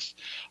Soapbox,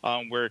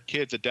 where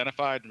kids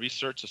identified and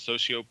researched a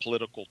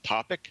socio-political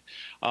topic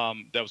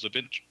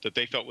that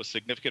they felt was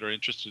significant or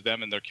interest to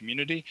them and their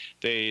community.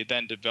 They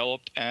then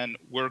developed and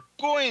were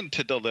going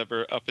to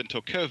deliver, up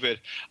until COVID,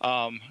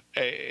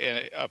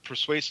 a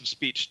persuasive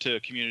speech to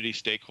community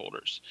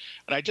stakeholders.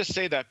 And I just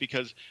say that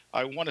because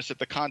I want to set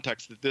the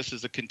context that this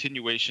is a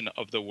continuation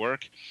of the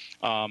work,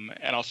 and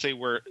I'll show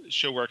where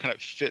it kind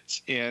of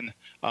fits in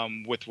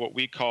with what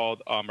we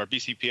called our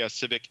BCPS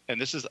Civic, and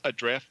this is a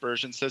draft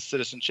version, says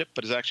citizenship,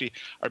 but is actually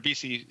our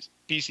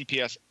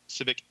BCPS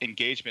Civic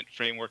Engagement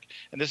Framework,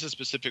 and this is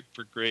specific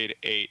for grade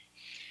 8.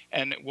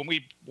 And when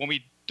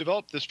we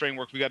developed this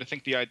framework, we got to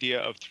think the idea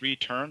of 3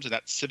 terms, and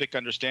that's civic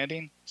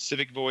understanding,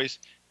 civic voice,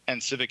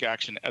 and civic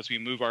action as we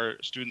move our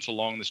students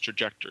along this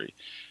trajectory.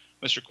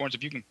 Mr. Corns,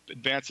 if you can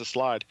advance the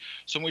slide.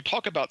 So when we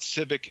talk about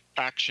civic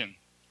action,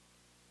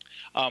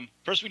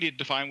 first we need to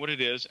define what it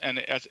is, and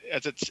as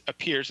it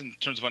appears in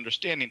terms of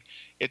understanding,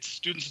 it's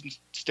students and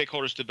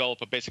stakeholders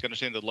develop a basic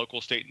understanding of the local,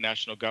 state, and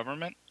national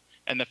government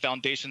and the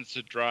foundations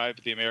to drive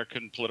the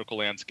American political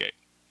landscape.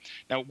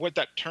 Now, what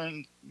that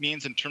term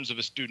means in terms of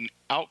a student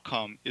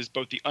outcome is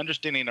both the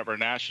understanding of our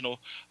national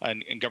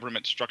and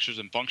government structures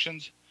and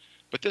functions,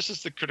 but this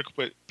is the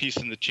critical piece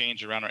in the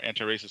change around our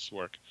anti-racist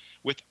work,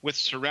 with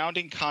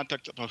surrounding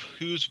context of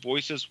whose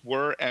voices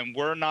were and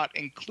were not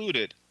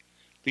included,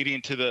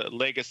 leading to the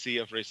legacy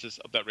of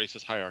that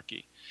racist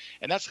hierarchy.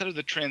 And that's kind of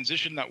the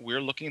transition that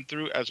we're looking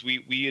through as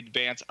we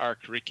advance our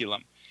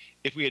curriculum.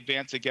 If we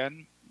advance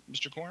again,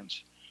 Mr.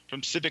 Corns,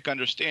 from civic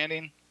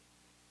understanding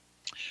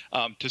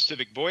to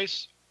civic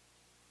voice,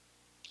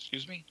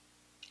 excuse me.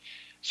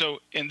 So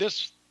in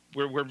this,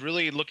 we're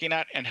really looking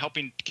at and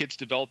helping kids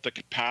develop the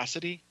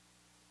capacity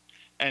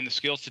and the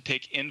skills to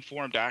take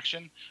informed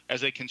action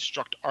as they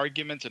construct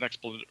arguments and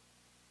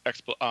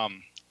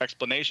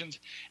explanations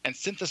and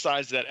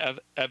synthesize that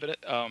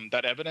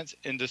evidence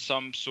into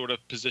some sort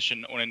of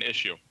position on an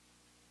issue.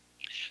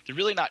 They're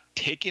really not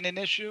taking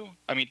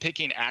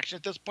taking action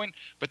at this point,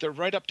 but they're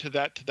right up to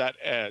that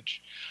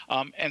edge.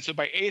 And so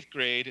by 8th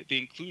grade, the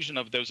inclusion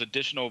of those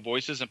additional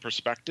voices and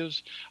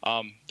perspectives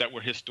that were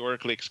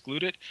historically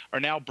excluded are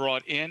now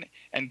brought in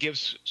and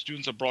gives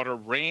students a broader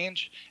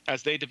range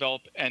as they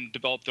develop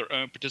their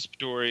own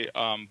participatory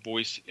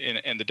voice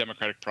in the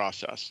democratic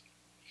process.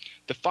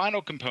 The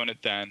final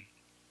component then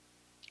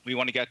we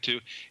want to get to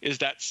is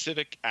that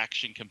civic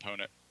action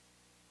component.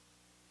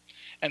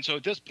 And so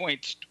at this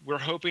point, we're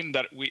hoping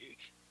that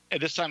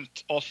at this time,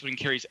 it's also being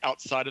carried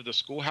outside of the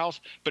schoolhouse,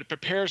 but it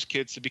prepares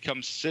kids to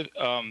become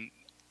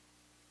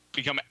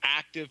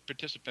active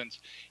participants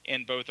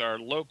in both our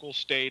local,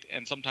 state,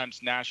 and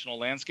sometimes national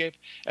landscape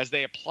as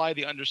they apply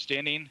the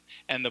understanding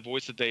and the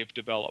voice that they've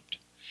developed.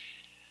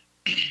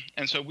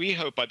 And so we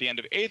hope by the end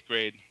of 8th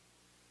grade,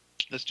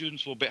 the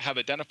students will have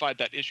identified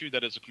that issue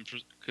that is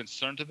a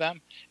concern to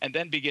them, and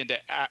then begin to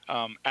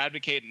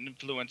advocate and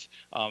influence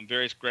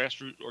various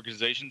grassroots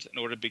organizations in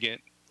order to begin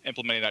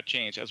implementing that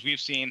change, as we've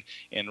seen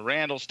in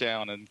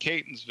Randallstown and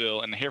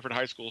Catonsville and Hereford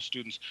High School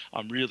students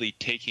really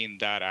taking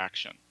that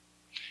action.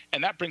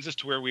 And that brings us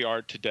to where we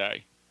are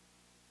today.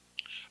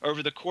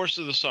 Over the course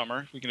of the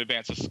summer, we can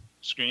advance the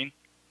screen,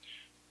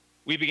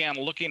 we began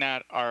looking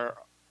at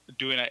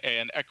doing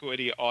an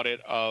equity audit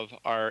of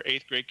our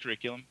 8th grade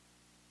curriculum.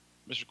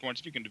 Mr. Corns,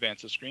 if you can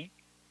advance the screen.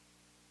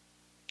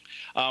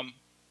 An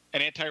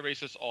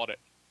anti-racist audit.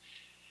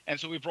 And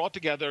so we brought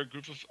together a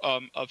group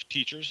of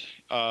teachers,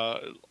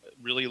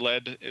 really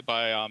led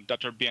by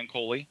Dr.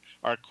 Biancoli,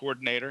 our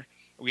coordinator.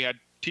 We had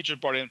teachers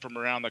brought in from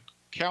around the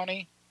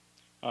county.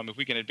 If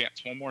we can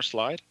advance one more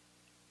slide.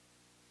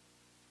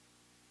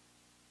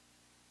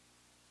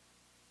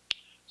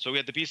 So we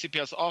had the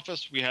BCPS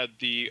office, we had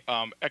the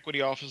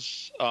equity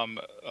office,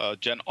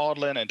 Jen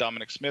Audlin and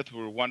Dominic Smith, who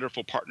were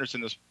wonderful partners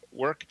in this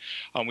work.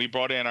 We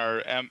brought in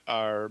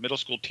our middle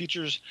school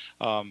teachers.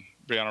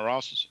 Brianna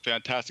Ross was a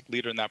fantastic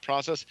leader in that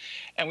process.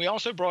 And we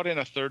also brought in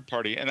a third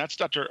party, and that's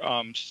Dr.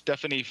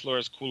 Stephanie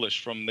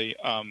Flores-Coolish from the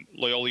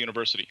Loyola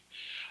University.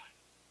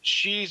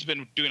 She's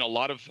been doing a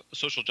lot of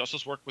social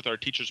justice work with our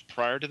teachers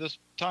prior to this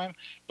time,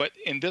 but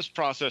in this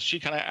process, she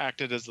kind of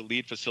acted as the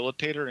lead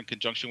facilitator in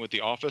conjunction with the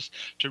office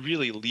to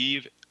really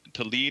lead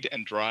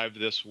and drive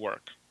this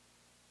work.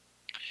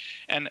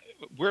 And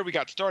where we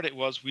got started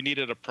was we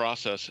needed a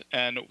process,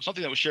 and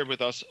something that was shared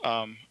with us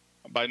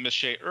by Ms.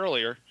 Shea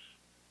earlier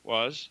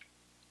was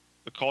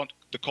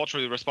the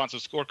culturally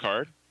responsive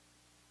scorecard.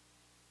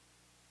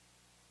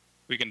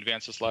 We can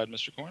advance the slide,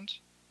 Mr. Corns.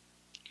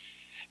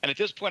 And at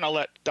this point, I'll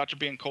let Dr.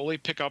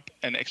 Biancoli pick up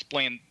and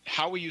explain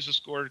how we use the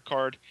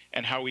scorecard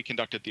and how we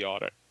conducted the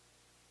audit.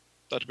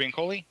 Dr.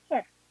 Biancoli?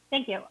 Sure.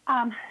 Thank you.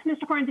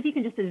 Mr. Corns, if you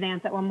can just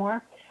advance it one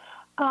more.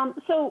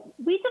 So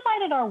we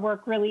divided our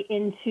work really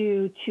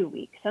into 2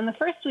 weeks. And the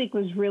first week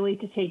was really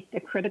to take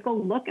the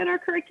critical look at our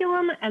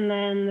curriculum. And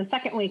then the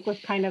second week was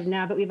kind of,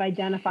 now that we've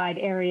identified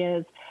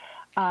areas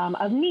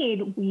of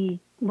need, we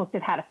looked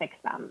at how to fix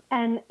them.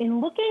 And in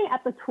looking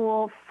at the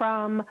tool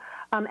from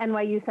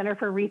NYU Center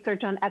for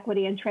Research on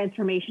Equity and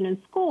Transformation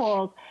in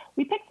Schools,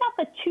 we picked out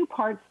the 2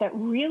 parts that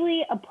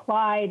really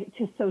applied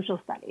to social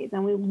studies.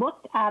 And we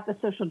looked at the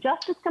social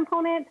justice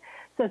component,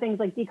 so things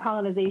like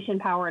decolonization,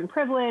 power, and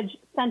privilege,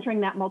 centering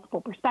that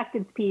multiple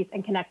perspectives piece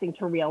and connecting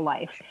to real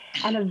life,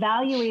 and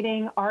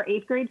evaluating our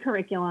 8th grade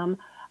curriculum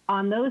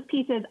on those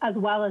pieces, as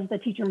well as the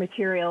teacher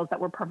materials that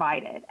were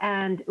provided.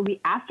 And we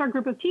asked our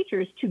group of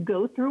teachers to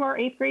go through our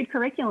 8th grade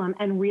curriculum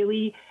and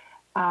really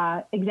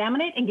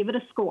examine it and give it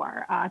a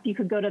score. If you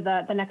could go to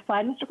the next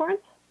slide, Mr. Corns.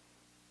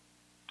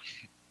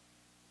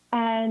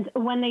 And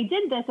when they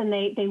did this and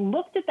they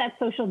looked at that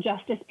social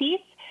justice piece,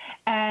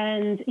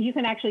 and you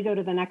can actually go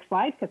to the next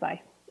slide because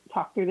I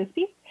talked through this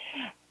piece.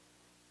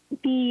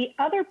 The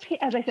other,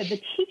 as I said,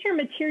 the teacher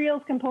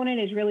materials component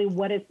is really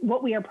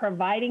what we are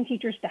providing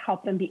teachers to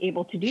help them be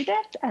able to do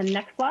this. And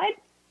next slide.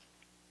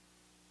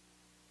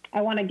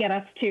 I want to get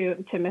us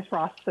to Ms.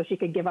 Ross so she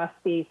could give us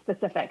the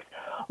specifics.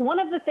 One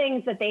of the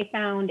things that they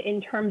found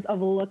in terms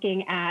of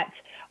looking at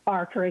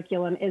our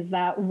curriculum is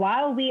that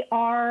while we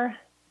are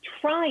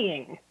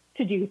trying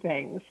to do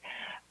things,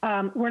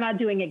 we're not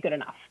doing it good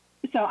enough.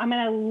 So I'm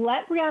going to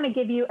let Brianna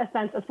give you a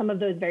sense of some of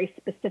those very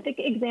specific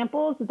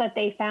examples that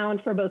they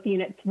found for both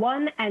Units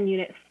 1 and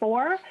Unit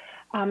 4,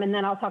 and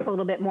then I'll talk a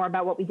little bit more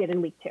about what we did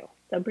in Week 2.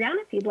 So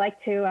Brianna, if you'd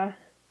like to...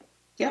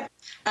 Yep.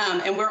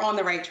 And we're on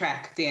the right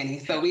track, Danny.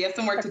 So we have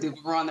some work to do,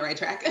 but we're on the right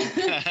track.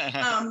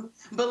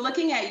 But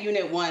looking at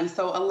Unit 1,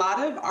 so a lot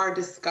of our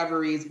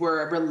discoveries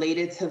were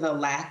related to the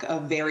lack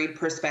of varied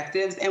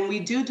perspectives. And we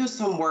do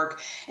some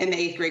work in the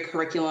 8th grade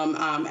curriculum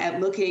at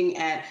looking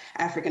at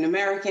African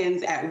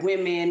Americans, at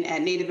women,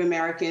 at Native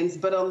Americans.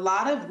 But a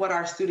lot of what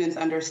our students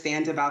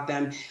understand about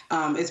them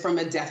is from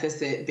a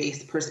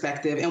deficit-based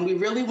perspective. And we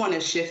really want to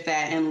shift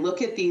that and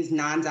look at these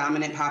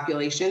non-dominant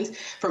populations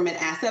from an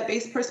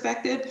asset-based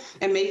perspective.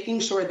 and making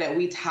sure that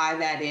we tie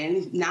that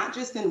in, not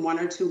just in 1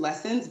 or 2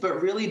 lessons,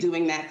 but really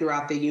doing that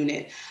throughout the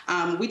unit.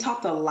 We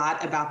talked a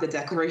lot about the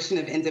Declaration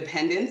of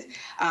Independence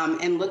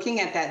and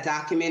looking at that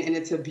document, and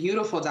it's a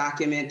beautiful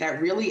document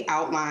that really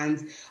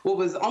outlines what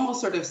was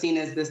almost sort of seen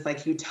as this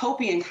like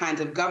utopian kind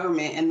of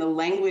government, and the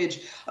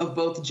language of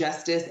both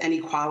justice and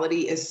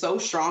equality is so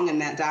strong in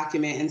that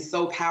document and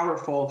so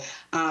powerful,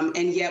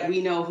 and yet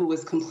we know who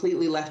was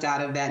completely left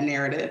out of that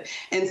narrative.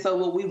 And so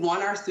what we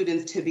want our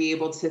students to be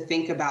able to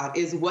think about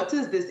is, what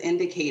does this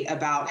indicate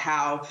about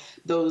how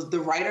the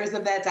writers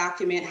of that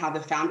document, how the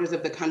founders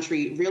of the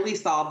country really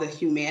saw the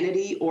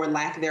humanity or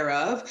lack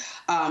thereof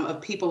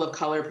of people of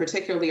color,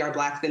 particularly our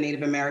Blacks and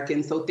Native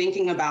Americans. So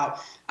thinking about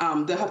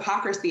the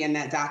hypocrisy in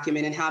that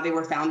document and how they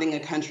were founding a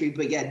country,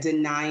 but yet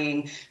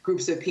denying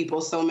groups of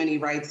people so many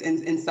rights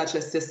in such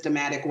a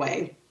systematic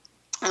way.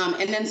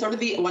 And then sort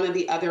of one of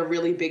the other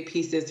really big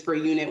pieces for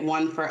Unit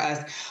 1 for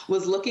us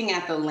was looking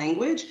at the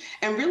language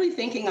and really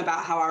thinking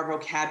about how our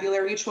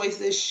vocabulary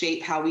choices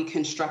shape how we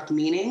construct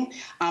meaning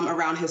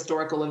around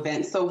historical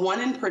events. So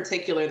one in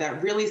particular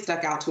that really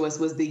stuck out to us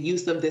was the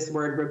use of this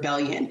word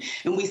rebellion.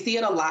 And we see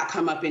it a lot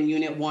come up in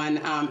Unit 1.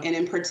 And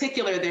in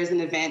particular, there's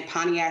an event,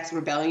 Pontiac's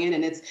Rebellion,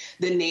 and it's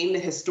the name the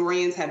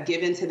historians have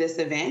given to this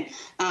event.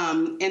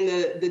 And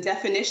the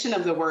definition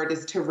of the word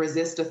is to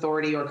resist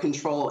authority or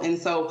control.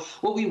 And so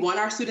what we want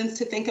our students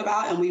to think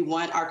about, and we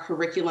want our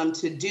curriculum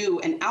to do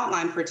and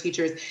outline for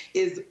teachers,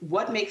 is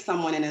what makes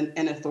someone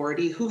an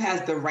authority, who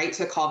has the right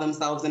to call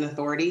themselves an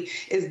authority.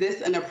 Is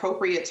this an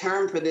appropriate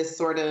term for this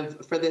sort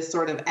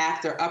of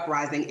act or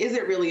uprising? Is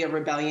it really a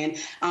rebellion?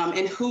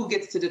 And who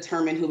gets to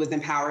determine who is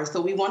in power? So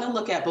we want to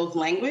look at both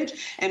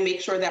language and make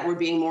sure that we're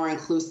being more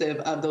inclusive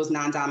of those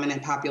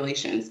non-dominant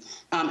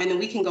populations. And then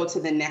we can go to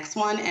the next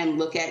one and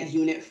look at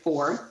Unit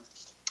 4,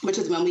 which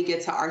is when we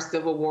get to our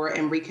Civil War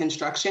and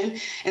Reconstruction.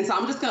 And so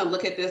I'm just going to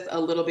look at this a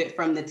little bit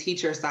from the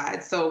teacher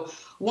side. So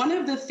one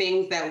of the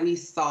things that we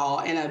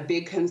saw, and a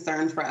big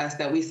concern for us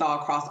that we saw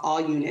across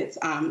all units,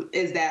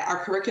 is that our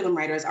curriculum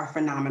writers are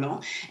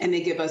phenomenal, and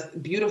they give us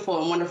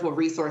beautiful and wonderful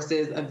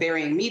resources of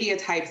varying media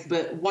types.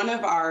 But one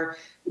of our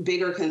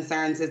bigger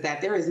concerns is that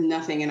there is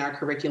nothing in our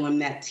curriculum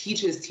that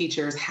teaches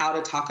teachers how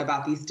to talk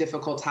about these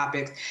difficult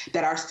topics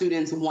that our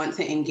students want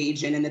to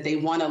engage in and that they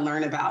want to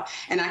learn about.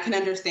 And I can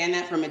understand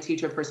that from a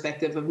teacher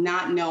perspective of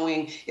not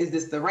knowing, is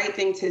this the right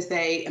thing to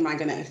say? Am I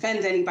going to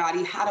offend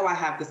anybody? How do I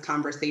have this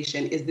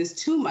conversation? Is this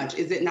too much?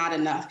 Is it not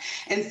enough?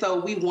 And so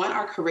we want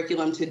our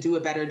curriculum to do a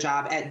better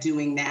job at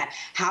doing that.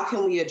 How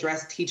can we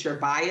address teacher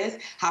bias?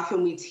 How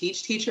can we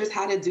teach teachers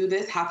how to do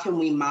this? How can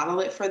we model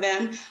it for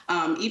them?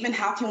 Even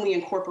how can we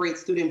incorporate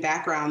student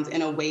backgrounds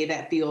in a way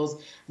that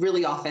feels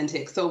really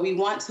authentic? So we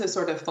want to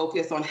sort of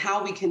focus on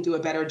how we can do a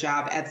better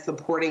job at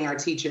supporting our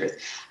teachers.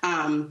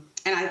 And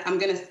I'm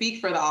going to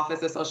speak for the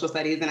Office of Social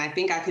Studies, and I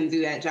think I can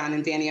do that, John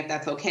and Danny, if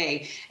that's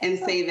okay, and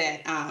say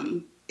that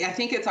I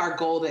think it's our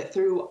goal that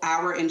through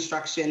our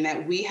instruction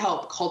that we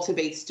help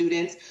cultivate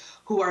students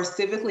who are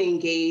civically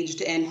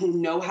engaged and who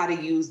know how to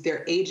use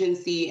their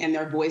agency and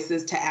their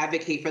voices to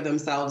advocate for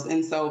themselves.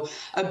 And so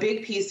a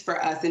big piece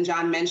for us, and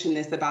John mentioned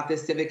this about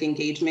this civic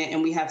engagement,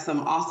 and we have some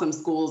awesome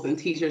schools and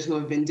teachers who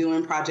have been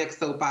doing Project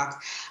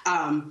Soapbox,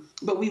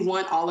 but we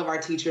want all of our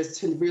teachers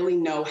to really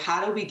know,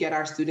 how do we get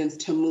our students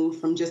to move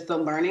from just the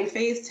learning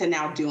phase to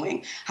now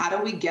doing? How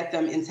do we get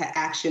them into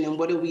action, and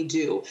what do we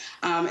do?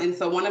 And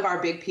so one of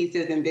our big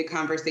pieces and big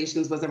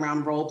conversations was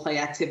around role play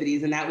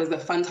activities, and that was a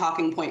fun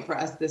talking point for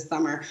us this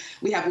summer.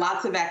 We have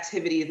lots of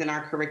activities in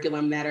our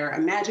curriculum that are,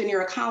 imagine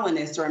you're a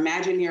colonist or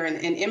imagine you're an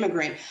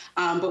immigrant,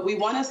 but we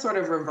want to sort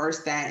of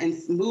reverse that and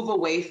move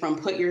away from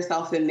put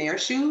yourself in their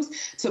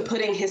shoes to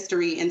putting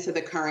history into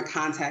the current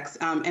context,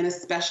 and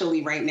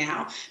especially right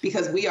now,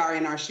 because we are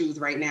in our shoes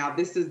right now.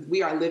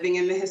 We are living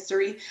in the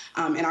history,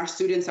 and our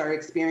students are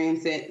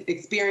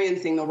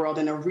experiencing the world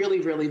in a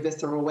really, really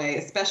visceral way,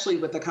 especially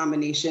with the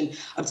combination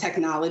of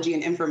technology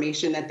and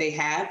information that they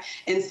have.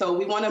 And so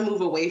we want to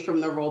move away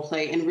from the role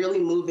play and really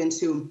move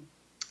into,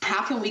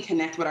 how can we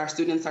connect what our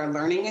students are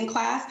learning in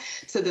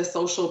class to the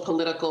social,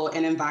 political,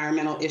 and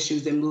environmental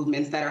issues and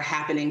movements that are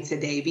happening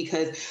today?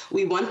 Because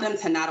we want them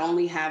to not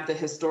only have the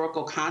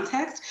historical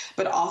context,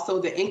 but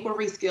also the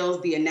inquiry skills,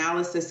 the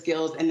analysis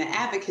skills, and the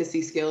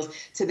advocacy skills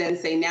to then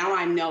say, now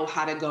I know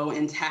how to go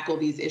and tackle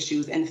these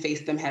issues and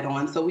face them head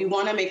on. So we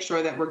want to make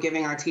sure that we're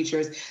giving our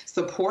teachers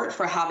support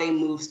for how they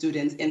move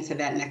students into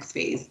that next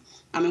phase.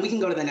 And we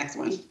can go to the next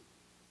one.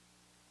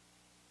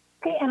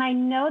 Okay, and I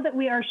know that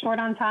we are short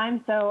on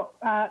time, so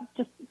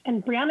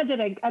and Brianna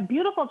did a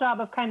beautiful job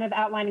of kind of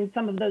outlining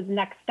some of those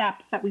next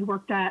steps that we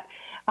worked at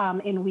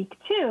in week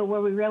 2,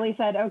 where we really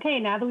said, okay,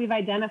 now that we've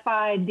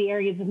identified the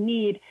areas of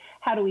need,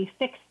 how do we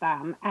fix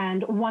them?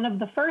 And one of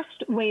the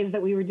first ways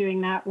that we were doing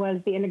that was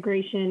the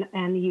integration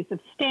and the use of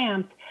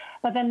stamps.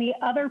 But then the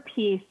other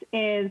piece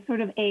is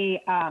sort of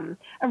a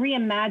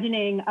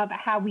reimagining of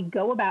how we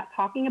go about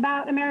talking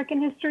about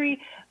American history,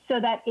 so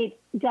that it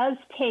does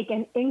take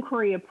an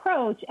inquiry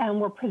approach,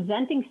 and we're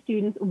presenting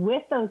students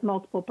with those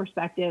multiple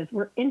perspectives.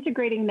 We're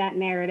integrating that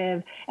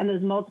narrative and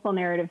those multiple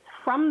narratives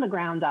from the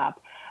ground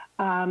up.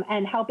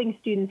 and helping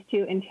students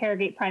to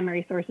interrogate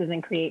primary sources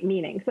and create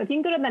meaning. So if you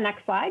can go to the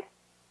next slide.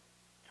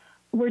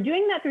 We're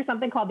doing that through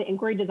something called the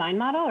Inquiry Design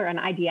Model, or an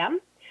IDM,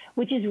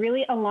 which is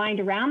really aligned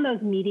around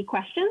those meaty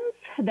questions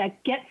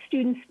that get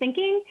students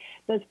thinking,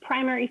 those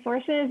primary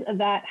sources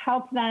that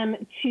help them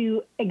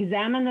to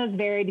examine those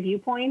varied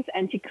viewpoints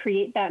and to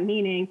create that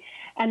meaning,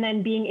 and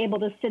then being able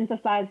to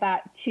synthesize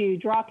that to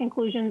draw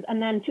conclusions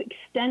and then to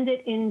extend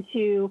it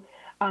into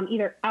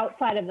either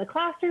outside of the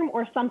classroom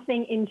or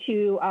something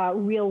into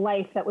real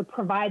life that would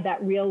provide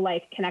that real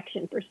life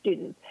connection for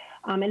students.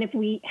 And if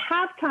we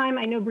have time,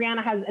 I know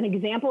Brianna has an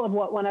example of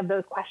what one of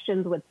those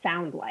questions would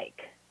sound like.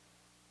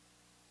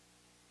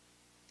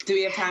 Do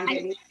we have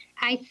time?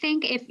 I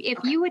think if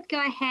you would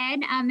go ahead,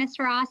 Ms.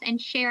 Ross, and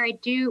share,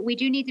 we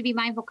do need to be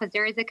mindful because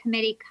there is a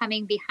committee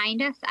coming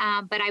behind us,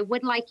 but I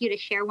would like you to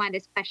share one of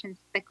these questions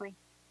quickly.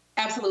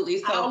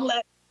 Absolutely. So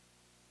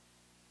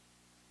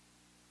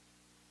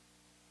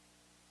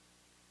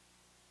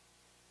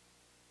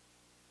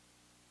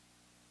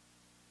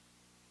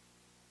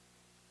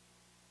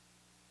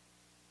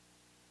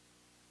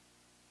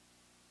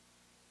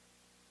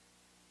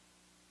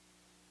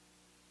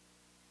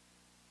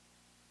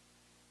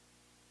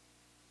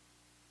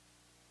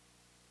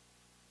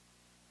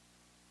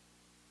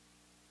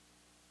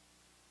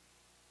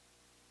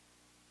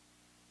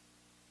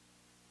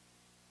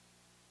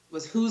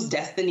was whose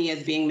destiny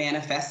is being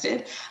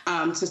manifested,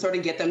 to sort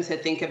of get them to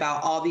think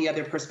about all the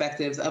other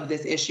perspectives of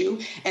this issue.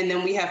 And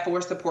then we have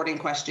 4 supporting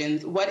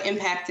questions. What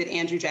impact did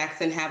Andrew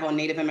Jackson have on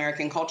Native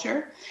American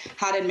culture?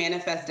 How did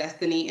Manifest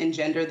Destiny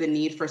engender the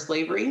need for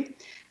slavery?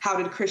 How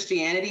did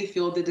Christianity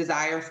fuel the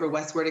desire for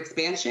westward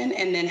expansion?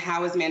 And then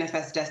how is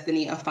Manifest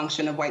Destiny a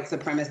function of white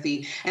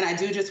supremacy? And I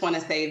do just want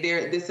to say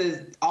this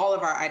is all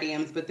of our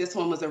IDMs, but this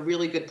one was a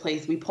really good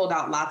place. We pulled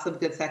out lots of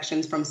good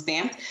sections from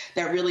Stamped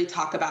that really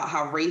talk about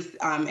how race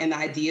and the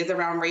ideas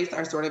around race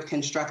are sort of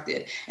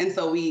constructed. And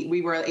so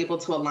we were able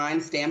to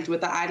align Stamped with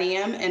the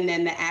IDM. And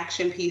then the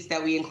action piece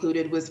that we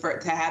included was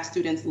to have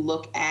students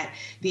look at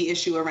the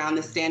issue around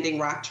the Standing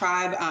Rock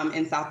Tribe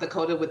in South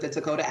Dakota with the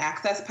Dakota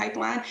Access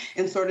Pipeline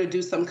and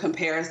do some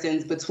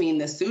comparisons between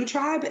the Sioux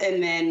tribe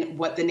and then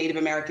what the Native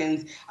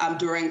Americans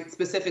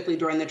specifically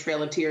during the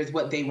Trail of Tears,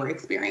 what they were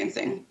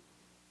experiencing.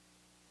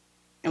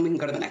 And we can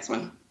go to the next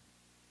one.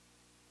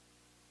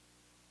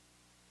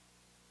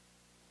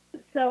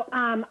 So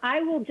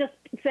I will just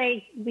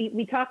say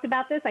we talked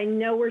about this. I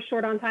know we're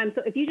short on time.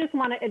 So if you just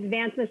want to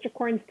advance, Mr.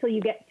 Corns, till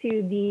you get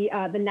to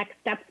the next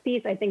steps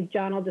piece, I think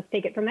John will just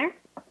take it from there.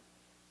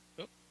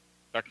 Oh,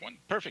 back one.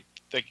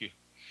 Perfect. Thank you.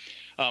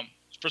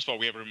 First of all,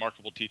 we have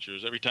remarkable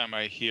teachers. Every time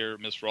I hear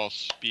Ms. Ross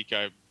speak,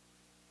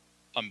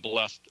 I'm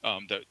blessed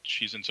that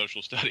she's in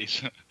social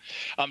studies.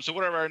 So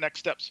what are our next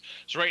steps?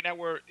 So right now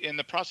we're in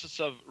the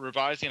process of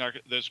revising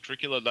those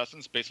curricular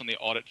lessons based on the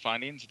audit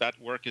findings. That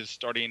work is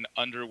starting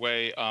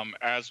underway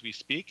as we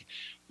speak.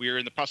 We are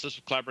in the process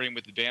of collaborating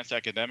with advanced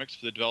academics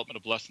for the development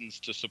of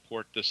lessons to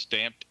support the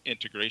Stamped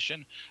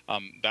integration.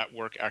 That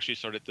work actually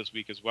started this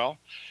week as well.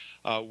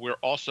 We're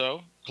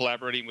also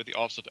collaborating with the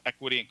Office of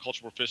Equity and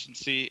Cultural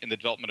Proficiency in the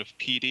development of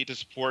PD to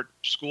support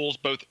schools,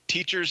 both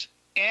teachers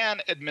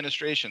and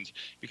administrations,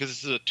 because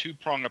this is a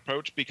 2-prong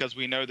approach, because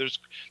we know there's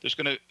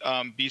going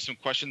to be some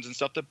questions and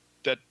stuff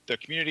that the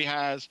community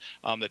has,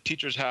 that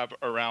teachers have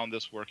around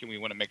this work, and we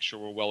want to make sure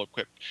we're well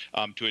equipped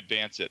to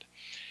advance it.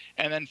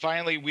 And then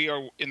finally, we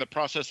are in the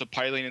process of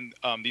piloting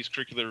these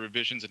curricular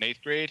revisions in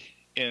 8th grade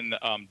in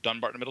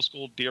Dunbarton Middle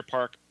School, Deer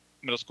Park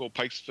Middle School,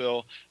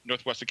 Pikesville,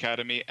 Northwest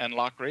Academy, and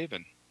Loch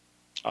Raven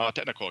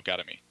Technical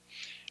Academy.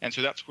 And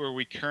so that's where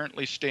we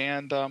currently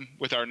stand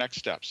with our next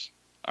steps.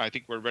 I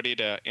think we're ready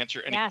to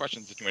answer any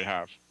questions that you might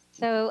have.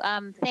 So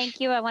thank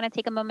you. I want to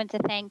take a moment to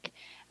thank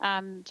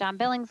John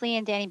Billingsley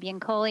and Danny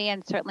Biancoli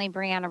and certainly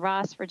Brianna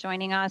Ross for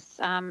joining us.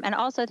 And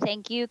also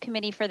thank you,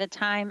 committee, for the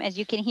time. As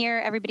you can hear,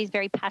 everybody's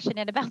very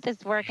passionate about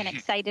this work and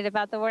excited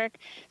about the work.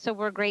 So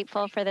we're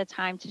grateful for the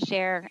time to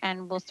share,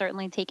 and we'll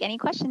certainly take any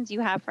questions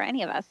you have for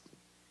any of us.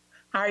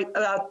 All right,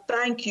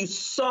 thank you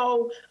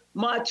so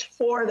much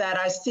for that.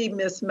 I see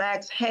Ms.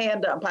 Mack's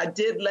hand up. I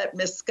did let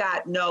Ms.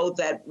 Scott know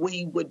that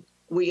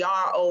we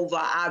are over.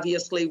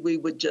 Obviously, we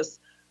would just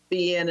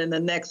be in the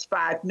next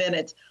 5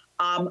 minutes.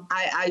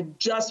 I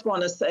just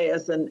want to say,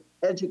 as an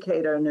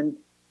educator and an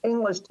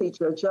English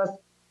teacher, just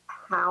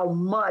how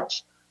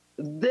much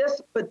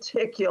this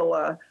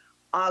particular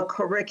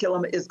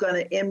curriculum is going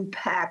to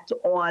impact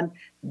on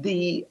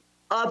the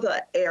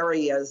other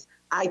areas.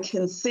 I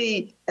can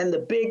see, and the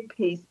big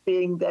piece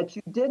being that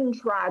you didn't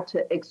try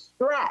to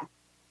extract.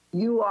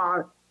 You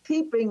are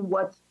keeping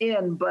what's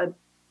in, but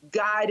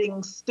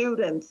guiding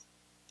students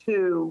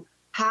to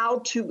how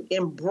to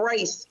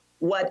embrace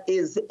what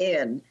is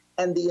in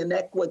and the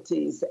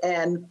inequities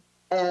and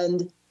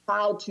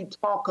how to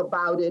talk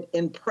about it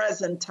in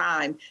present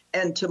time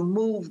and to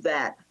move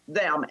them.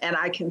 And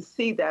I can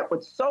see that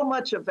with so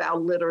much of our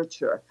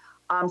literature.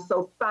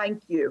 So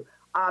thank you.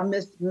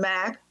 Ms.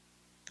 Mack?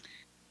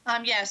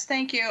 Yes,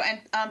 thank you.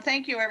 And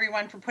thank you,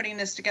 everyone, for putting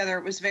this together.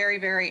 It was very,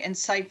 very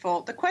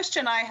insightful. The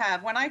question I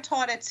have, when I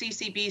taught at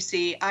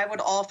CCBC, I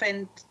would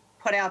often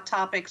put out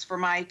topics for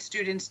my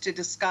students to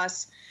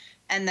discuss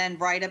and then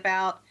write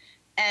about.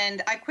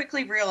 And I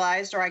quickly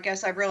realized, or I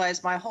guess I've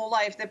realized my whole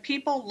life, that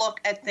people look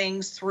at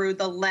things through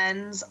the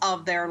lens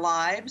of their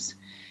lives.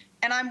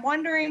 And I'm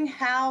wondering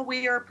how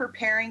we are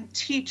preparing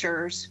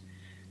teachers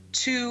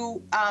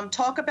to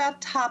talk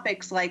about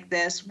topics like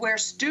this, where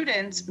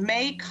students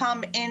may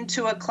come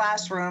into a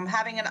classroom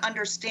having an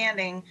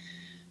understanding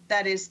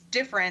that is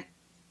different.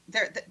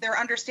 Their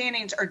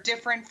understandings are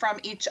different from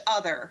each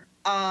other,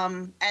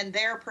 and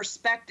their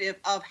perspective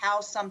of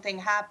how something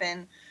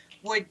happened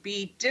would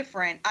be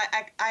different.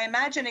 I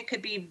imagine it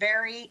could be a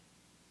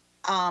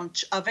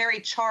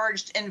very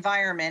charged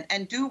environment.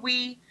 And do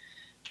we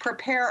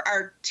prepare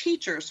our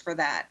teachers for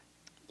that?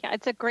 Yeah,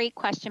 it's a great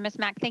question, Ms.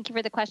 Mack. Thank you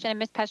for the question. And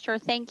Ms. Pastor,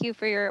 thank you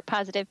for your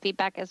positive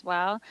feedback as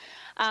well.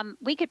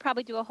 We could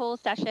probably do a whole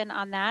session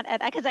on that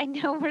because I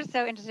know we're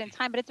so interested in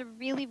time, but it's a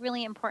really,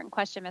 really important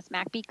question, Ms.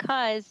 Mack,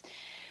 because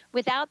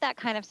without that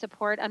kind of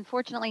support,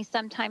 unfortunately,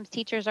 sometimes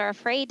teachers are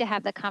afraid to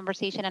have the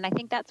conversation. And I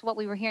think that's what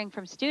we were hearing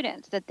from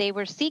students, that they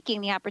were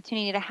seeking the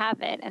opportunity to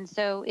have it. And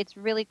so it's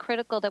really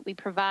critical that we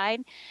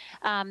provide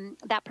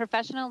that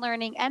professional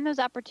learning and those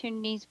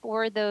opportunities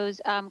for those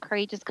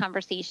courageous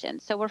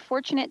conversations. So we're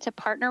fortunate to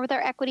partner with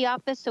our equity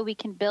office so we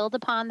can build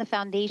upon the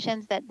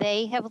foundations that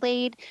they have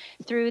laid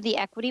through the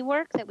equity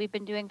work that we've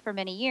been doing for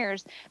many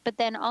years, but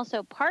then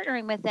also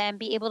partnering with them,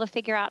 be able to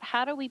figure out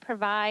how do we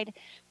provide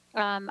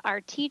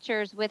our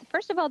teachers with,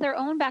 first of all, their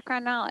own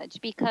background knowledge,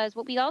 because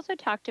what we also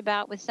talked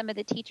about with some of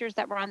the teachers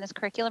that were on this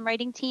curriculum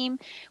writing team,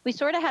 we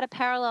sort of had a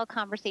parallel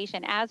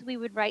conversation. As we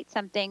would write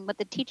something, what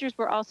the teachers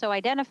were also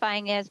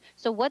identifying is,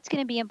 so what's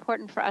going to be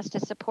important for us to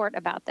support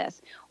about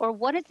this? Or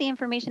what is the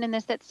information in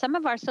this that some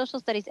of our social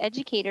studies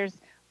educators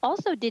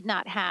also did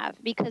not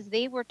have because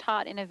they were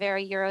taught in a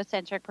very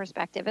Eurocentric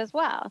perspective as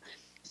well?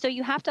 So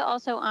you have to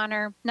also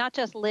honor not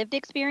just lived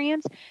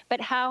experience, but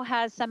how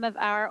has some of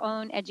our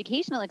own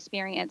educational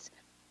experience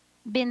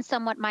been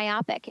somewhat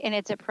myopic in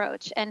its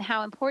approach, and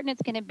how important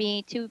it's going to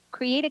be to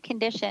create a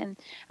condition.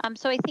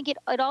 So I think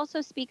it also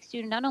speaks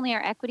to not only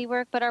our equity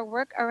work, but our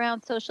work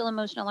around social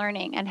emotional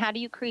learning, and how do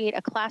you create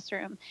a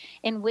classroom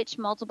in which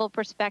multiple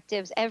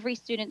perspectives, every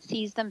student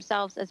sees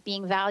themselves as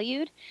being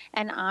valued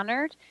and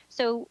honored.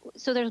 So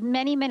there's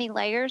many, many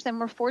layers,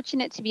 and we're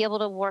fortunate to be able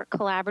to work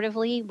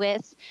collaboratively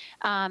with,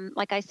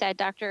 like I said,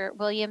 Dr.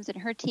 Williams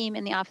and her team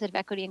in the Office of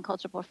Equity and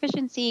Cultural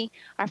Proficiency,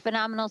 our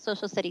phenomenal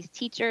social studies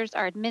teachers,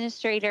 our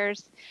administrators,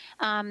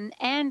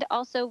 and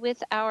also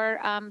with our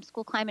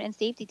school climate and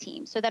safety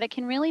team, so that it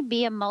can really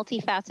be a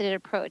multifaceted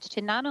approach to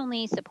not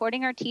only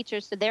supporting our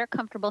teachers so they're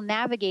comfortable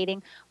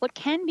navigating what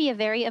can be a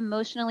very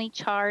emotionally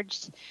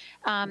charged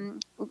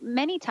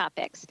many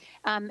topics.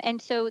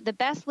 And so the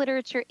best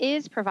literature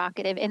is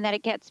provocative in that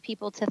it gets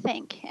people to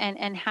think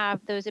and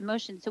have those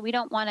emotions. So we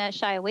don't want to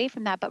shy away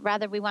from that, but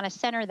rather we want to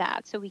center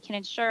that so we can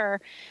ensure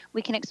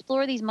we can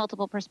explore these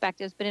multiple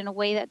perspectives, but in a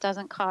way that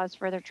doesn't cause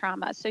further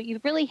trauma. So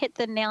you've really hit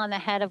the nail on the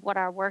head of what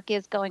our work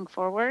is going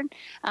forward.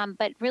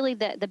 But really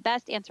the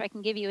best answer I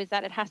can give you is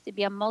that it has to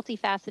be a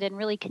multifaceted and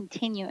really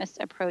continuous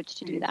approach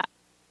to do that.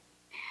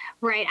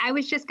 Right. I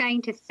was just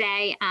going to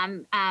say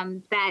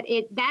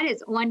that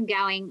is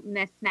ongoing,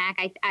 Ms. Mack.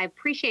 I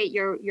appreciate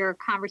your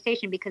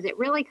conversation, because it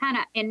really kind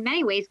of, in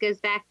many ways, goes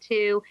back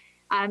to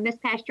Ms.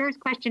 Pasteur's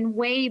question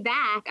way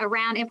back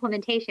around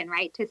implementation,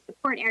 right? To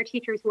support our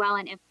teachers well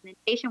in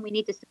implementation, we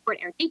need to support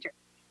our teachers,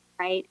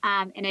 right?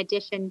 In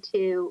addition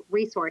to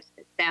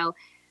resources. So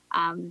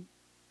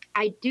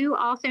I do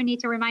also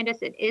need to remind us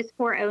it is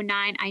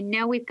 4:09. I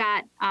know we've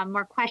got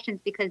more questions,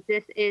 because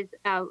this is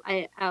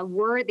a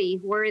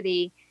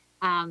worthy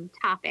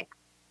topic.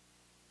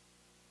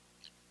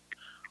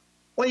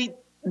 We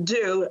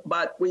do,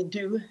 but we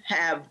do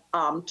have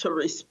to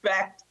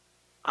respect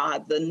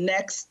the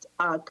next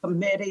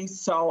committee.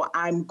 So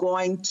I'm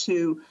going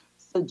to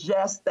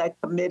suggest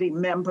that committee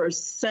members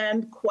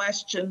send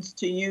questions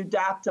to you,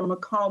 Dr.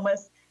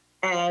 McComas,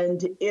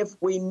 and if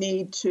we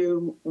need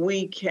to,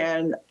 we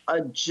can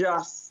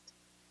adjust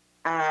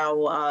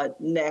our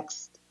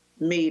next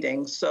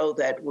meeting so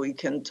that we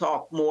can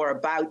talk more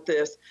about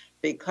this,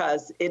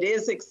 because it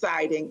is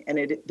exciting and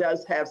it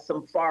does have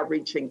some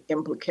far-reaching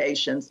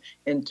implications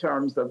in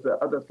terms of the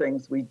other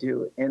things we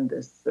do in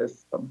this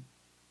system.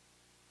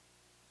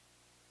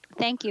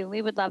 Thank you.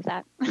 We would love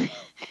that.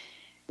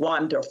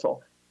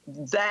 Wonderful.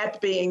 That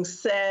being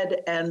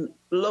said, and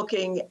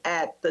looking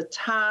at the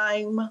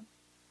time,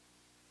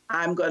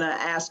 I'm going to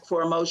ask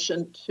for a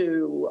motion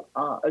to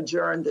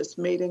adjourn this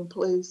meeting,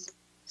 please.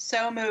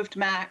 So moved,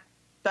 Mac.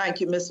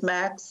 Thank you, Ms.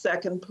 Mack.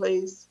 Second,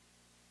 please.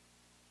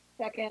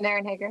 Second,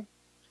 Erin Hager.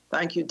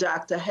 Thank you,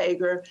 Dr.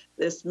 Hager.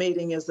 This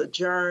meeting is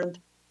adjourned.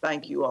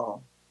 Thank you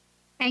all.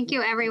 Thank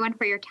you, everyone,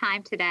 for your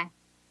time today.